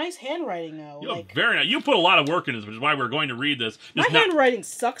 You have nice handwriting, though. Very nice. You put a lot of work in this, which is why we're going to read this. My handwriting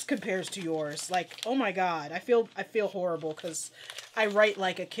sucks compared to yours. Like, oh my god. I feel horrible, because I write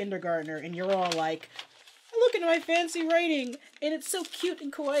like a kindergartner, and you're all like, look at my fancy writing, and it's so cute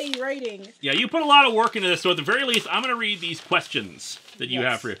and kawaii writing. Yeah, you put a lot of work into this, so at the very least, I'm going to read these questions that you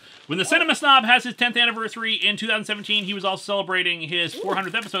have for you. When the Cinema Snob has his 10th anniversary in 2017, he was also celebrating his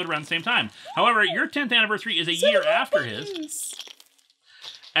 400th episode around the same time. However, your 10th anniversary is a year after his.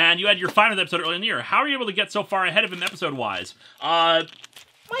 And you had your 500th episode early in the year. How are you able to get so far ahead of him episode-wise? My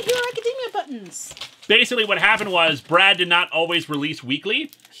Hero Academia buttons. Basically, what happened was Brad did not always release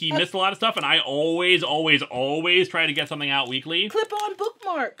weekly. He missed a lot of stuff, and I always try to get something out weekly. Clip-on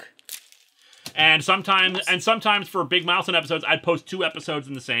bookmark. And sometimes for big milestone episodes, I'd post 2 episodes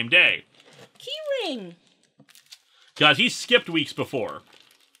in the same day. Keyring. Because he skipped weeks before.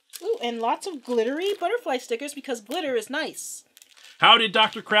 Ooh, and lots of glittery butterfly stickers because glitter is nice. How did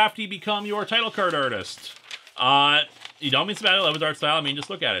Dr. Crafty become your title card artist? You don't mean Sabbatical, that was art style. I mean,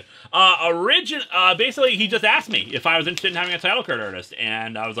 just look at it. Basically, he just asked me if I was interested in having a title card artist,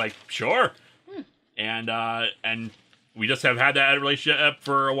 and I was like, sure. And we just have had that relationship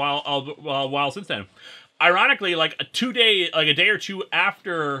for a while since then. Ironically, like a day or two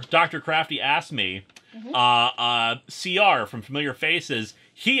after Dr. Crafty asked me, CR from Familiar Faces,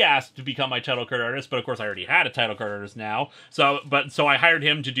 he asked to become my title card artist, but of course I already had a title card artist now. So I hired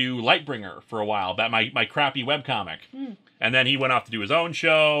him to do Lightbringer for a while, about my crappy webcomic. And then he went off to do his own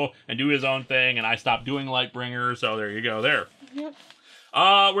show and do his own thing, and I stopped doing Lightbringer, so there you go there. Yep.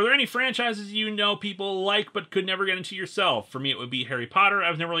 Were there any franchises people like but could never get into yourself? For me, it would be Harry Potter.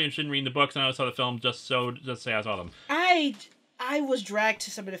 I was never really interested in reading the books, and I saw the film just to say I saw them. I was dragged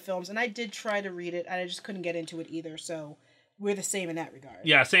to some of the films, and I did try to read it, and I just couldn't get into it either, so we're the same in that regard.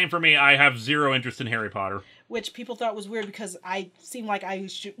 Yeah, same for me. I have zero interest in Harry Potter. Which people thought was weird because I seemed like I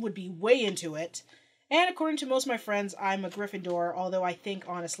would be way into it, And according to most of my friends, I'm a Gryffindor, although I think,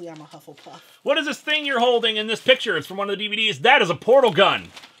 honestly, I'm a Hufflepuff. What is this thing you're holding in this picture? It's from one of the DVDs. That is a portal gun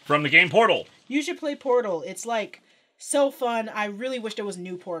from the game Portal. You should play Portal. It's, like, so fun. I really wish there was a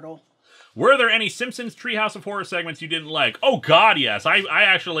new Portal. Were there any Simpsons Treehouse of Horror segments you didn't like? Oh God, yes. I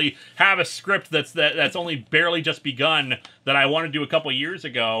actually have a script that's only barely just begun that I wanted to do a couple years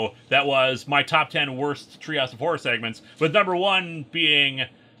ago. That was my top 10 worst Treehouse of Horror segments, with number 1 being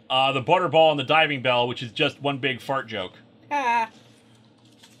the Butterball and the Diving Bell, which is just one big fart joke. Ah.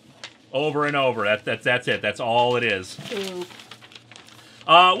 Over and over. That's it. That's all it is. Ooh.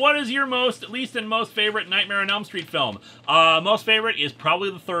 What is your least and most favorite Nightmare on Elm Street film? Most favorite is probably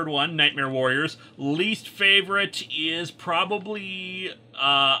the third one, Nightmare Warriors. Least favorite is probably,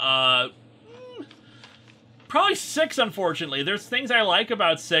 probably 6, unfortunately. There's things I like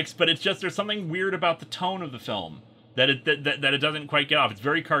about 6, but it's just there's something weird about the tone of the film that it doesn't quite get off. It's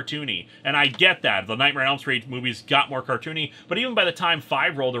very cartoony, and I get that. The Nightmare on Elm Street movies got more cartoony, but even by the time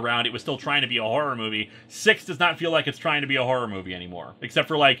 5 rolled around, it was still trying to be a horror movie. 6 does not feel like it's trying to be a horror movie anymore, except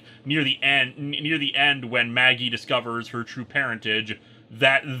for like near the end when Maggie discovers her true parentage.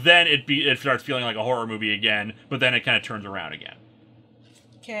 That then it starts feeling like a horror movie again, but then it kind of turns around again.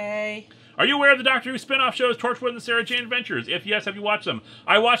 Okay. Are you aware of the Doctor Who spin-off shows Torchwood and the Sarah Jane Adventures? If yes, have you watched them?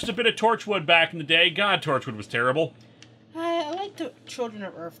 I watched a bit of Torchwood back in the day. God, Torchwood was terrible. I liked the Children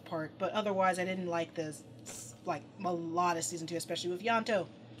of Earth part, but otherwise I didn't like a lot of season 2, especially with Yanto.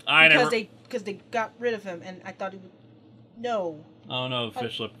 Because they got rid of him, and I thought he would... No. Oh no, the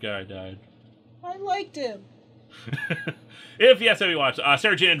fish lip guy died. I liked him. If yes, have you watched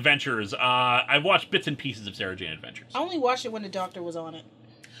Sarah Jane Adventures? I've watched bits and pieces of Sarah Jane Adventures. I only watched it when the Doctor was on it.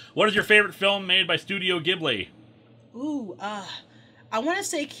 What is your favorite film made by Studio Ghibli? Ooh, I want to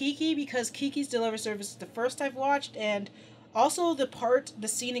say Kiki, because Kiki's Delivery Service is the first I've watched, and also the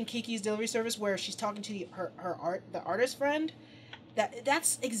scene in Kiki's Delivery Service where she's talking to the artist friend.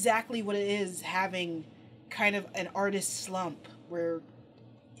 That's exactly what it is, having kind of an artist slump, where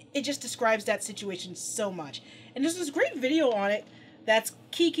it just describes that situation so much. And there's this great video on it that's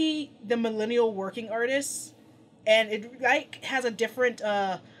Kiki, the millennial working artist, and it like has a different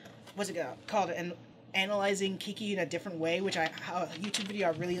what's it called? And analyzing Kiki in a different way, which a YouTube video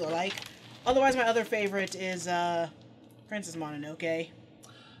I really like. Otherwise, my other favorite is Princess Mononoke.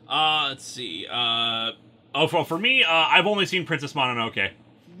 Let's see. For me, I've only seen Princess Mononoke.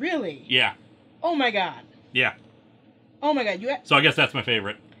 Really? Yeah. Oh my god. Yeah. Oh my god. So I guess that's my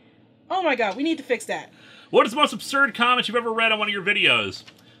favorite. Oh my god, we need to fix that. What is the most absurd comment you've ever read on one of your videos?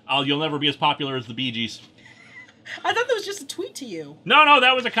 You'll never be as popular as the Bee Gees. I thought that was just a tweet to you. No,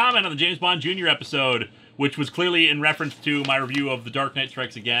 that was a comment on the James Bond Jr. episode, which was clearly in reference to my review of The Dark Knight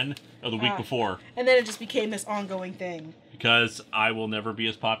Strikes Again of the week before. And then it just became this ongoing thing. Because I will never be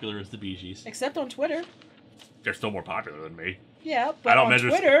as popular as the Bee Gees. Except on Twitter. They're still more popular than me. Yeah, but on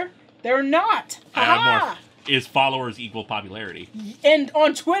Twitter, they're not. I have more. Is followers equal popularity? And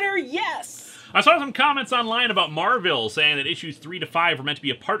on Twitter, yes. I saw some comments online about Marvel saying that issues 3 to 5 were meant to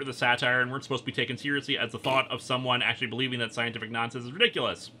be a part of the satire and weren't supposed to be taken seriously as the thought of someone actually believing that scientific nonsense is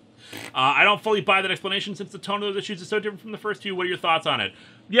ridiculous. I don't fully buy that explanation since the tone of those issues is so different from the first two. What are your thoughts on it?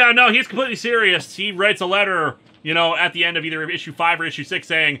 Yeah, no, he's completely serious. He writes a letter, at the end of either issue 5 or issue 6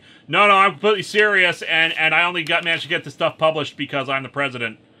 saying, no, I'm completely serious and I only managed to get this stuff published because I'm the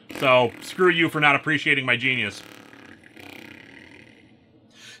president. So, screw you for not appreciating my genius.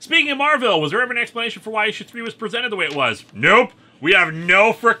 Speaking of Marvel, was there ever an explanation for why issue 3 was presented the way it was? Nope. We have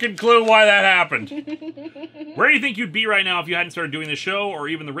no frickin' clue why that happened. Where do you think you'd be right now if you hadn't started doing the show or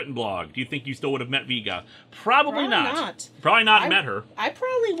even the written blog? Do you think you still would have met Vega? Probably not. Probably not met her. I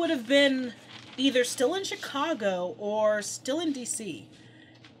probably would have been either still in Chicago or still in D.C.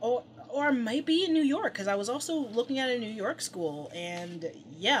 Or maybe in New York, because I was also looking at a New York school, and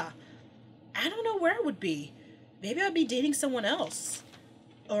yeah. I don't know where I would be. Maybe I'd be dating someone else.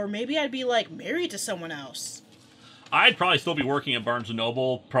 Or maybe I'd be, married to someone else. I'd probably still be working at Barnes &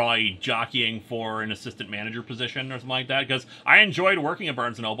 Noble, probably jockeying for an assistant manager position or something like that, because I enjoyed working at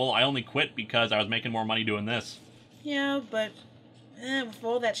Barnes & Noble. I only quit because I was making more money doing this. Yeah, but with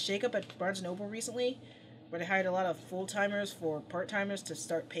all that shakeup at Barnes & Noble recently, where they hired a lot of full-timers for part-timers to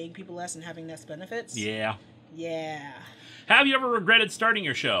start paying people less and having less benefits. Yeah. Yeah. Have you ever regretted starting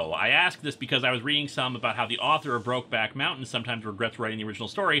your show? I ask this because I was reading some about how the author of Brokeback Mountain sometimes regrets writing the original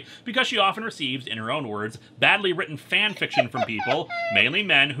story because she often receives, in her own words, badly written fan fiction from people, mainly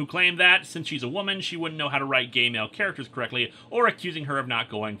men, who claim that, since she's a woman, she wouldn't know how to write gay male characters correctly, or accusing her of not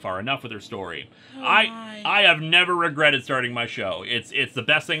going far enough with her story. Oh I have never regretted starting my show. It's the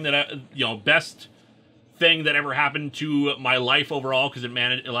best thing that best thing that ever happened to my life overall, because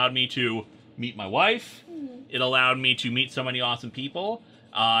it allowed me to meet my wife. It allowed me to meet so many awesome people,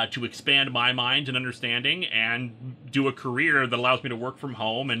 to expand my mind and understanding, and do a career that allows me to work from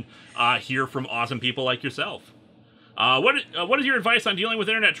home and hear from awesome people like yourself. What is your advice on dealing with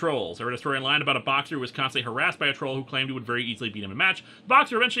internet trolls? I read a story online about a boxer who was constantly harassed by a troll who claimed he would very easily beat him in a match. The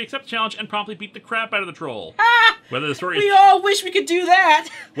boxer eventually accepted the challenge and promptly beat the crap out of the troll. Whether the story We all wish we could do that.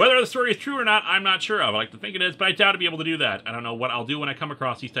 Whether the story is true or not, I'm not sure of. I like to think it is, but I doubt to be able to do that. I don't know what I'll do when I come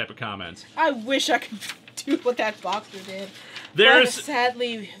across these type of comments. I wish I could do what that boxer did. But There's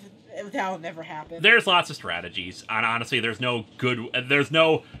sadly, that'll never happen. There's lots of strategies, and honestly, there's no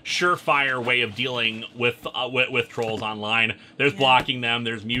surefire way of dealing with trolls online. There's blocking them,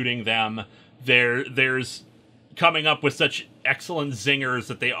 there's muting them, there's coming up with such excellent zingers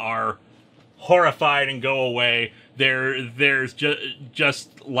that they are horrified and go away. There's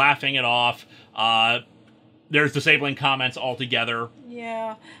just laughing it off. There's disabling comments altogether.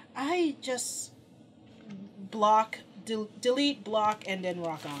 Yeah, I just block. Delete, block, and then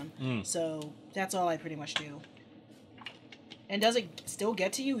rock on. So that's all I pretty much do. And does it still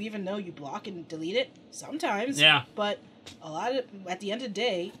get to you even though you block and delete it? Sometimes. Yeah. But at the end of the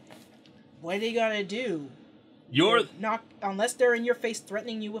day, what are they gonna do? Unless they're in your face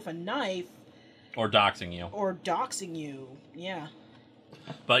threatening you with a knife. Or doxing you. Yeah.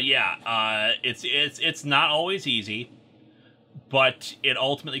 But yeah, it's not always easy. But it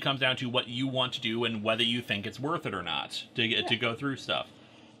ultimately comes down to what you want to do and whether you think it's worth it or not to go through stuff.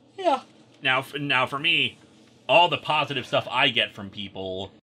 Yeah. Now for me, all the positive stuff I get from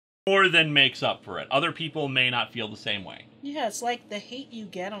people more than makes up for it. Other people may not feel the same way. Yeah, it's like the hate you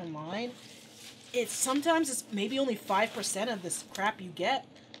get online. Sometimes it's maybe only 5% of this crap you get,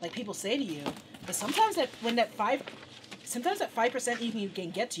 like people say to you. But sometimes that 5% even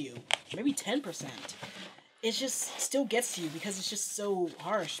can get to you, maybe 10%. It just still gets to you because it's just so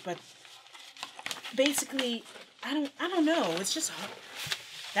harsh. But basically, I don't know. It's just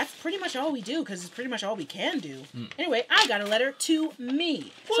that's pretty much all we do because it's pretty much all we can do. Anyway, I got a letter to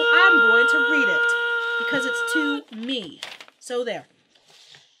me, so I'm going to read it because it's to me. So there.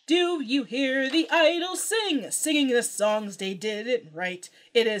 Do you hear the idols singing the songs they didn't write?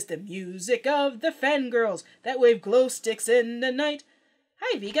 It is the music of the fangirls that wave glow sticks in the night.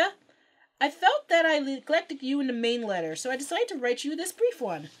 Hi, Vika. I felt that I neglected you in the main letter, so I decided to write you this brief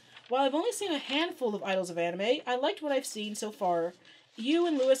one. While I've only seen a handful of idols of anime, I liked what I've seen so far. You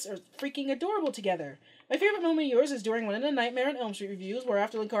and Lewis are freaking adorable together. My favorite moment of yours is during one of the Nightmare on Elm Street reviews, where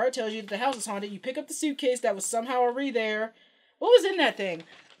after Linkara tells you that the house is haunted, you pick up the suitcase that was somehow already there. What was in that thing?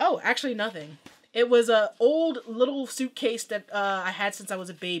 Oh, actually nothing. It was an old little suitcase that I had since I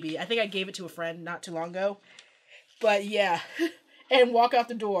was a baby. I think I gave it to a friend not too long ago. But yeah, and walk out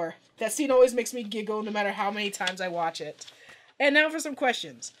the door. That scene always makes me giggle no matter how many times I watch it. And now for some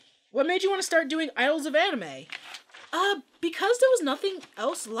questions. What made you want to start doing idols of anime? Because there was nothing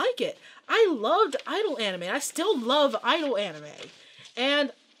else like it. I loved idol anime. I still love idol anime.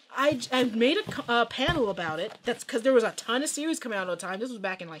 And I made a panel about it. That's because there was a ton of series coming out all the time. This was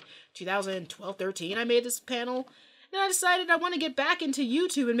back in like 2012, 13. I made this panel. And I decided I want to get back into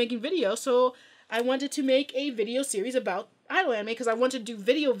YouTube and making videos. So I wanted to make a video series about idol anime because I wanted to do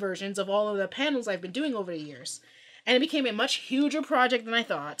video versions of all of the panels I've been doing over the years. And it became a much huger project than I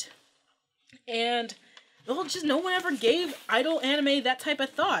thought. And well, just no one ever gave idol anime that type of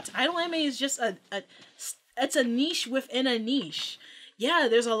thought. Idol anime is just it's a niche within a niche. Yeah,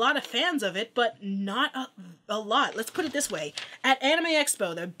 there's a lot of fans of it, but not a lot. Let's put it this way. At Anime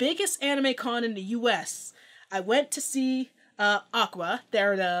Expo, the biggest anime con in the US, I went to see Aqua.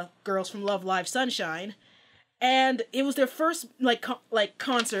 They're the girls from Love Live Sunshine. And it was their first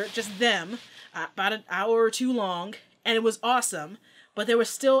concert, just them, about an hour or two long, and it was awesome, but there were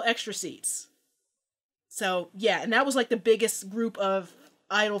still extra seats. So, yeah, and that was like the biggest group of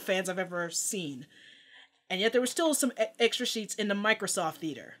idol fans I've ever seen. And yet there were still some extra seats in the Microsoft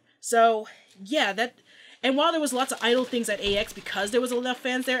Theater. So, yeah, and while there was lots of idol things at AX, because there was enough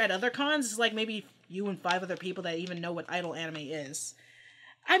fans there at other cons, it's like maybe you and 5 other people that even know what idol anime is.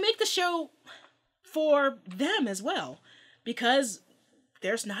 I make the show for them as well, because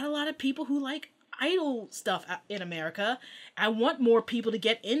there's not a lot of people who like idol stuff in America. I want more people to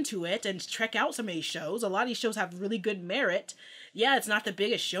get into it and check out some of these shows. A lot of these shows have really good merit. Yeah, it's not the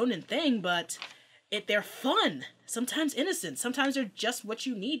biggest shonen thing, but they're fun. Sometimes innocent. Sometimes they're just what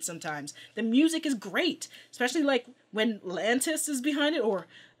you need sometimes. The music is great, especially like when Lantis is behind it, or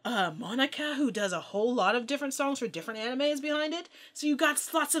Monica, who does a whole lot of different songs for different animes behind it. So you got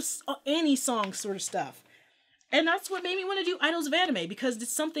lots of any song sort of stuff. And that's what made me want to do Idols of Anime, because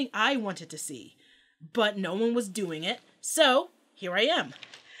it's something I wanted to see. But no one was doing it, so here I am.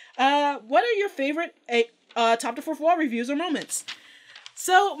 What are your favorite top to fourth wall reviews or moments?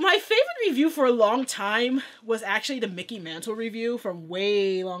 So, my favorite review for a long time was actually the Mickey Mantle review from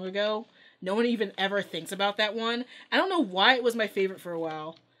way long ago. No one even ever thinks about that one. I don't know why it was my favorite for a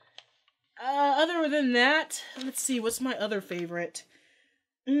while. Other than that, let's see, what's my other favorite?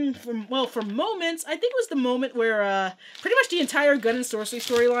 For moments, I think it was the moment where, pretty much the entire Gun and Sorcery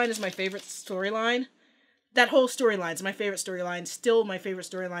storyline is my favorite storyline. That whole storyline is my favorite storyline, still my favorite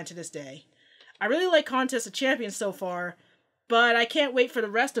storyline to this day. I really like Contest of Champions so far, but I can't wait for the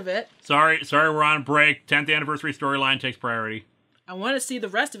rest of it. Sorry, we're on break. 10th anniversary storyline takes priority. I want to see the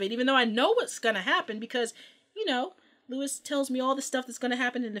rest of it, even though I know what's going to happen, because, you know, Lewis tells me all the stuff that's going to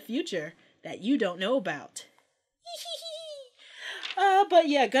happen in the future that you don't know about. But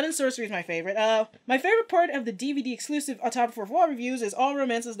yeah, Gun and Sorcery is my favorite. My favorite part of the DVD exclusive Top of Fourth Wall reviews is All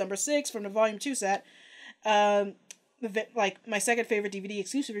Romances #6 from the Volume 2 set. My second favorite DVD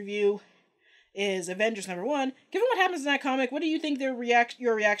exclusive review is Avengers #1. Given what happens in that comic, what do you think your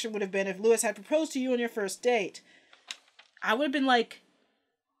reaction would have been if Lewis had proposed to you on your first date? I would have been like,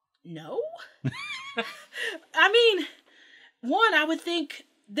 no? I mean, one, I would think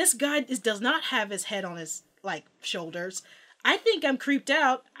this guy does not have his head on his, shoulders. I think I'm creeped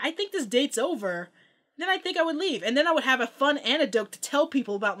out. I think this date's over. Then I think I would leave. And then I would have a fun anecdote to tell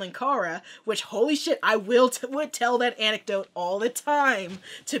people about Linkara, which, holy shit, I would tell that anecdote all the time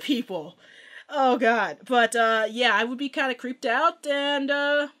to people. Oh, God. But, yeah, I would be kind of creeped out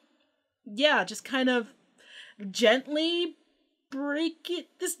and, yeah, just kind of gently break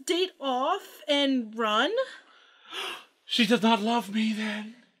this date off and run. She does not love me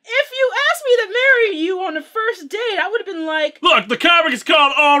then. If you asked me to marry you on the first date, I would have been like... Look, the comic is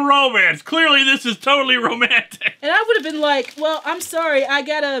called All Romance. Clearly this is totally romantic. And I would have been like, well, I'm sorry, I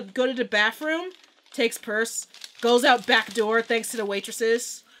gotta go to the bathroom. Takes purse. Goes out back door thanks to the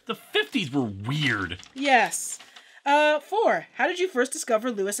waitresses. The 50s were weird. Yes. 4. How did you first discover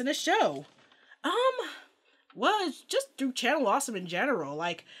Lewis and his show? Well, it's just through Channel Awesome in general.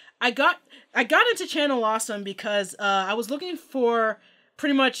 I got into Channel Awesome because I was looking for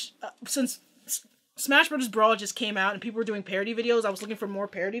pretty much since Smash Bros. Brawl just came out and people were doing parody videos. I was looking for more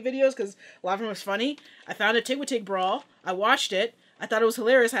parody videos because a lot of them was funny. I found a Tick with Tick Brawl. I watched it. I thought it was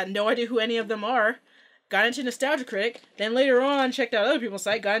hilarious. I had no idea who any of them are. Got into Nostalgia Critic. Then later on, checked out other people's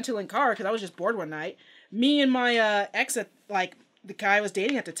site. Got into Linkara because I was just bored one night. Me and my ex, the guy I was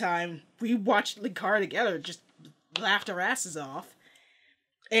dating at the time, we watched Linkara together. Just laughed our asses off.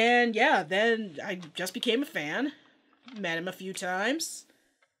 And yeah, then I just became a fan. Met him a few times.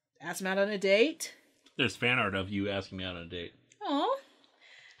 Asked him out on a date. There's fan art of you asking me out on a date. Aw.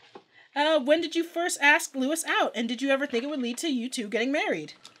 When did you first ask Lewis out? And did you ever think it would lead to you two getting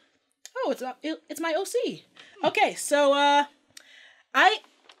married? Oh, it's my OC. Okay, so,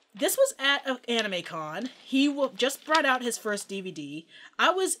 this was at Anime Con. He just brought out his first DVD.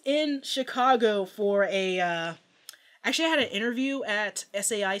 I was in Chicago for actually I had an interview at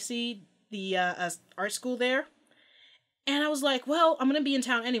SAIC, the art school there. And I was like, well, I'm going to be in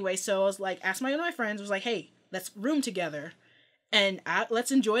town anyway. So I was like, asked one of my friends, was like, hey, let's room together. And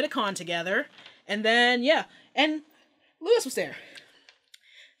let's enjoy the con together. And then, yeah. And Lewis was there.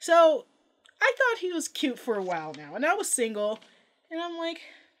 So I thought he was cute for a while now. And I was single. And I'm like,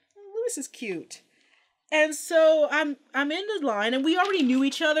 Lewis is cute. And so I'm in the line. And we already knew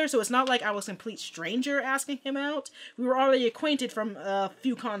each other. So it's not like I was a complete stranger asking him out. We were already acquainted from a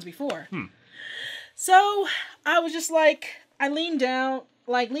few cons before. So I was just like, I leaned down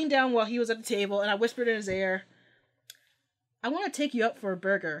while he was at the table, and I whispered in his ear, I want to take you out for a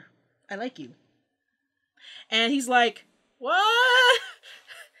burger. I like you. And he's like, what?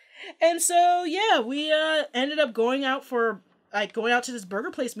 And so, yeah, we ended up going out to this burger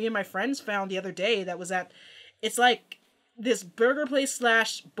place me and my friends found the other day that was it's like this burger place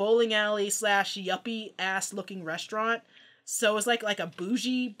 / bowling alley / yuppie ass looking restaurant. So it's like a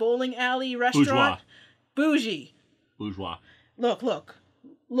bougie bowling alley restaurant. Bougie. Bourgeois. Look,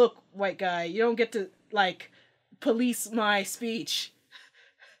 white guy. You don't get to, police my speech.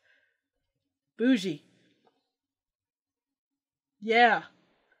 Bougie. Yeah.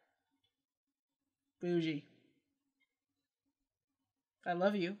 Bougie. I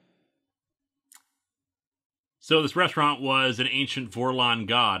love you. So this restaurant was an ancient Vorlon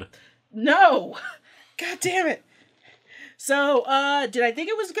god. No! God damn it. So, did I think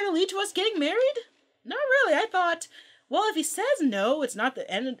it was going to lead to us getting married? Not really. I thought, well, if he says no, it's not the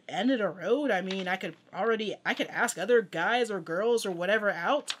end of the road. I mean, I could ask other guys or girls or whatever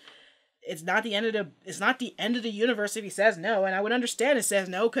out. It's not the end of the universe if he says no, and I would understand if he says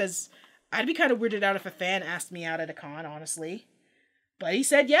no, because I'd be kind of weirded out if a fan asked me out at a con, honestly. But he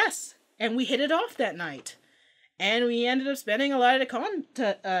said yes, and we hit it off that night. And we ended up spending a lot of the con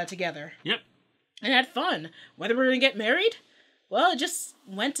together. Yep. And had fun. Whether we're going to get married? Well, it just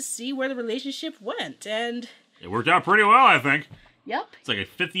went to see where the relationship went, and... It worked out pretty well, I think. Yep. It's like a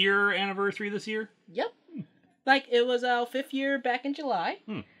 5th year anniversary this year. Yep. Like, it was our 5th year back in July.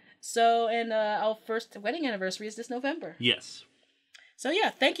 So, and our first wedding anniversary is this November. Yes. So yeah,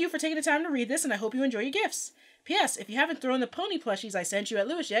 thank you for taking the time to read this, and I hope you enjoy your gifts. P.S. If you haven't thrown the pony plushies I sent you at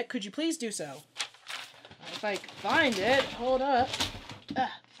Lewis yet, could you please do so? If I can find it, hold up.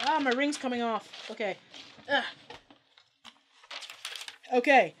 My ring's coming off. Okay.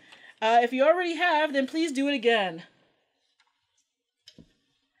 Okay. If you already have, then please do it again.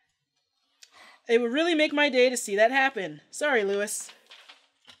 It would really make my day to see that happen. Sorry, Lewis.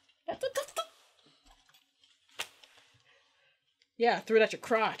 Yeah, threw it at your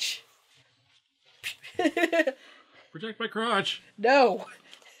crotch. Protect my crotch. No.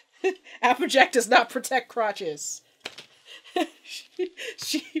 Applejack does not protect crotches.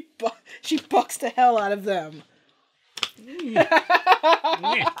 she bucks the hell out of them.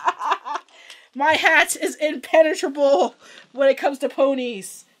 My hat is impenetrable when it comes to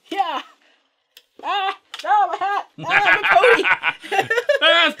ponies. Yeah. No, my hat. I'm a pony.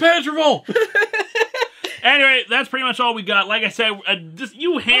 That's penetrable. Anyway, that's pretty much all we got. Like I said, just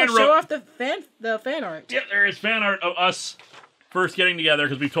you hand wrote. Show off the fan art. Yeah, there is fan art of us first getting together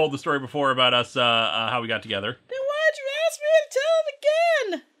because we've told the story before about us how we got together. Then why'd you ask me to tell it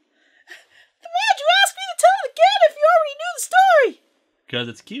again? Why'd you ask me to tell it again if you already knew the story? Because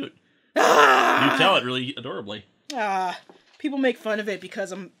it's cute. You tell it really adorably. People make fun of it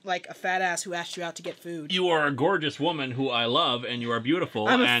because I'm like a fat ass who asked you out to get food. You are a gorgeous woman who I love, and you are beautiful.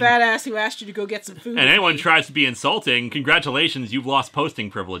 I'm a fat ass who asked you to go get some food. And anyone tries to be insulting, congratulations, you've lost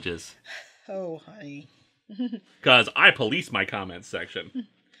posting privileges. Oh, honey. Because I police my comments section.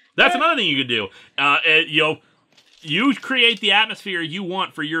 That's another thing you could do. You create the atmosphere you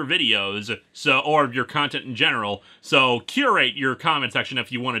want for your videos, or your content in general. So curate your comment section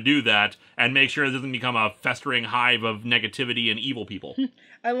if you want to do that, and make sure it doesn't become a festering hive of negativity and evil people.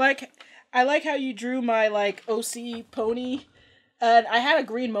 I like how you drew my OC pony. And I had a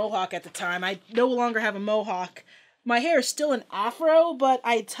green mohawk at the time. I no longer have a mohawk. My hair is still an afro, but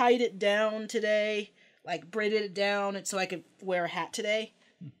I tied it down today, braided it down, so I could wear a hat today.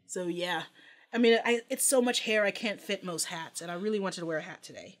 So yeah. I mean, it's so much hair I can't fit most hats, and I really wanted to wear a hat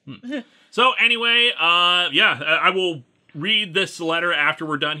today. So anyway, I will read this letter after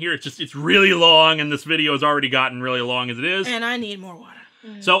we're done here. It's really long, and this video has already gotten really long as it is. And I need more water.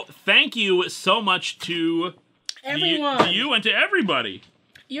 So thank you so much to everyone, to you and to everybody.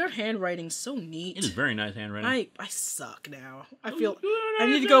 Your handwriting's so neat. It is very nice handwriting. I suck now. I feel I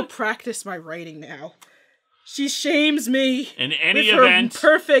need to go practice my writing now. She shames me in any with event.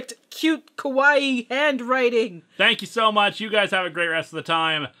 Her perfect, cute, kawaii handwriting. Thank you so much. You guys have a great rest of the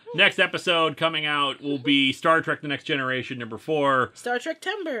time. Next episode coming out will be Star Trek: The Next Generation #4. Star Trek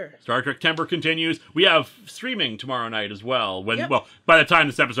Timber. Star Trek Timber continues. We have streaming tomorrow night as well. Well, by the time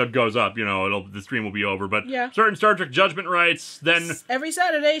this episode goes up, the stream will be over. But certain Star Trek Judgment Rights. Then every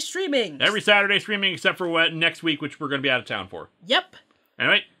Saturday streaming. Every Saturday streaming, except for next week, which we're going to be out of town for. Yep.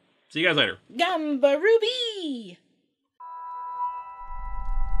 Anyway. See you guys later. Gamba Ruby!